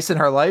fucking nice in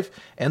her life.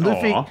 And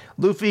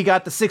Luffy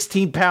got the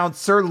 16-pound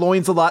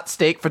sirloins-a-lot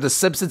steak for the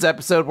Simpsons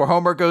episode where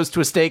Homer goes to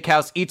a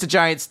steakhouse, eats a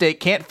giant steak,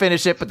 can't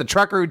finish it, but the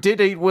trucker who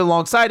did eat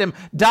alongside him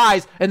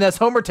dies, and thus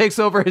Homer takes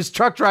over his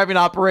truck driving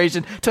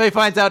operation till he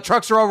finds out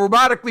trucks are all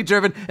robotically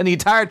driven and the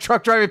entire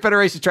truck driving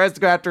federation tries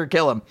to go after and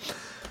kill him.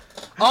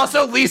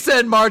 Also, Lisa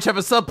and Marge have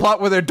a subplot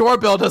where their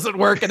doorbell doesn't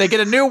work and they get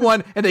a new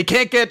one and they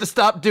can't get it to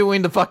stop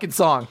doing the fucking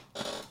song.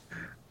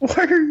 Why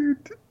are you...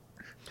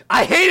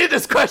 I hated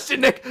this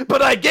question, Nick,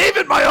 but I gave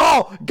it my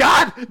all.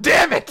 God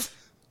damn it.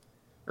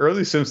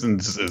 Early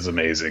Simpsons is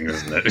amazing,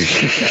 isn't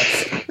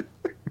it?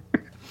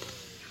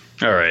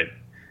 All right.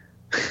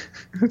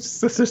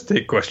 Let's just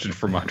take a question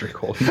from Andre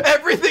Colton.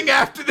 Everything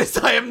after this,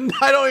 I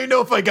don't even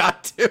know if I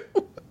got to.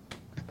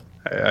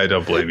 I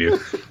don't blame you.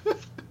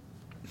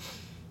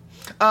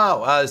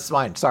 It's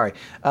mine. Sorry.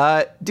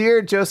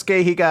 Dear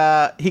Josuke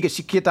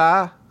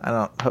Higashikata,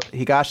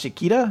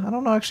 Higashikita? I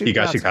don't know actually.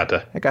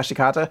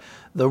 Higashikata,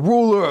 the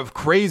ruler of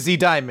Crazy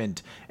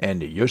Diamond,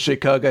 and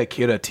Yoshikaga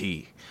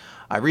Kirati.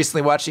 I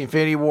recently watched the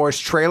Infinity Wars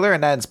trailer,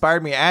 and that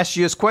inspired me to ask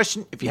you this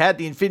question. If you had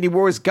the Infinity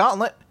Wars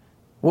gauntlet,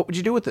 what would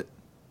you do with it?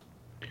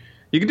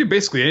 You can do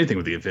basically anything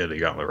with the Infinity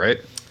Gauntlet, right?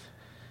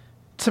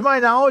 To my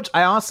knowledge,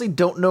 I honestly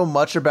don't know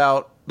much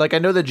about... Like, I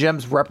know the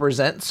gems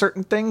represent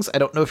certain things. I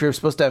don't know if you're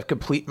supposed to have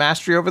complete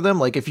mastery over them.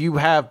 Like, if you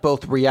have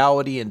both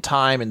reality and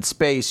time and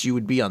space, you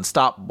would be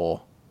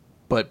unstoppable.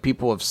 But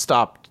people have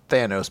stopped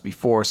Thanos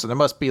before, so there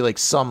must be, like,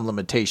 some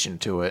limitation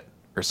to it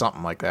or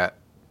something like that.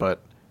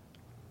 But,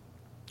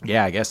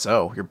 yeah, I guess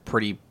so. You're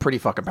pretty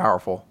fucking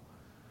powerful.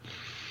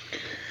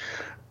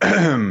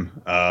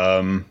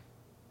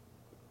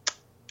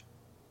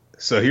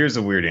 So here's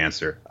a weird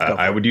answer.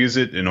 I would use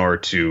it in order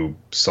to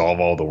solve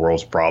all the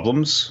world's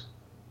problems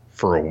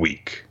for a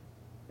week,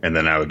 and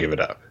then I would give it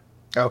up.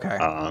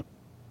 Okay.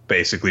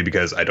 Basically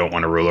because I don't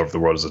want to rule over the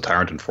world as a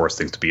tyrant and force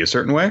things to be a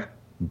certain way,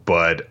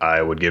 but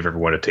I would give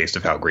everyone a taste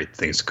of how great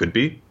things could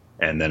be,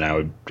 and then I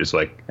would just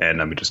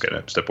and I'm just going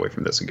to step away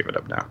from this and give it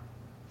up now.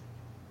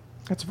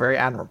 That's very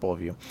admirable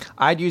of you.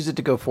 I'd use it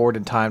to go forward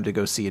in time to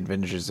go see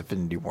Avengers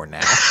Infinity War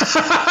now.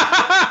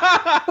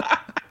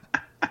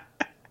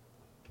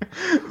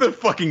 The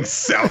fucking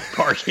South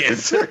Park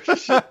answer.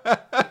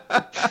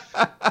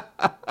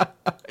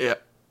 Yeah.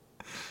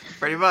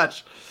 Pretty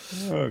much.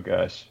 Oh,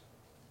 gosh.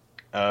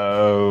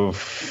 Oh,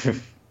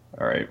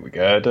 all right. We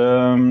got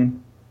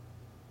one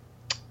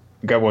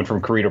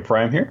from Corito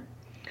Prime here.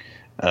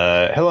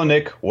 Hello,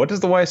 Nick. What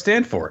does the Y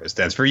stand for? It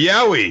stands for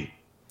Yowie.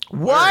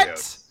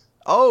 What?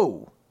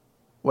 Oh.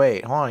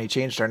 Wait, hold on. He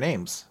changed our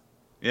names.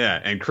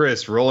 Yeah, and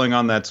Chris, rolling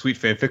on that sweet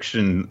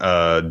fanfiction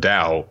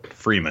Dow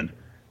Freeman.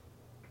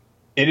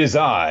 It is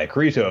I,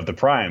 Corito of the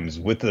Primes,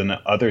 with an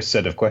other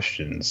set of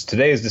questions.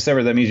 Today is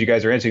December. That means you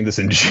guys are answering this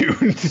in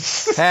June.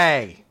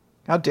 Hey,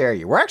 how dare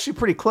you? We're actually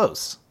pretty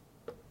close.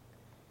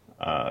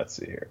 Let's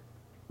see here.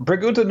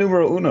 Pregunta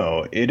numero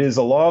uno. It is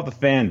a law of the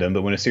fandom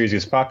that when a series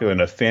is popular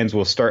enough, fans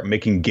will start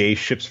making gay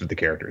ships for the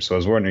characters. So I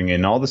was wondering,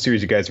 in all the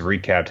series you guys have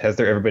recapped, has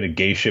there ever been a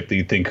gay ship that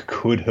you think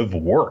could have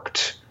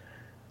worked?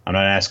 I'm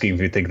not asking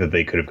if you think that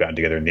they could have gotten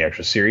together in the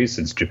actual series,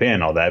 since Japan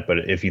and all that,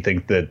 but if you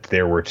think that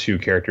there were two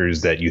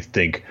characters that you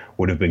think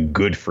would have been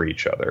good for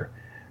each other.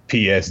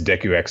 P.S.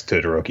 Deku X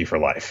Todoroki for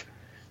life.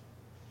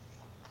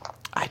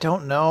 I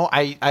don't know.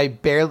 I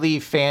barely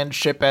fan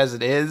ship as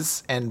it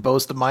is, and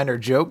most of mine are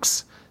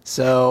jokes.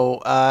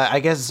 So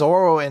I guess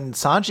Zoro and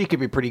Sanji could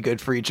be pretty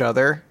good for each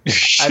other.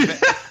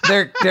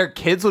 Their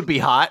kids would be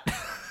hot.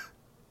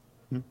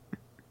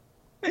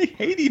 They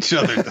hate each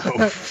other,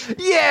 though.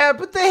 Yeah,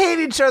 but they hate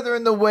each other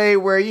in the way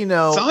where, you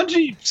know...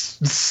 Sanji's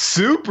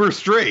super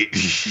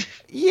straight.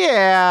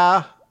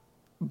 Yeah,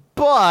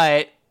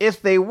 but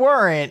if they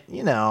weren't,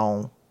 you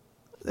know,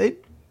 they'd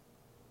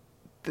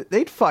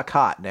fuck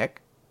hot, Nick.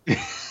 I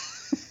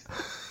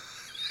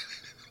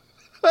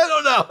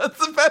don't know.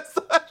 That's the best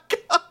I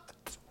got.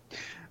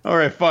 All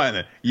right, fine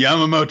then.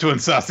 Yamamoto and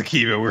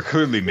Sasakiba were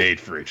clearly made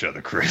for each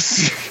other,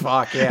 Chris.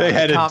 Fuck yeah. They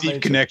had a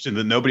deep connection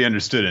that nobody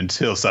understood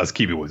until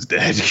Sasakiba was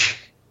dead.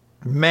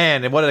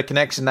 Man, and what a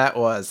connection that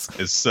was.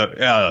 It's so,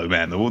 oh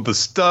man, the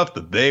stuff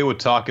that they would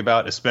talk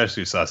about,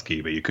 especially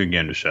Sasakiba, you couldn't get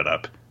him to shut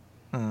up.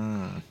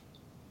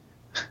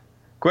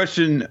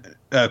 Question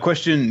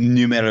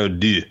numero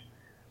deux.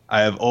 I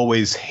have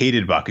always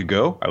hated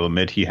Bakugo. I will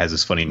admit he has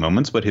his funny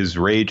moments, but his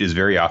rage is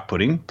very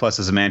off-putting. Plus,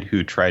 as a man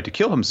who tried to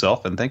kill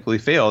himself and thankfully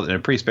failed in a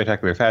pretty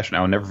spectacular fashion,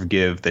 I will never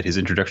forgive that his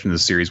introduction to the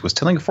series was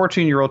telling a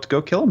 14-year-old to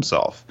go kill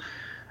himself.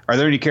 Are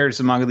there any characters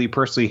in manga that you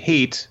personally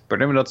hate,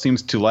 but everyone else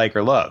seems to like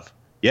or love?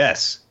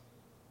 Yes.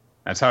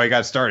 That's how he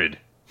got started.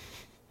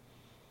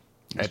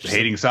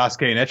 Hating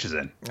Sasuke and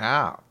Echizen.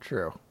 Ah,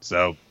 true.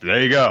 So,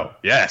 there you go.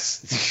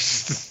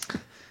 Yes.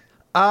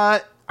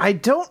 Are I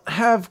don't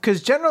have,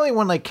 because generally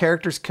when like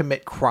characters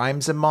commit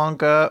crimes in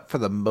manga, for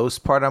the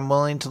most part, I'm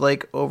willing to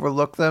like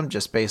overlook them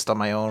just based on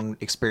my own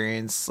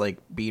experience. Like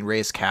being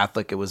raised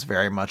Catholic, it was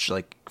very much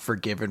like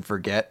forgive and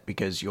forget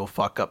because you'll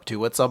fuck up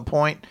too at some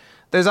point.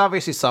 There's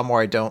obviously some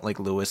where I don't, like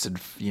Lewis and,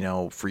 you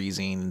know,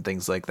 freezing and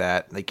things like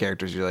that. The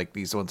characters, you're like,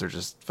 these ones are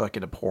just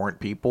fucking abhorrent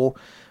people.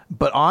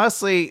 But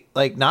honestly,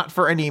 like, not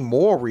for any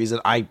moral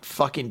reason, I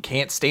fucking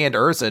can't stand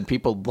Urza, and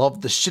people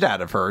love the shit out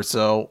of her.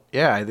 So,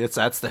 yeah,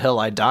 that's the hill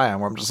I die on,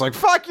 where I'm just like,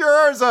 fuck your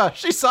Urza!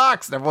 She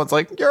sucks! And everyone's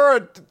like, you're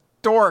a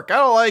dork! I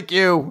don't like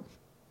you!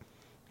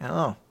 I don't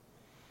know.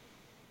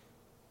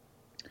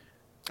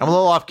 I'm a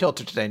little off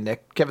kilter today,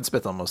 Nick. Kevin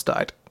Smith almost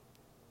died.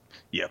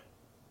 Yep.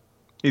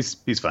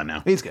 He's fine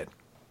now. He's good.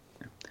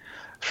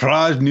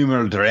 Frage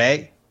numero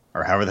 3,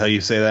 or however the hell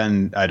you say that,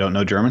 and I don't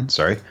know German,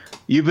 sorry.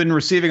 You've been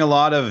receiving a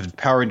lot of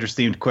Power Rangers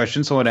themed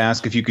questions, so I want to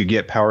ask if you could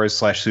get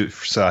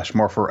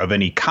Powers/Suit/Morpher of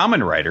any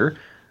Kamen Rider,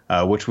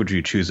 which would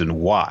you choose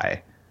and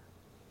why?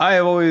 I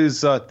have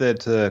always thought that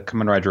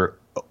Kamen Rider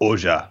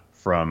Oja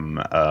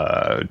from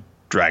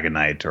Dragon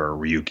Knight or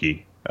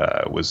Ryuki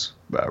was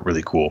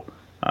really cool.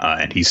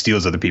 And he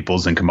steals other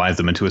people's and combines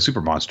them into a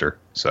super monster,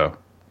 so.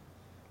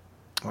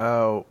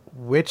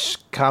 Which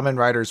Kamen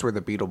Riders were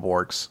the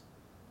Beetleborgs?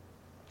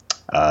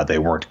 They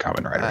weren't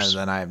Kamen Riders.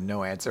 Then I have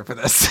no answer for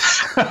this.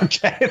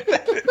 Okay.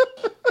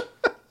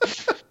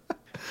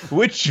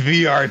 Which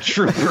VR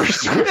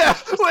troopers? Yeah,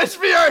 which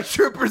VR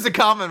troopers a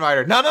Kamen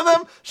Rider? None of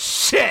them?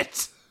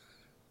 Shit!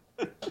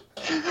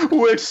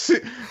 Which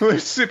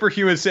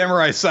superhuman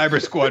samurai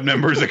cyber squad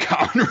member is a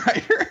Kamen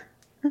Rider?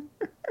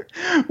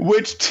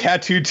 Which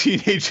tattooed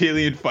teenage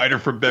alien fighter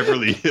from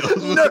Beverly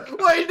Hills? No,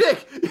 wait,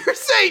 Nick, you're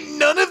saying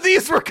none of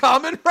these were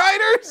Kamen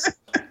Riders?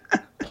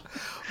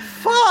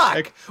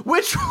 Fuck!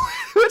 Which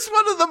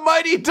one of the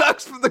Mighty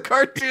Ducks from the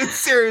cartoon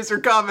series are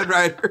Kamen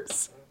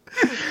Riders?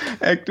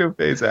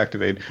 Ectophase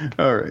activate.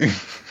 All right.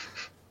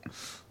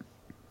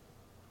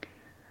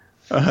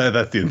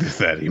 That's the end of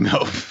that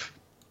email.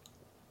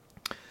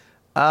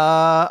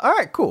 All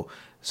right, cool.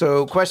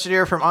 So, question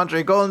here from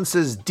Andre Golden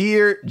says,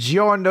 Dear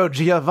Giorno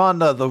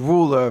Giovanna, the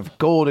ruler of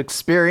Gold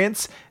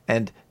Experience,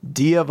 and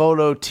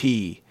Diavolo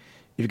T.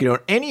 If you could own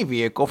any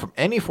vehicle from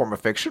any form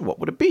of fiction, what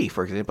would it be?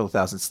 For example,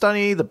 1000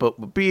 Stunny, the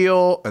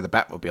Batmobile, the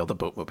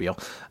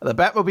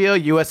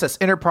Batmobile, USS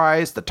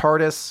Enterprise, the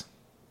TARDIS,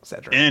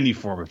 etc. Any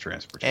form of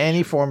transportation.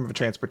 Any form of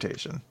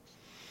transportation.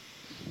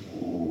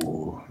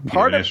 Ooh,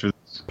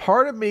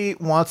 Part of me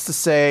wants to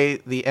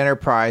say the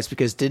Enterprise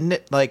because didn't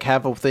it like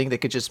have a thing that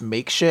could just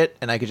make shit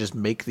and I could just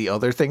make the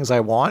other things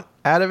I want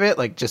out of it?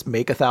 Like just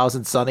make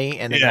 1000 Sunny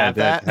and then have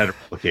that. Had a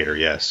replicator,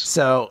 yes.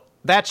 So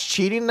that's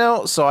cheating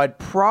though. So I'd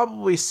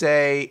probably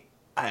say,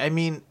 I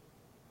mean,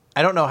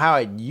 I don't know how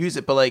I'd use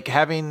it, but like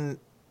having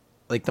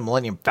like the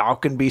Millennium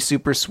Falcon be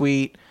super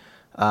sweet.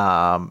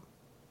 1000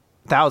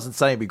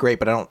 Sunny would be great,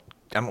 but I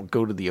don't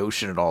go to the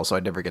ocean at all, so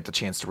I'd never get the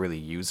chance to really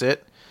use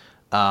it.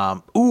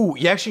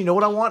 You actually know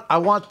what I want? I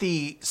want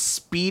the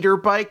speeder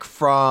bike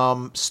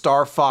from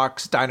Star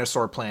Fox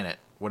Dinosaur Planet,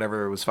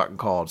 whatever it was fucking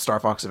called, Star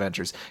Fox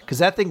Adventures, because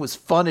that thing was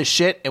fun as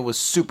shit. It was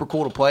super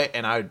cool to play,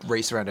 and I would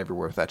race around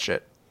everywhere with that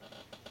shit.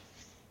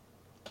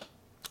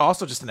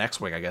 Also, just an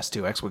X-Wing, I guess,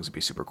 too. X-Wings would be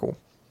super cool.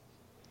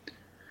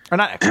 Or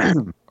not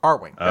X-Wing,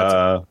 R-Wing.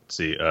 Let's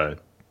see,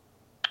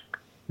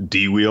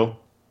 D-Wheel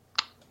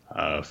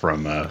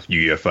from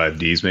Yu-Gi-Oh!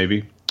 5Ds,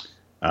 maybe.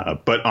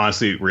 But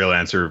honestly, real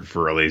answer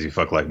for a lazy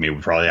fuck like me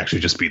would probably actually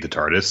just be the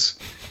TARDIS.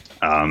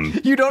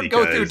 You don't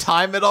go through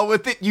time at all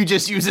with it? You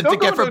just use it to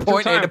get from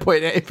point A to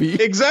point A, B?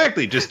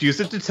 Exactly. Just use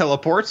it to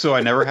teleport, so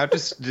I never have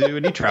to do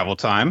any travel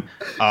time.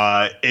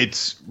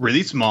 It's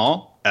really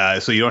small,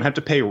 so you don't have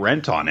to pay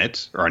rent on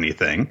it or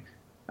anything.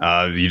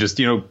 You just,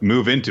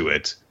 move into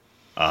it.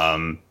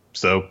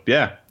 So,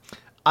 yeah.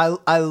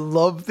 I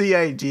love the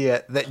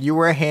idea that you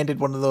were handed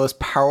one of those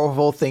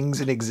powerful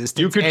things in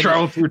existence. You can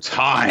travel through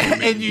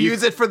time. And you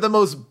use it for the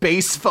most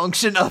base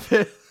function of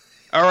it.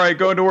 All right,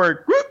 going to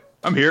work. Whoop,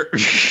 I'm here.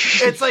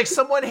 It's like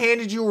someone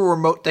handed you a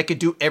remote that could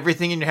do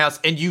everything in your house,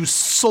 and you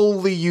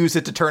solely use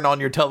it to turn on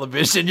your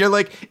television. You're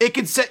like, it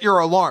can set your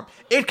alarm.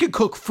 It could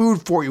cook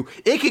food for you.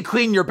 It could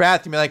clean your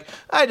bathroom. You're like,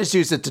 I just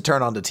use it to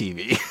turn on the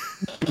TV.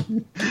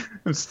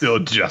 I'm still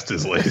just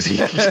as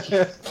lazy.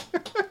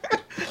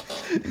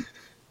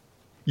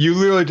 You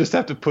literally just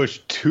have to push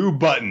 2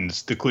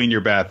 buttons to clean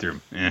your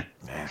bathroom.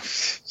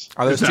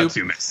 Are those not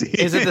too messy.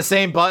 Is it the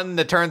same button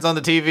that turns on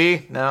the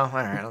TV? No? All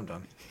right, I'm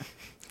done.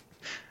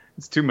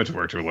 It's too much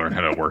work to learn how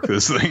to work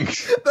this thing.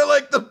 They're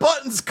like, the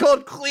button's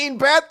called clean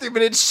bathroom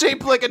and it's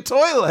shaped like a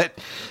toilet.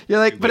 You're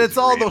like, but it's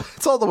all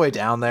the way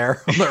down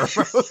there on the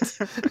remote.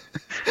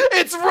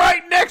 It's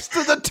right next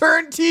to the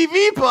turn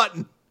TV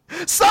button.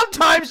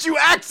 Sometimes you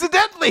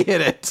accidentally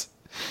hit it.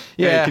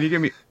 Yeah. Hey, can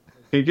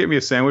you get me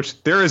a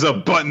sandwich? There is a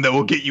button that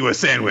will get you a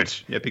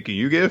sandwich. Yeah, but can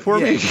you get it for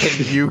me?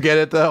 Can you get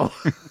it though?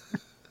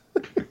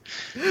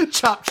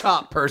 Chop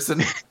chop,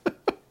 person.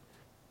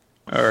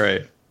 All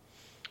right.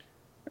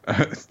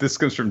 This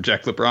comes from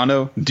Jack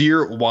Lebrano.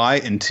 Dear Y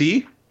and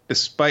T,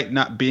 despite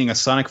not being a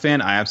Sonic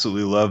fan, I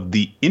absolutely love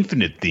the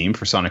Infinite theme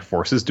for Sonic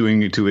Forces,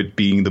 doing to it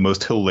being the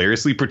most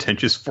hilariously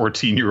pretentious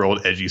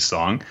 14-year-old edgy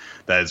song.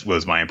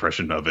 Was my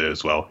impression of it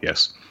as well.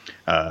 Yes.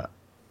 I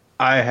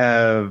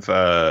have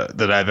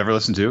that I've ever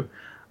listened to.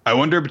 I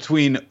wonder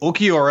between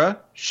Okiura,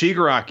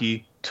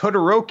 Shigaraki,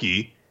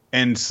 Todoroki,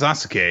 and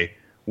Sasuke,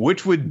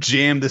 which would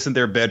jam this in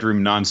their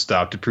bedroom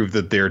nonstop to prove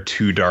that they're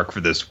too dark for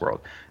this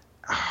world.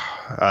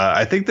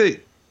 I think that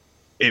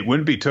it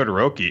wouldn't be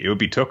Todoroki. It would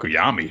be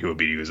Tokoyami who would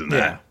be using that.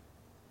 Yeah.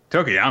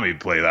 Tokoyami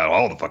would play that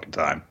all the fucking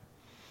time.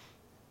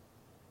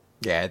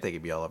 Yeah, I think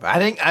it'd be all over. I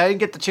didn't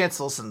get the chance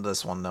to listen to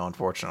this one, though,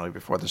 unfortunately,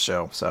 before the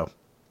show, so...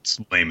 It's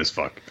lame as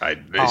fuck.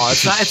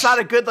 It's not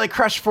a good like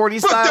Crush 40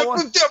 style one.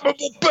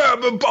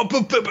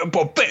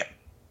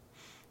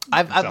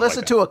 I've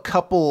listened to a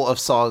couple of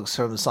songs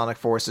from the Sonic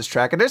Forces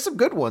track, and there's some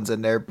good ones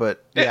in there.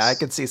 But yes. Yeah, I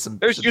can see some.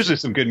 There's usually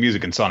some good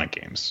music in Sonic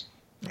games.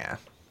 Yeah.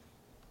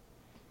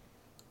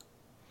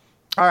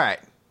 All right.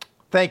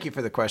 Thank you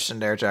for the question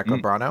there, Jack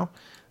Lebrano.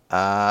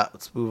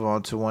 Let's move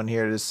on to one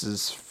here. This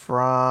is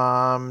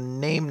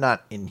from name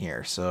not in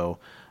here, so.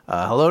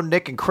 Hello,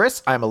 Nick and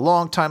Chris. I'm a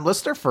long-time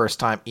listener,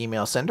 first-time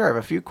email sender. I have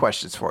a few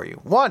questions for you.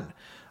 1,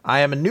 I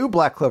am a new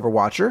Black Clover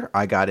watcher.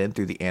 I got in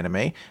through the anime,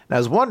 and I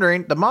was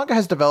wondering, the manga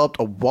has developed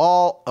a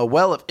well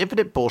of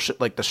infinite bullshit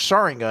like the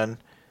Sharingan,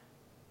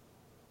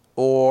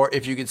 or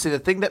if you can say the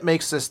thing that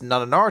makes this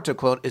not a Naruto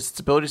clone is its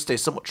ability to stay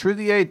somewhat true to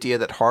the idea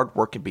that hard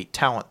work can beat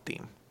talent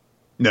theme.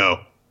 No.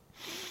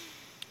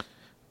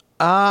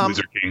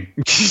 Loser King.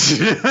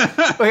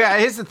 Well, yeah,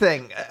 here's the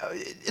thing.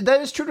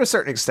 That is true to a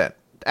certain extent.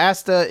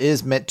 Asta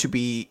is meant to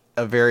be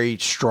a very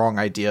strong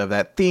idea of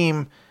that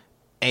theme,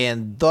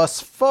 and thus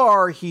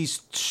far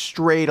he's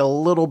strayed a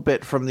little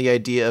bit from the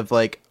idea of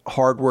like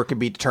hard work and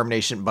beat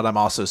determination, but I'm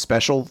also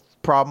special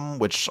problem,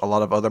 which a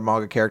lot of other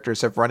manga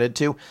characters have run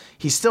into.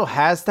 He still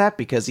has that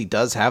because he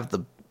does have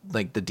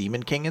the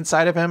Demon King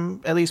inside of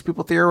him, at least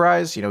people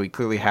theorize. He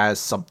clearly has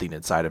something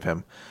inside of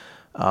him.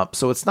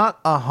 So it's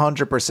not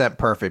 100%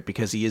 perfect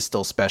because he is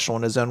still special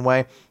in his own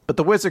way. But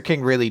the Wizard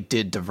King really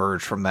did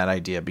diverge from that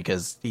idea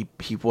because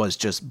he was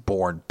just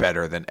born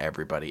better than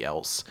everybody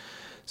else.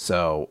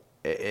 So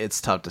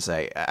it's tough to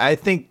say. I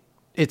think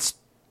it's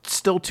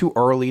still too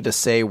early to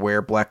say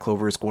where Black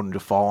Clover is going to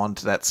fall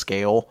onto that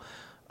scale.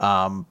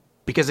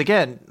 Because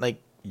again,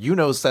 like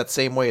Yuno's that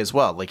same way as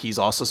well. Like he's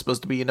also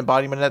supposed to be an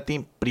embodiment of that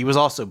theme, but he was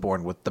also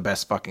born with the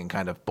best fucking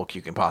kind of book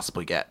you can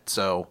possibly get.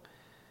 So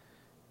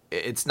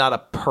it's not a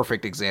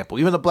perfect example.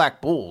 Even the Black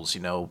Bulls,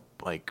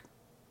 like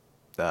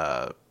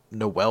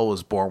Noelle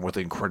was born with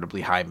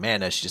incredibly high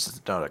mana. She just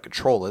doesn't know how to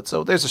control it.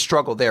 So there's a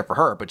struggle there for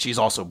her, but she's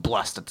also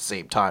blessed at the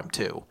same time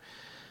too.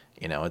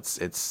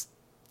 It's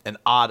an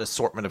odd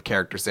assortment of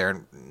characters there,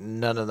 and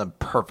none of them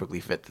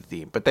perfectly fit the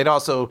theme. But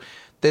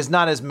there's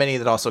not as many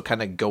that also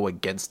kind of go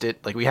against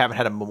it. Like we haven't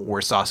had a moment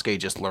where Sasuke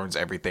just learns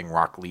everything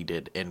Rock Lee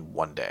did in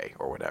one day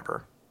or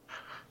whatever.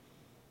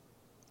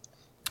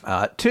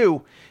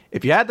 2,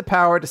 if you had the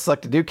power to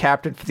select a new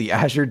captain for the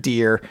Azure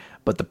Deer,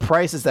 but the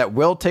price is that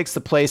Will takes the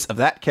place of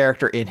that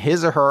character in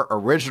his or her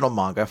original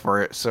manga.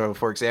 For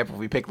example, if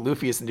we pick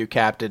Luffy as the new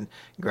captain,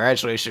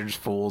 congratulations,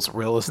 fools.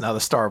 Will is now the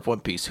star of One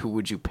Piece. Who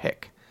would you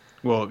pick?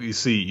 Well, you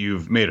see,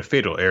 you've made a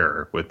fatal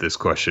error with this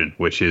question,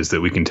 which is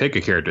that we can take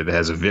a character that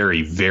has a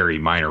very, very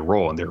minor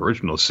role in the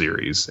original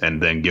series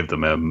and then give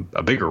them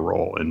a bigger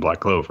role in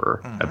Black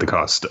Clover at the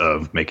cost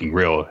of making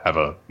Will have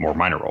a more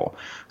minor role.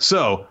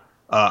 So,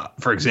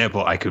 for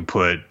example, I could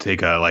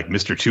take like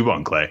Mr.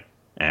 Chubon Clay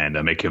and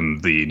make him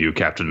the new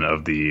captain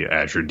of the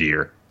Azure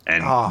Deer.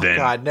 And then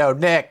God, no,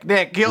 Nick,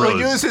 he'll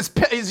use his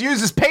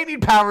painting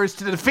powers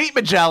to defeat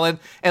Magellan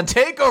and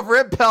take over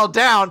Impel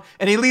Down,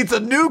 and he leads a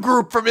new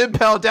group from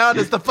Impel Down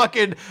as the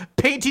fucking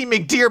Painting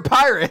McDeer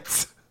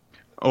Pirates.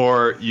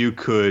 Or you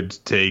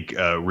could take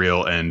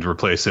Real and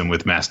replace him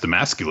with Master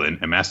Masculine,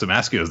 and Master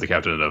Masculine is the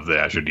captain of the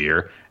Azure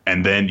Deer,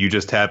 and then you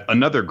just have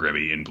another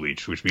Grimmy in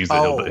Bleach, which means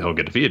that he'll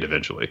get defeated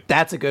eventually.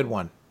 That's a good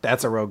one.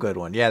 That's a real good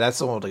one. Yeah, that's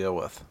the one to go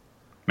with.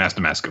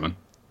 Master Masculine.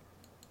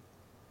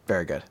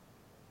 Very good.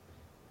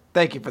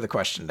 Thank you for the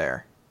question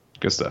there.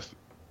 Good stuff.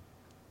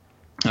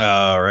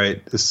 All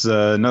right. This is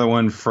another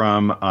one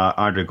from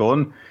Andre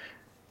Golden.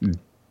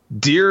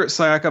 Dear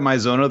Sayaka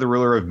Maizono, the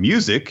ruler of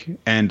music,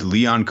 and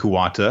Leon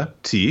Kuwata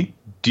T,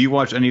 do you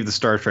watch any of the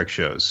Star Trek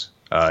shows?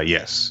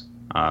 Yes.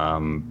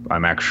 I'm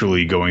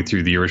actually going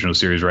through the original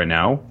series right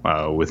now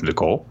with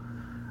Nicole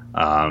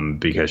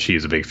because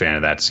she's a big fan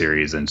of that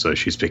series, and so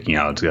she's picking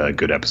out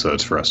good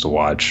episodes for us to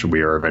watch.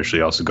 We are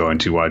eventually also going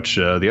to watch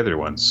the other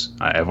ones.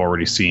 I've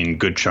already seen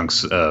good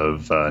chunks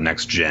of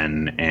Next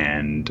Gen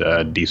and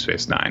Deep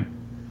Space Nine.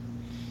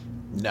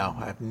 No,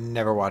 I've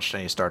never watched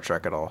any Star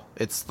Trek at all.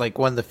 It's like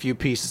one of the few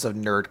pieces of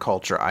nerd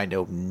culture I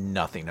know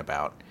nothing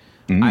about.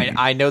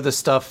 I know the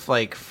stuff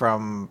like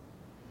from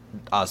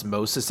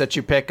osmosis that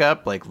you pick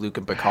up, like Luke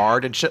and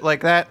Picard and shit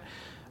like that,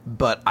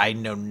 but I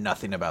know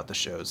nothing about the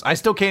shows. I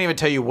still can't even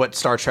tell you what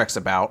Star Trek's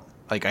about.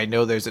 Like, I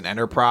know there's an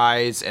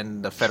Enterprise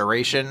and the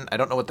Federation. I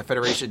don't know what the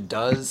Federation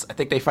does. I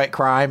think they fight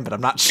crime, but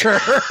I'm not sure.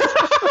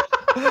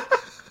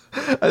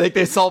 I think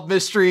they solve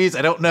mysteries.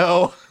 I don't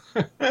know.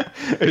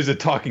 There's a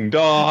talking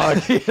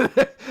dog.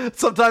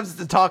 Sometimes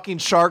it's a talking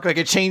shark. Like,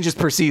 it changes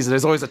per season.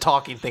 There's always a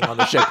talking thing on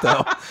the ship,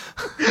 though.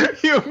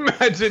 You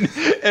imagine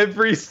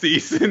every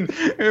season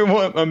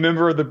a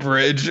member of the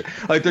bridge,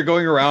 like, they're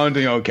going around,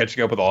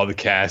 catching up with all the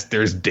cast.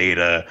 There's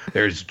Data,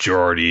 there's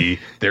Geordi,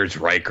 there's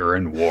Riker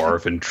and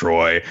Worf and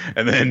Troy,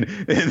 and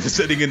then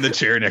sitting in the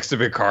chair next to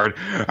Picard,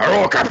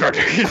 "Hello, Captain."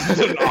 It's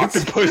an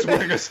octopus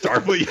wearing a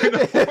Starfleet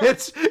uniform.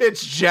 It's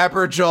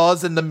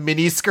Jabberjaws in the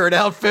mini skirt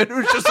outfit,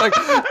 who's just like,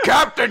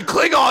 "Captain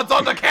Klingon's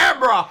on the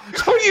camera."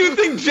 What do you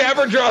think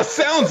Jabberjaw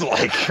sounds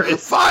like,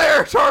 Chris?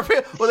 Fire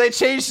torpedo. Well, they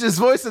changed his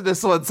voice in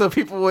this one so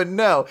people wouldn't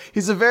know.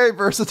 He's a very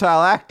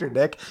versatile actor,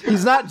 Nick.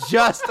 He's not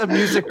just a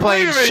music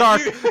playing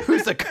shark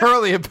who's a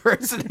Curly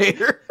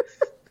impersonator.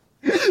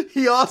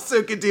 He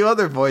also can do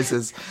other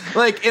voices.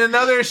 Like, in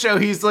another show,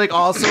 he's like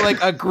also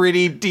like a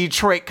gritty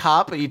Detroit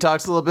cop, and he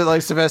talks a little bit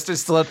like Sylvester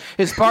Stallone.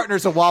 His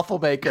partner's a waffle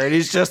maker, and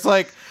he's just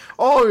like,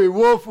 "Oh, you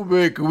waffle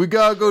maker, we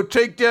gotta go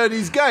take down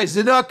these guys.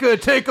 They're not gonna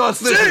take us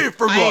safe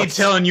from us." I ain't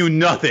telling you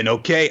nothing,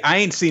 okay? I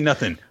ain't seen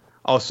nothing.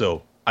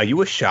 Also, are you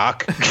a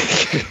shark?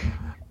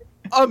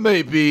 I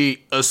may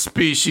be a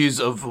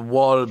species of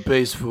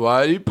water-based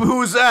variety, but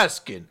who's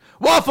asking?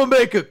 Waffle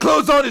maker,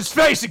 close on his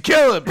face and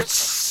kill him.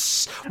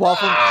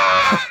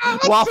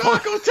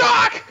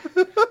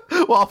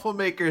 Waffle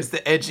maker is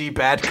the edgy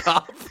bad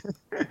cop.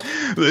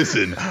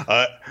 Listen,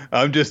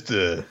 I'm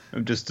the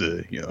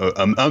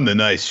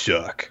nice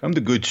shark. I'm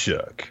the good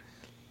shark.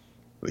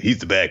 He's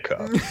the bad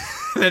cop.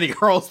 Then he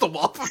hurls the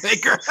waffle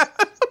maker.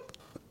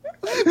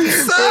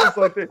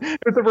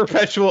 It's a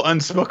perpetual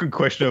unspoken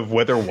question of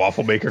whether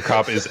Waffle Maker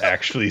Cop is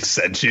actually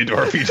sentient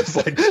or if he just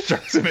like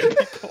sharks him at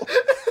people.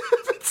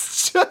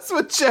 It's just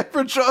what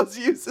Jabberjaws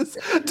uses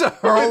to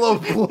hurl a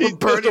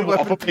burning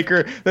waffle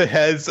maker that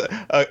has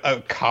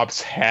a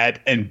cop's hat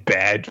and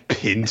badge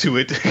pinned to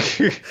it.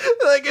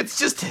 Like, it's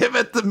just him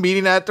at the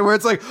meeting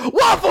afterwards, like,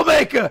 "Waffle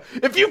maker,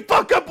 if you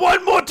fuck up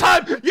one more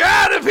time, you're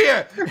out of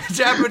here."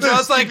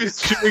 Jabberjaws like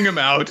is chewing him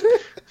out.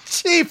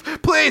 "Chief,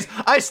 please,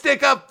 I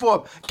stick up for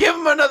him. Give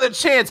him another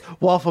chance.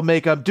 Waffle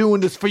maker, I'm doing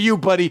this for you,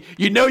 buddy.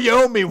 You know you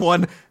owe me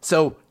one.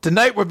 So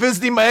tonight we're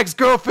visiting my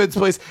ex-girlfriend's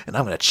place, and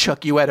I'm gonna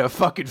chuck you at her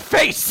fucking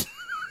face."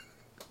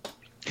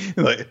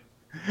 Like,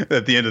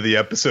 at the end of the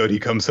episode, he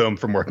comes home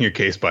from working a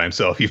case by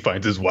himself. He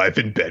finds his wife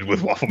in bed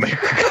with Waffle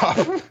Maker Cop.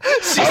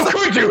 How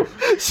could you?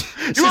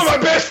 You are my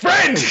best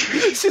friend.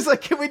 She's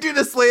like, "Can we do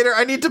this later?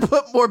 I need to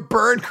put more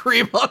burn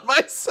cream on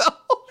myself."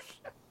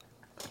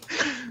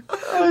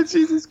 Oh,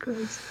 Jesus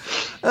Christ.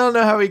 I don't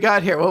know how we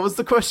got here. What was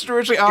the question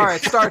originally? All right,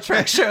 Star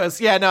Trek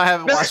shows. Yeah, no, I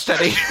haven't watched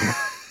any.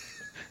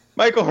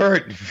 Michael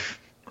Hurt.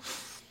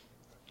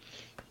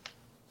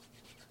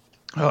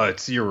 Oh,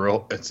 it's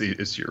your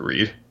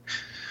read.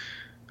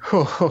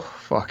 Oh,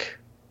 fuck.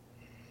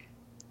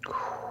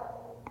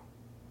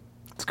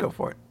 Let's go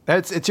for it.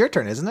 It's your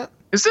turn, isn't it?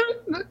 Is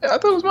it? I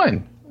thought it was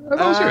mine. I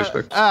thought it was yours.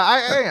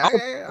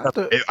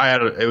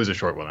 It was a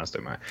short one last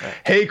time. Right.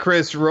 Hey,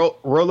 Chris,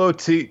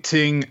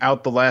 rotating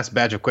out the last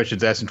batch of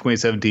questions asked in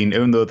 2017,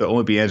 even though they'll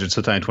only be answered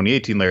sometime in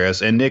 2018, Larry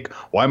S. And Nick,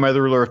 why am I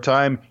the ruler of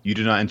time? You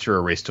do not enter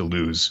a race to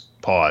lose.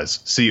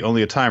 Pause. See,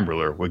 only a time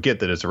ruler would get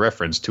that it's a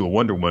reference to a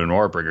Wonder Woman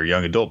Warbringer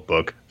young adult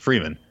book,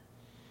 Freeman.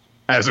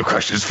 I have some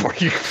questions for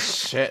you.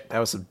 Shit, that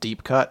was some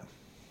deep cut.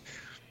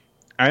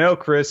 I know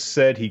Chris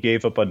said he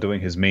gave up on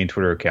doing his main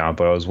Twitter account,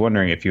 but I was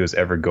wondering if he was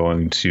ever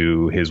going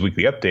to his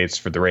weekly updates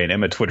for the Ray and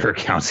Emma Twitter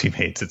accounts he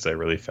made, since I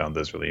really found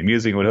those really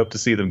amusing. Would hope to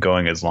see them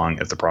going as long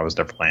as The Promised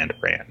Neverland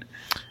ran.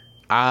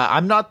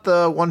 I'm not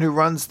the one who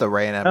runs the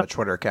Ray and Emma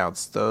Twitter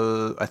accounts.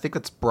 I think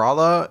it's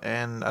Brawla,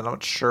 and I'm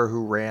not sure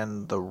who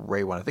ran the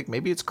Ray one. I think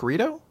maybe it's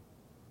Corito?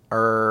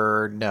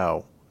 Or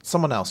no,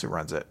 someone else who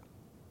runs it.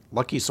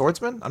 Lucky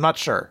Swordsman? I'm not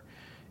sure.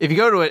 If you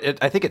go to it,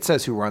 I think it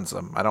says who runs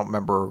them. I don't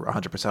remember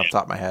 100% off the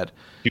top of my head.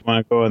 If you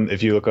want to go and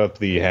if you look up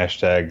the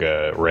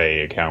hashtag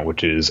Ray account,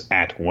 which is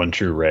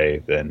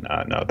 @OneTrueRay, then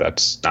no,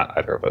 that's not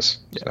either of us.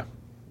 Yeah.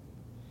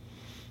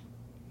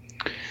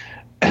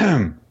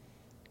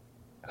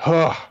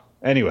 So.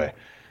 Anyway,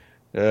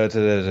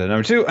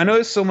 number 2, I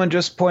noticed someone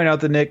just pointed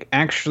out that Nick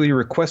actually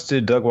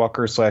requested Doug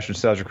Walker /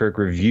 Nostalgia Critic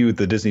review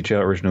the Disney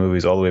Channel original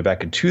movies all the way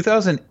back in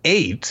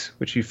 2008,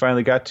 which he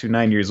finally got to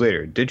 9 years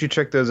later. Did you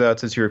check those out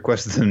since you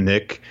requested them,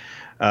 Nick?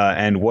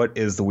 And what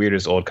is the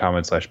weirdest old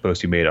comment /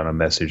 post you made on a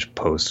message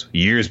post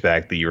years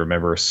back that you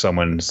remember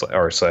someone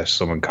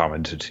 /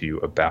 commented to you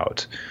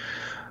about?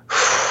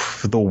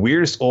 The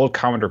weirdest old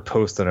comment or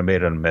post that I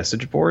made on a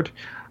message board?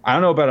 I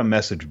don't know about a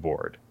message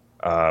board.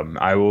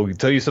 I will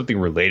tell you something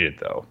related,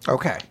 though.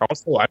 Okay.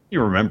 Also, I don't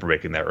even remember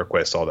making that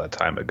request all that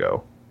time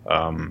ago.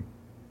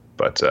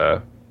 But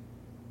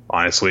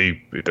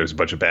honestly, there's a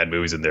bunch of bad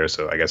movies in there,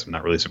 so I guess I'm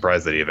not really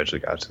surprised that he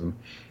eventually got to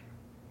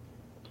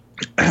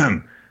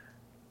them.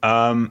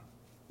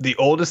 the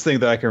oldest thing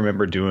that I can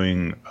remember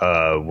doing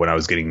when I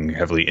was getting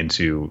heavily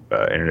into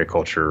internet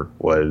culture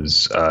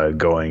was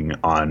going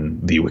on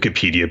the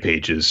Wikipedia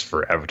pages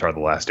for Avatar: The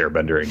Last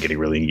Airbender and getting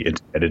really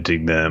into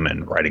editing them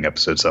and writing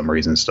episode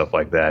summaries and stuff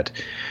like that.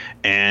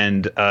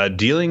 And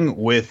dealing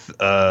with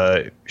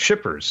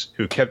shippers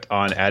who kept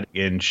on adding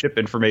in ship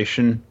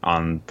information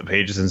on the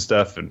pages and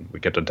stuff. And we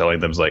kept on telling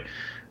them, like,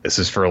 this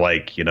is for,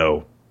 like, you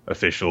know,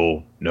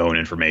 official known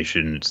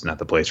information. It's not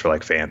the place for,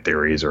 like, fan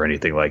theories or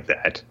anything like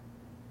that.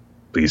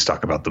 Please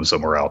talk about them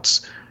somewhere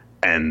else.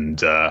 And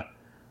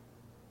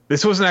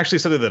this wasn't actually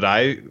something that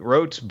I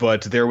wrote,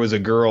 but there was a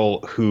girl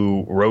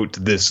who wrote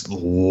this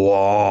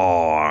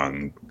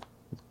long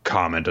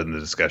comment on the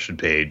discussion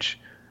page,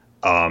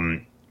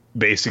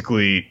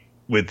 basically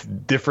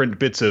with different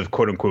bits of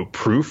quote unquote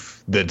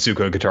proof that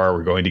Zuko and Katara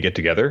were going to get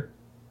together.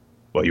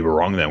 Well, you were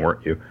wrong then,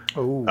 weren't you?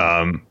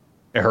 Oh.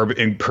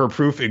 Her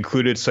proof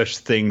included such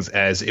things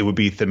as it would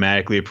be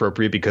thematically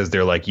appropriate because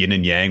they're like yin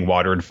and yang,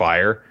 water and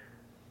fire.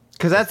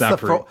 Because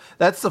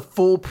that's the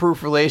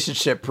foolproof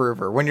relationship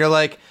prover. When you're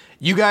like,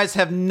 you guys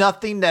have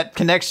nothing that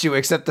connects you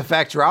except the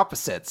fact you're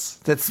opposites.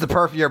 That's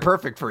you're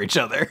perfect for each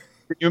other.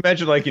 Can you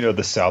imagine, like, you know,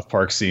 the South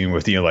Park scene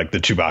with, you know, like the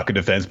Chewbacca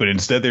defense, but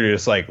instead they're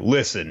just like,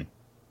 listen,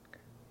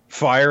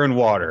 fire and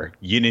water,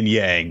 yin and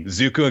yang,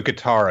 Zuko and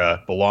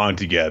Katara belong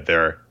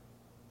together.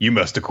 You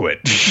must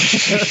acquit.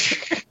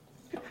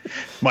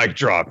 Mic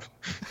drop.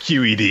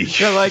 QED.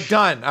 You're like,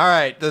 done. All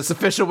right, this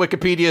official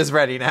Wikipedia is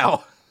ready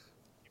now.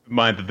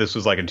 Mind that this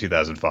was like in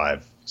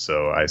 2005,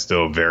 so I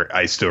still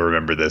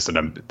remember this,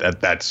 and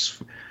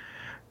that's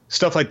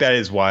stuff like that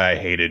is why I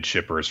hated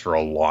shippers for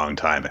a long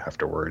time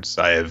afterwards.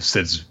 I have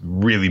since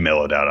really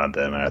mellowed out on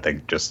them, and I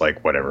think just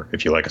like whatever,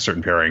 if you like a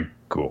certain pairing,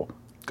 cool,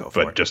 go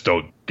for it. But just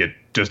don't get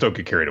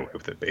carried away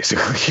with it,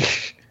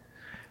 basically.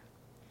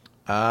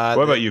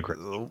 What about you, Chris?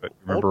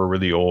 Remember a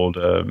really old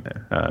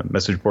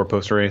message board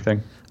post or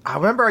anything? I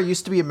remember I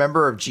used to be a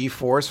member of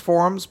G4's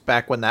forums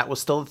back when that was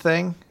still a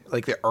thing.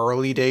 Like the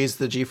early days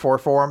of the G4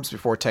 forums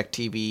before Tech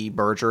TV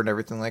merger and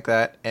everything like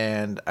that.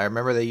 And I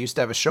remember they used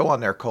to have a show on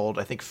there called,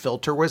 I think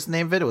Filter was the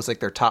name of it. It was like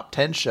their top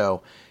 10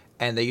 show.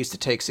 And they used to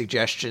take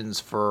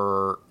suggestions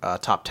for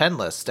top 10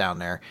 lists down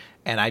there.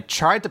 And I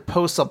tried to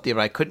post something,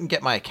 but I couldn't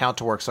get my account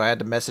to work. So I had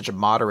to message a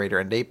moderator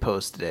and they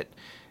posted it.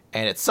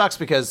 And it sucks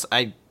because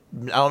I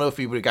don't know if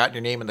you would have gotten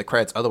your name in the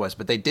credits otherwise,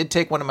 but they did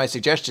take one of my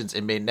suggestions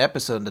and made an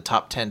episode in the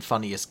top 10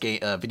 funniest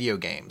video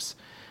games.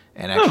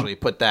 And actually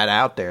put that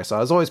out there. So I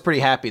was always pretty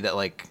happy that,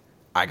 like,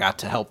 I got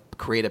to help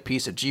create a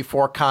piece of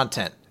G4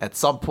 content at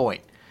some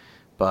point.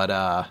 But,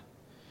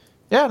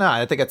 yeah, no,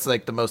 I think it's,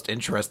 like, the most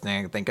interesting thing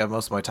I can think of.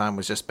 Most of my time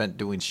was just spent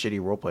doing shitty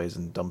roleplays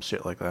and dumb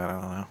shit like that. I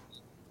don't know.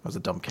 I was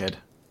a dumb kid.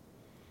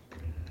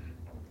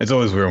 It's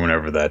always weird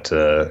whenever that,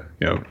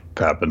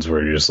 happens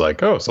where you're just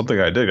like, oh,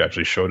 something I did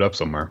actually showed up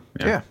somewhere.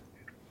 Yeah.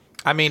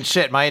 I mean,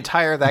 shit, my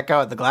entire That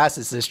Guy with the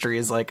Glasses history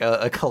is like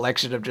a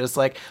collection of just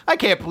like, I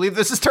can't believe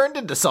this has turned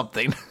into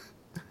something.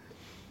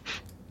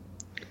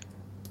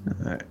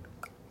 All right.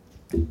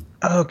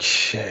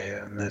 Okay,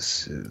 and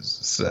this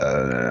is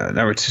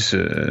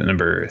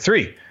number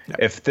 3. Yep.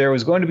 If there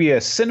was going to be a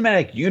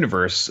cinematic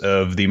universe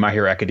of the My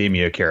Hero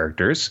Academia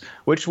characters,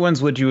 which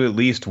ones would you at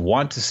least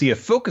want to see a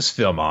focus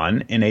film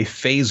on in a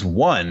Phase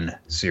 1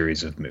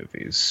 series of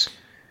movies?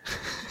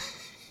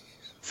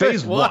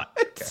 Phase 1.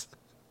 Okay.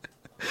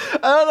 I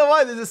don't know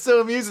why this is so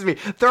amusing to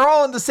me. They're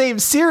all in the same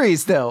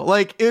series, though.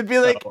 Like, it would be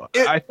like...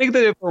 I think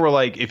that if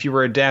you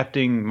were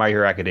adapting My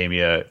Hero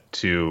Academia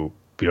to,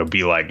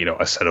 be like,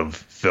 a set of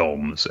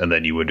films, and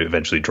then you would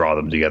eventually draw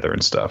them together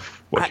and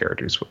stuff, what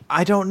characters would?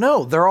 I don't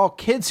know. They're all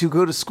kids who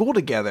go to school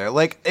together.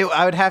 Like,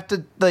 I would have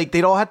to, like,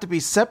 they'd all have to be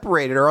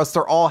separated, or else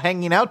they're all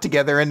hanging out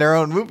together in their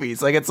own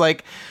movies. Like, it's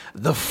like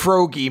the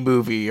Frogie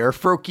movie, or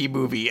Frokie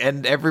movie,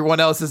 and everyone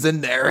else is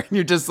in there, and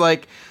you're just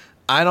like...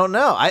 I don't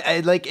know. I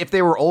like if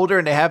they were older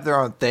and they have their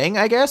own thing,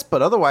 I guess.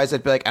 But otherwise,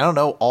 I'd be like, I don't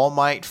know, All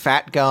Might,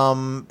 Fat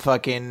Gum,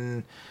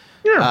 fucking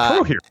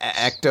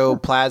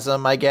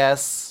Ectoplasm, I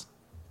guess.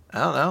 I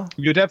don't know.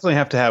 You definitely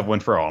have to have one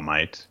for All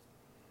Might.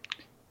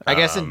 I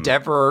guess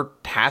Endeavor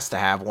has to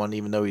have one,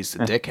 even though he's a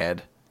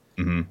dickhead.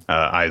 Mm-hmm.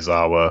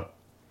 Aizawa.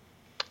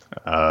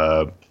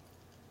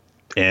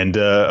 And,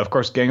 of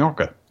course, Gang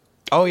Orca.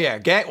 Oh yeah,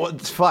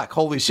 fuck,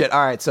 holy shit!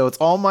 All right, so it's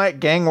All Might,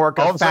 Gang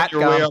Orca, Fat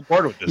Gum. Way on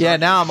board with this, yeah,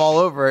 now I'm all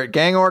over it.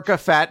 Gang Orca,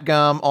 Fat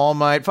Gum, All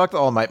Might. Fuck the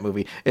All Might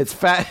movie. It's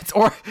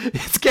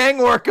Gang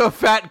Orca,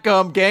 Fat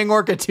Gum, Gang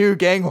Orca 2,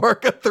 Gang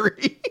Orca 3.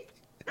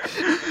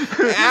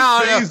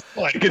 Phase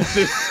one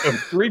consists of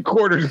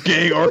 3/4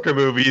 Gang Orca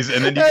movies,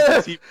 and then you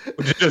can see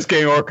just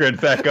Gang Orca and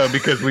Fat Gum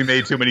because we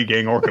made too many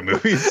Gang Orca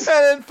movies. And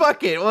then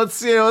fuck it,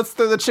 let's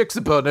throw the chicks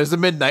a bone. There's a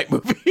Midnight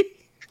movie.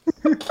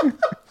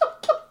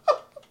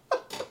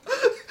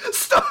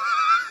 Stop.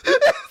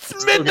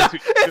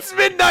 It's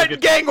Midnight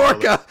and Gang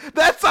Orca.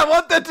 I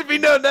want that to be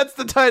known. That's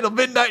the title,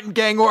 Midnight and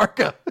Gang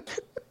Orca.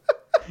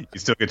 You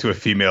still get to a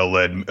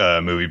female-led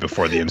movie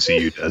before the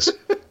MCU does.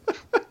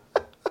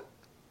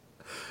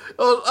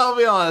 Well, I'll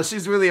be honest.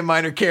 She's really a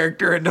minor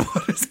character in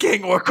what is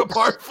Gang Orca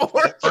Part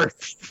 4.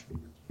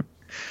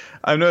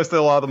 I've noticed that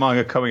a lot of the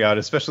manga coming out,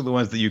 especially the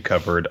ones that you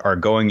covered, are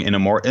going in a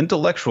more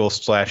intellectual /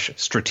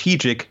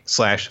 strategic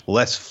 /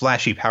 less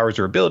flashy powers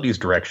or abilities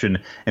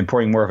direction and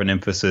putting more of an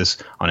emphasis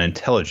on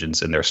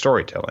intelligence in their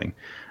storytelling.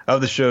 Of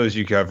the shows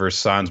you cover,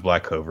 Sans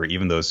Black Clover,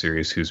 even those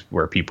series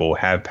where people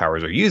have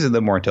powers are using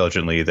them more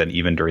intelligently than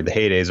even during the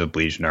heydays of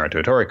Bleach, Naruto,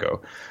 and Toriko.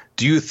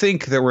 Do you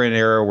think that we're in an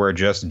era where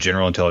just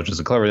general intelligence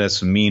and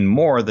cleverness mean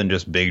more than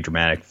just big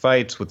dramatic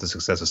fights with the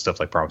success of stuff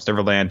like Promised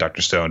Neverland,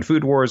 Dr. Stone,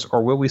 Food Wars,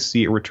 or will we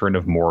see a return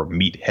of more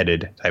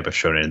meat-headed type of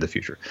shonen in the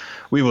future?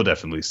 We will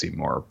definitely see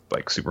more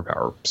like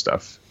superpower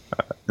stuff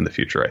in the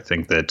future. I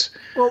think that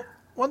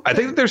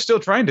they're still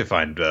trying to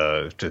find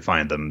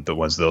them, the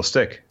ones that'll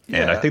stick.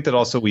 Yeah. And I think that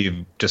also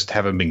we just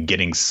haven't been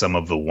getting some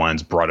of the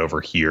ones brought over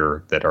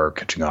here that are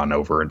catching on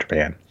over in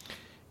Japan.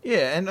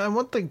 Yeah, and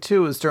one thing,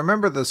 too, is to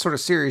remember the sort of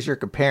series you're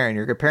comparing.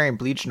 You're comparing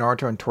Bleach,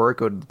 Naruto, and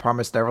Toriko to the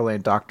Promised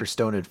Neverland, Dr.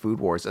 Stone, and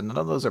Food Wars, and none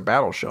of those are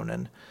battle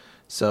shonen.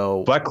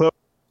 So Black Clover,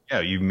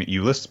 yeah,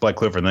 you list Black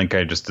Clover and then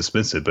kind of just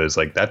dismiss it, but it's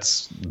like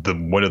that's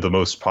one of the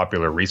most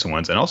popular recent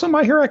ones. And also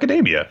My Hero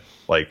Academia.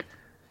 Like,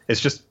 it's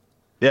just,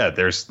 yeah,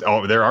 there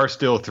are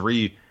still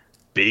 3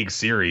 big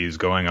series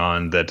going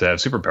on that have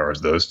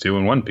superpowers, those 2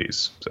 in One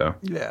Piece. So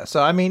yeah,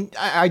 so I mean,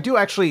 I do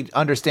actually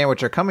understand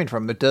what you're coming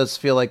from. It does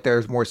feel like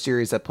there's more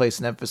series that place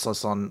an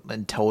emphasis on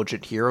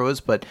intelligent heroes,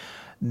 but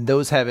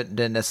those haven't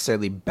been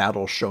necessarily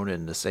battle shonen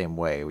in the same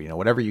way. You know,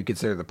 whatever you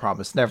consider the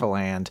Promised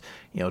Neverland,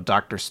 you know,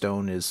 Dr.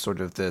 Stone is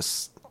sort of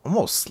this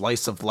almost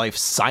slice of life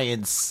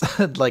science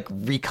like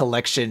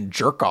recollection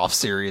jerk off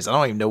series. I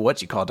don't even know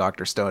what you call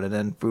Dr. Stone. And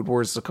then Food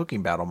Wars is a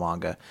cooking battle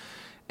manga.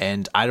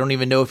 And I don't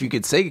even know if you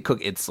could say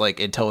it's like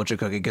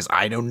intelligent cooking because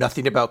I know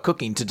nothing about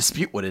cooking to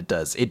dispute what it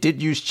does. It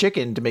did use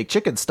chicken to make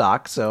chicken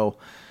stock, so,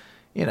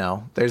 you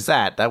know, there's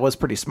that. That was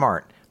pretty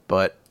smart.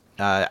 But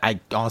I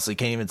honestly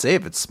can't even say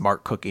if it's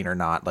smart cooking or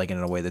not, like in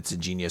a way that's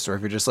ingenious, or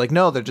if you're just like,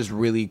 no, they're just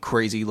really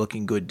crazy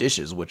looking good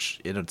dishes, which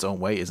in its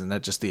own way, isn't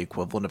that just the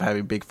equivalent of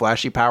having big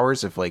flashy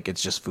powers? If like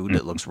it's just food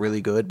that looks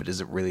really good, but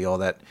is it really all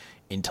that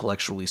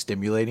intellectually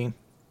stimulating?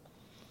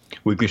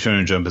 Weekly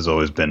Shonen Jump has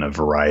always been a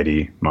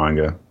variety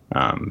manga.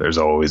 There's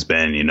always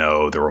been, you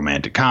know, the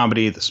romantic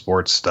comedy, the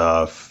sports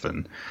stuff,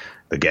 and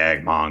the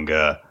gag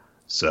manga.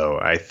 So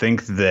I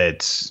think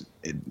that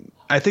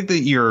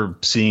you're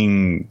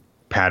seeing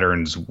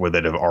patterns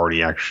that have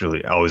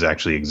always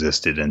actually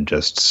existed, and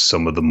just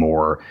some of the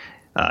more,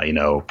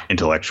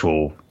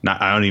 intellectual.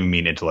 I don't even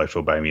mean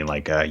intellectual, but I mean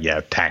like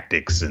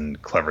tactics and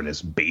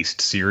cleverness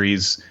based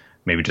series.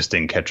 Maybe just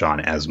didn't catch on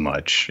as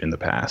much in the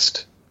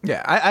past.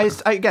 Yeah,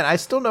 I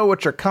still know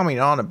what you're coming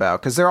on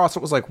about, because there also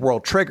was like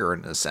World Trigger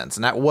in a sense,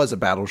 and that was a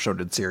battle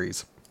shonen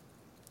series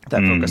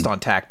that focused on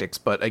tactics.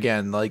 But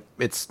again, like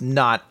it's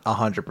not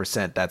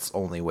 100%. That's the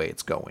only way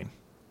it's going.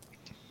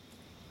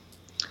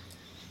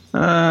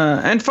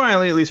 And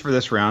finally, at least for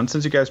this round,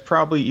 since you guys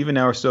probably even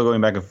now are still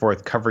going back and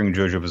forth covering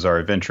JoJo Bizarre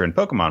Adventure and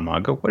Pokemon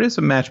manga, what is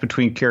a match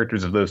between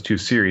characters of those 2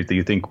 series that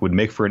you think would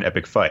make for an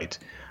epic fight?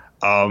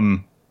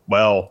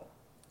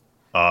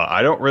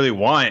 I don't really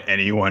want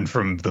anyone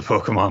from the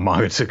Pokemon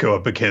manga to go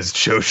up against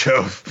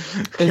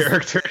JoJo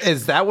characters.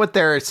 Is that what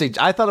they're saying?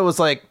 I thought it was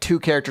like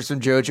 2 characters from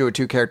JoJo or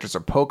 2 characters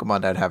from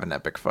Pokemon that have an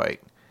epic fight.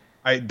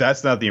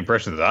 That's not the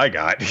impression that I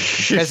got.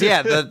 Because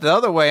yeah, the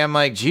other way, I'm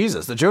like,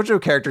 Jesus, the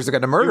JoJo characters are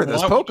going to murder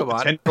this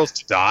Pokemon. Tendrils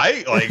to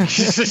die? Like,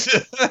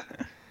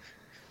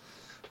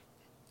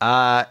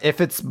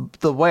 if it's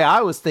the way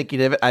I was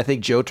thinking of it, I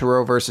think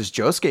Jotaro versus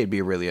Josuke would be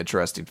a really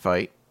interesting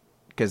fight.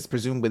 Because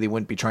presumably they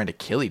wouldn't be trying to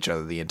kill each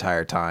other the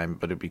entire time,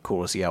 but it'd be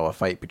cool to see how a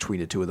fight between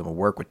the 2 of them will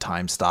work with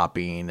time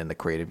stopping and the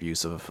creative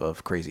use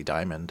of Crazy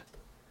Diamond.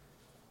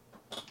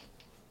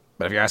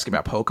 But if you're asking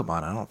about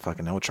Pokemon, I don't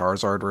fucking know.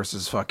 Charizard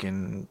versus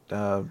fucking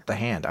the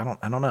Hand. I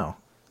don't know.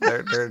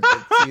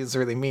 It's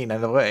really mean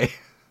either way.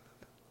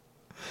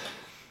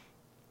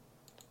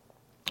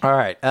 All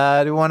right.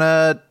 Do you want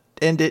to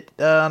end it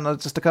on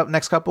just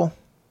next couple?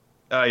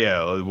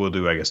 Yeah, we'll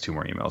do, I guess, 2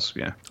 more emails.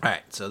 Yeah. All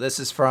right. So this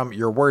is from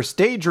Your Worst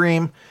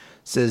Daydream.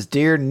 Says,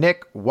 Dear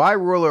Nick, why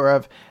ruler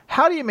of,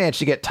 how do you manage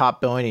to get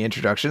top billing in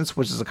introductions,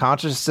 which is a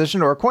conscious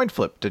decision or a coin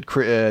flip?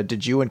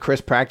 Did you and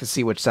Chris practice to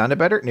see which sounded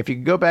better? And if you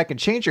could go back and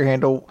change your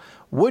handle,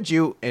 would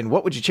you? And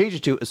what would you change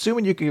it to,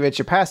 assuming you could convince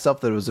your past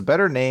self that it was a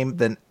better name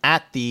than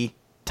at the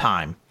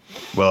time?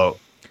 Well,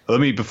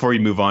 before you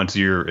move on to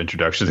your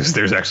introduction,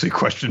 there's actually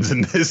questions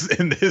in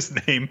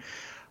this name.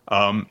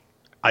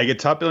 I get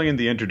top billing in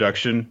the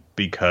introduction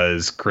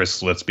because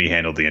Chris lets me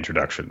handle the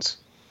introductions.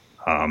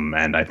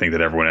 And I think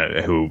that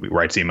everyone who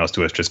writes emails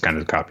to us just kind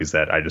of copies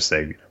that. I just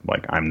say,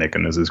 like, I'm Nick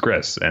and this is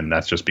Chris. And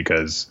that's just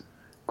because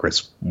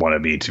Chris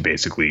wanted me to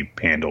basically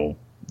handle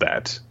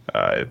that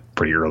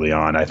pretty early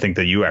on. I think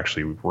that you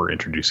actually were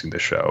introducing the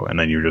show, and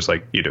then you were just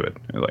like, you do it.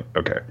 You're like,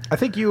 okay. I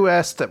think you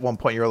asked at one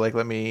point, you were like,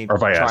 let me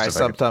try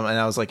something. And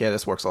I was like, yeah,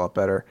 this works a lot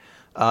better.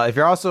 If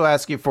you're also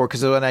asking for,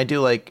 because when I do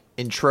like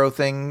intro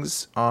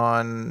things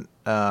on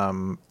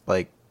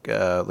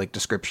like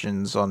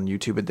descriptions on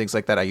YouTube and things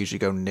like that, I usually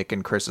go Nick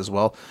and Chris as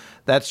well.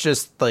 That's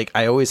just like,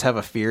 I always have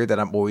a fear that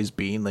I'm always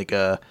being like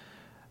a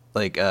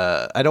Like,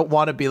 I don't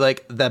want to be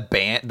like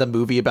the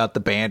movie about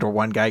the band where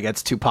one guy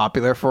gets too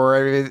popular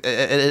for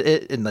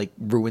it and like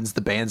ruins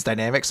the band's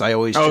dynamics. I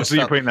always so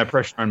you're putting that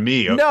pressure on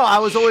me. Okay. No, I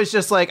was always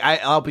just like,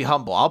 I'll be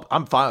humble.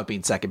 I'm fine with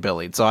being second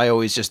billing. So I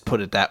always just put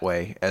it that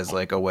way as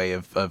like a way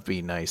of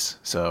being nice.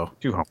 So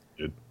too humble,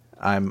 dude.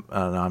 I'm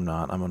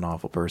not. I'm an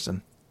awful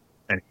person.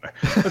 Anyway,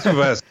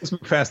 let's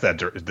move past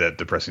that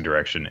depressing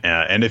direction.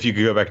 And if you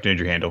could go back to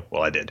change your handle,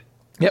 well, I did.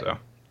 Yep. So.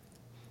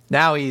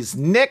 Now he's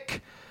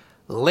Nick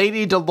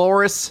Lady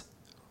Dolores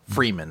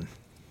Freeman.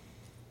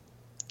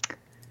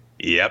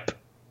 Yep.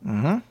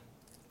 Mm-hmm.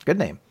 Good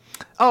name.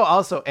 Oh,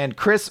 also, and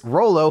Chris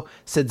Rollo,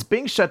 since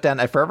Bing shut down,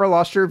 I forever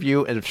lost your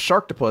review of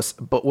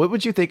Sharktopus, but what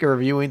would you think of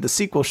reviewing the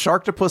sequel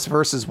Sharktopus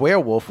vs.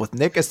 Werewolf with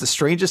Nick as the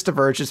strangest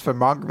divergence from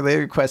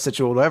manga-related requests that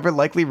you will never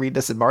likely read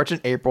this in March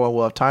and April and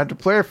will have time to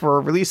play for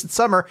a release in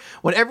summer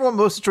when everyone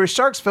most enjoys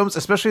Sharks films,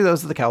 especially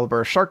those of the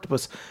caliber of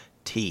Sharktopus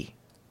T.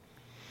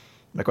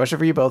 My question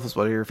for you both is,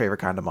 what are your favorite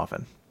kind of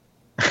muffin?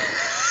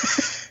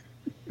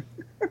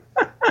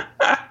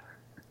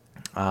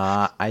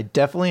 I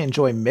definitely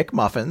enjoy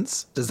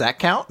McMuffins. Does that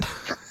count?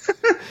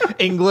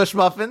 English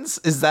muffins?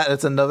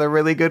 That's another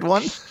really good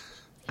one.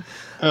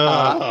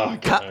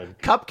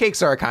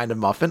 Cupcakes are a kind of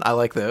muffin. I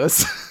like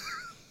those.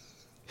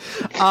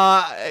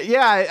 I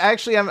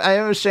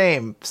am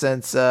ashamed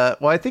since,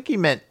 I think he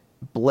meant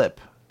Blip,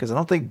 because I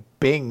don't think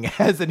Bing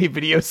has any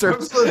video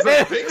service.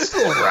 Is Bing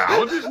still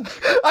around?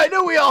 I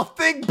know we all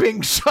think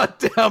Bing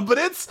shut down, but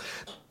it's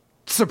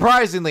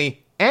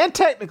surprisingly and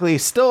technically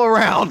still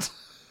around.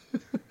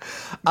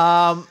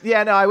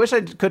 I wish I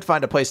could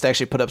find a place to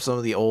actually put up some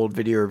of the old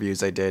video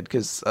reviews I did,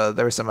 because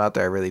there were some out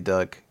there I really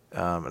dug,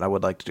 and I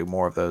would like to do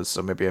more of those.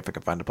 So maybe if I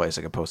could find a place,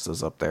 I could post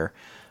those up there.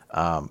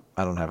 I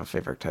don't have a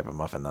favorite type of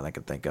muffin that I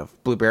can think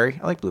of. Blueberry.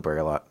 I like blueberry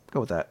a lot.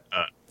 Go with that.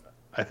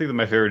 I think that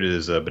my favorite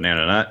is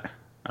banana nut,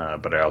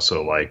 but I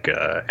also like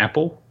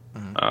apple,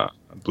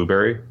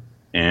 blueberry,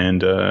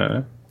 and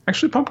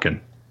actually pumpkin.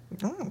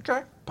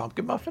 Okay.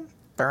 Pumpkin muffin.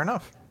 Fair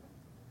enough.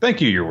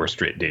 Thank you, your worst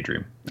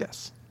daydream.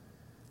 Yes.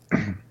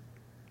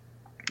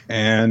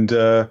 And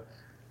all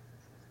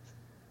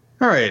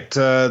right,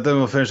 then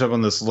we'll finish up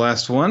on this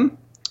last one.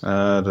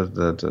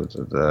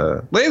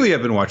 Lately,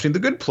 I've been watching The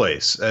Good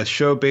Place, a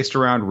show based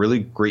around really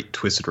great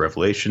twisted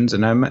revelations,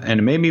 and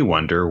it made me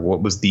wonder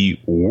what was the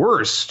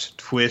worst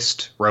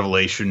twist,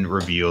 revelation,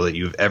 reveal that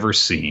you've ever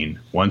seen.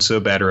 One so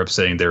bad or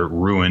upsetting that it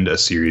ruined a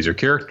series or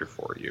character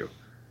for you.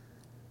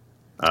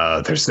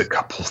 There's a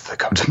couple that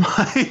come to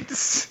mind.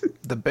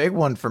 The big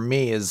one for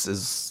me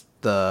is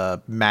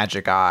the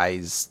magic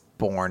eyes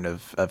born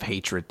of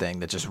hatred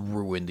thing that just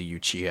ruined the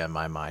Uchiha in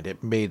my mind.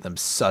 It made them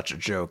such a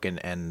joke,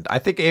 and I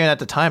think even at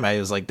the time I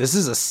was like, this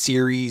is a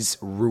series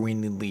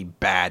ruiningly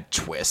bad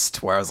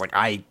twist, where I was like,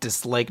 I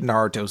dislike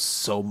Naruto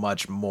so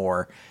much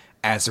more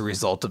as a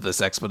result of this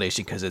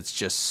explanation, because it's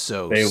just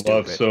so stupid.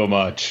 Love so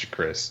much,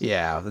 Chris.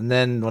 Yeah, and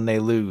then when they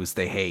lose,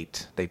 they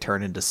hate. They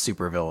turn into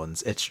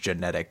supervillains. It's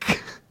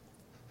genetic.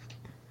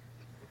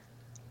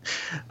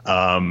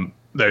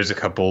 There's a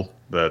couple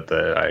that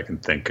I can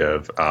think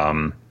of.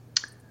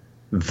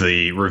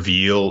 The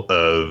reveal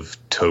of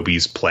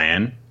Toby's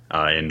plan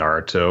in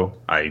Naruto.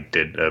 I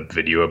did a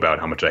video about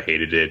how much I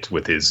hated it,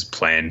 with his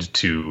plan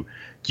to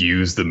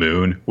use the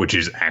moon, which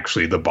is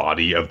actually the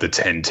body of the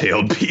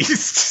 10-tailed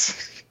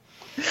beast.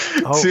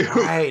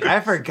 Right. I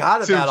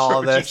forgot about all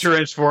of this. To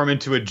transform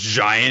into a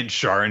giant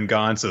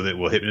Sharingan so that it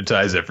will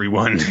hypnotize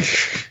everyone.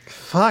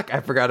 Fuck,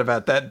 I forgot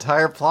about that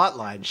entire plot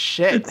line.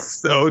 Shit. It's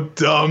so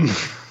dumb.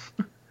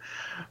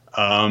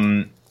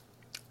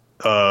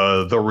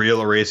 The real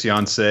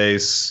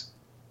Eraseonseis,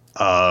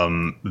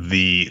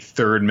 the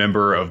third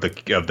member of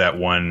that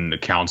one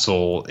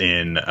council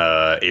in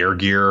Air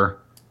Gear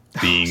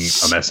being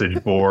a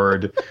message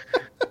board.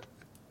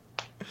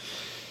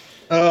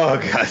 Oh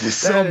god, there's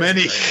so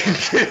many.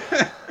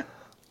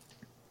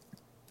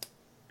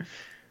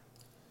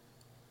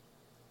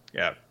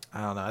 Yeah.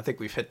 I don't know. I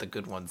think we've hit the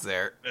good ones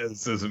there.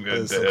 This is some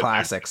good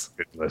classics.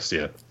 Good list,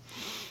 yeah.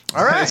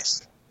 All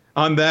right.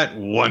 On that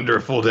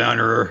wonderful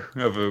downer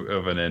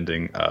of an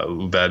ending,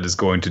 that is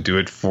going to do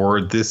it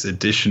for this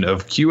edition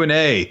of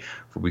Q&A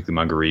for Weekly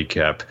Manga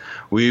Recap.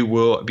 We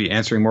will be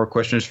answering more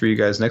questions for you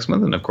guys next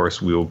month, and of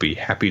course, we will be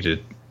happy to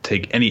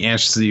take any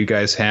answers that you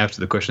guys have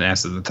to the question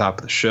asked at the top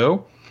of the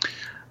show.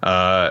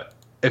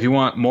 If you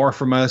want more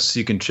from us,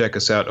 you can check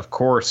us out, of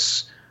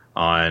course,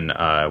 on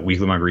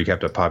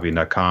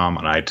weeklymangarecap.podbean.com,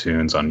 on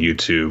iTunes, on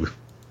YouTube,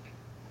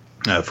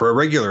 for our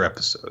regular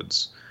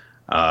episodes.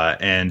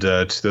 And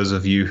to those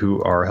of you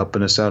who are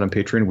helping us out on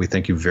Patreon, we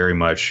thank you very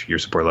much. Your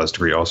support allows us to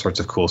create all sorts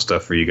of cool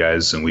stuff for you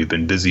guys, and we've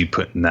been busy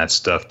putting that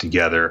stuff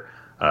together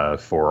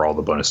for all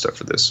the bonus stuff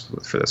for this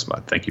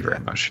month. Thank you very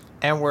much.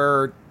 And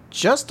we're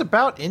just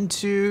about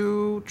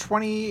into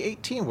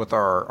 2018 with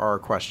our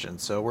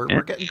questions, so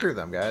we're getting through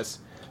them, guys.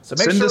 So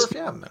make sure if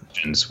you have them.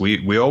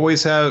 We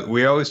always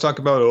talk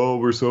about,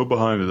 we're so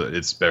behind.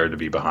 It's better to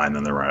be behind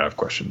than to run out of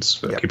questions.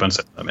 So keep on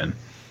sending them in.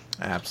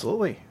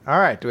 Absolutely. All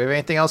right. Do we have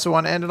anything else we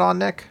want to end it on,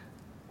 Nick?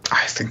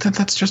 I think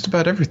that's just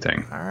about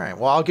everything. All right.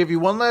 Well, I'll give you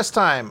one last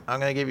time. I'm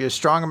going to give you a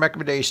strong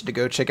recommendation to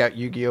go check out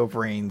Yu-Gi-Oh!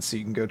 Vrain, so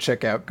you can go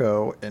check out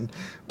Go, and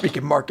we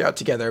can mark out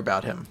together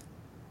about him.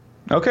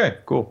 Okay,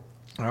 cool.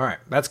 All right.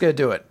 That's going to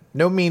do it.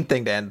 No mean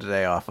thing to end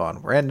today off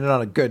on. We're ending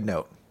on a good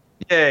note.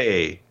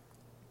 Yay.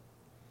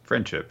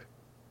 Friendship.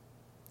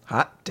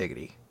 Hot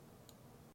diggity.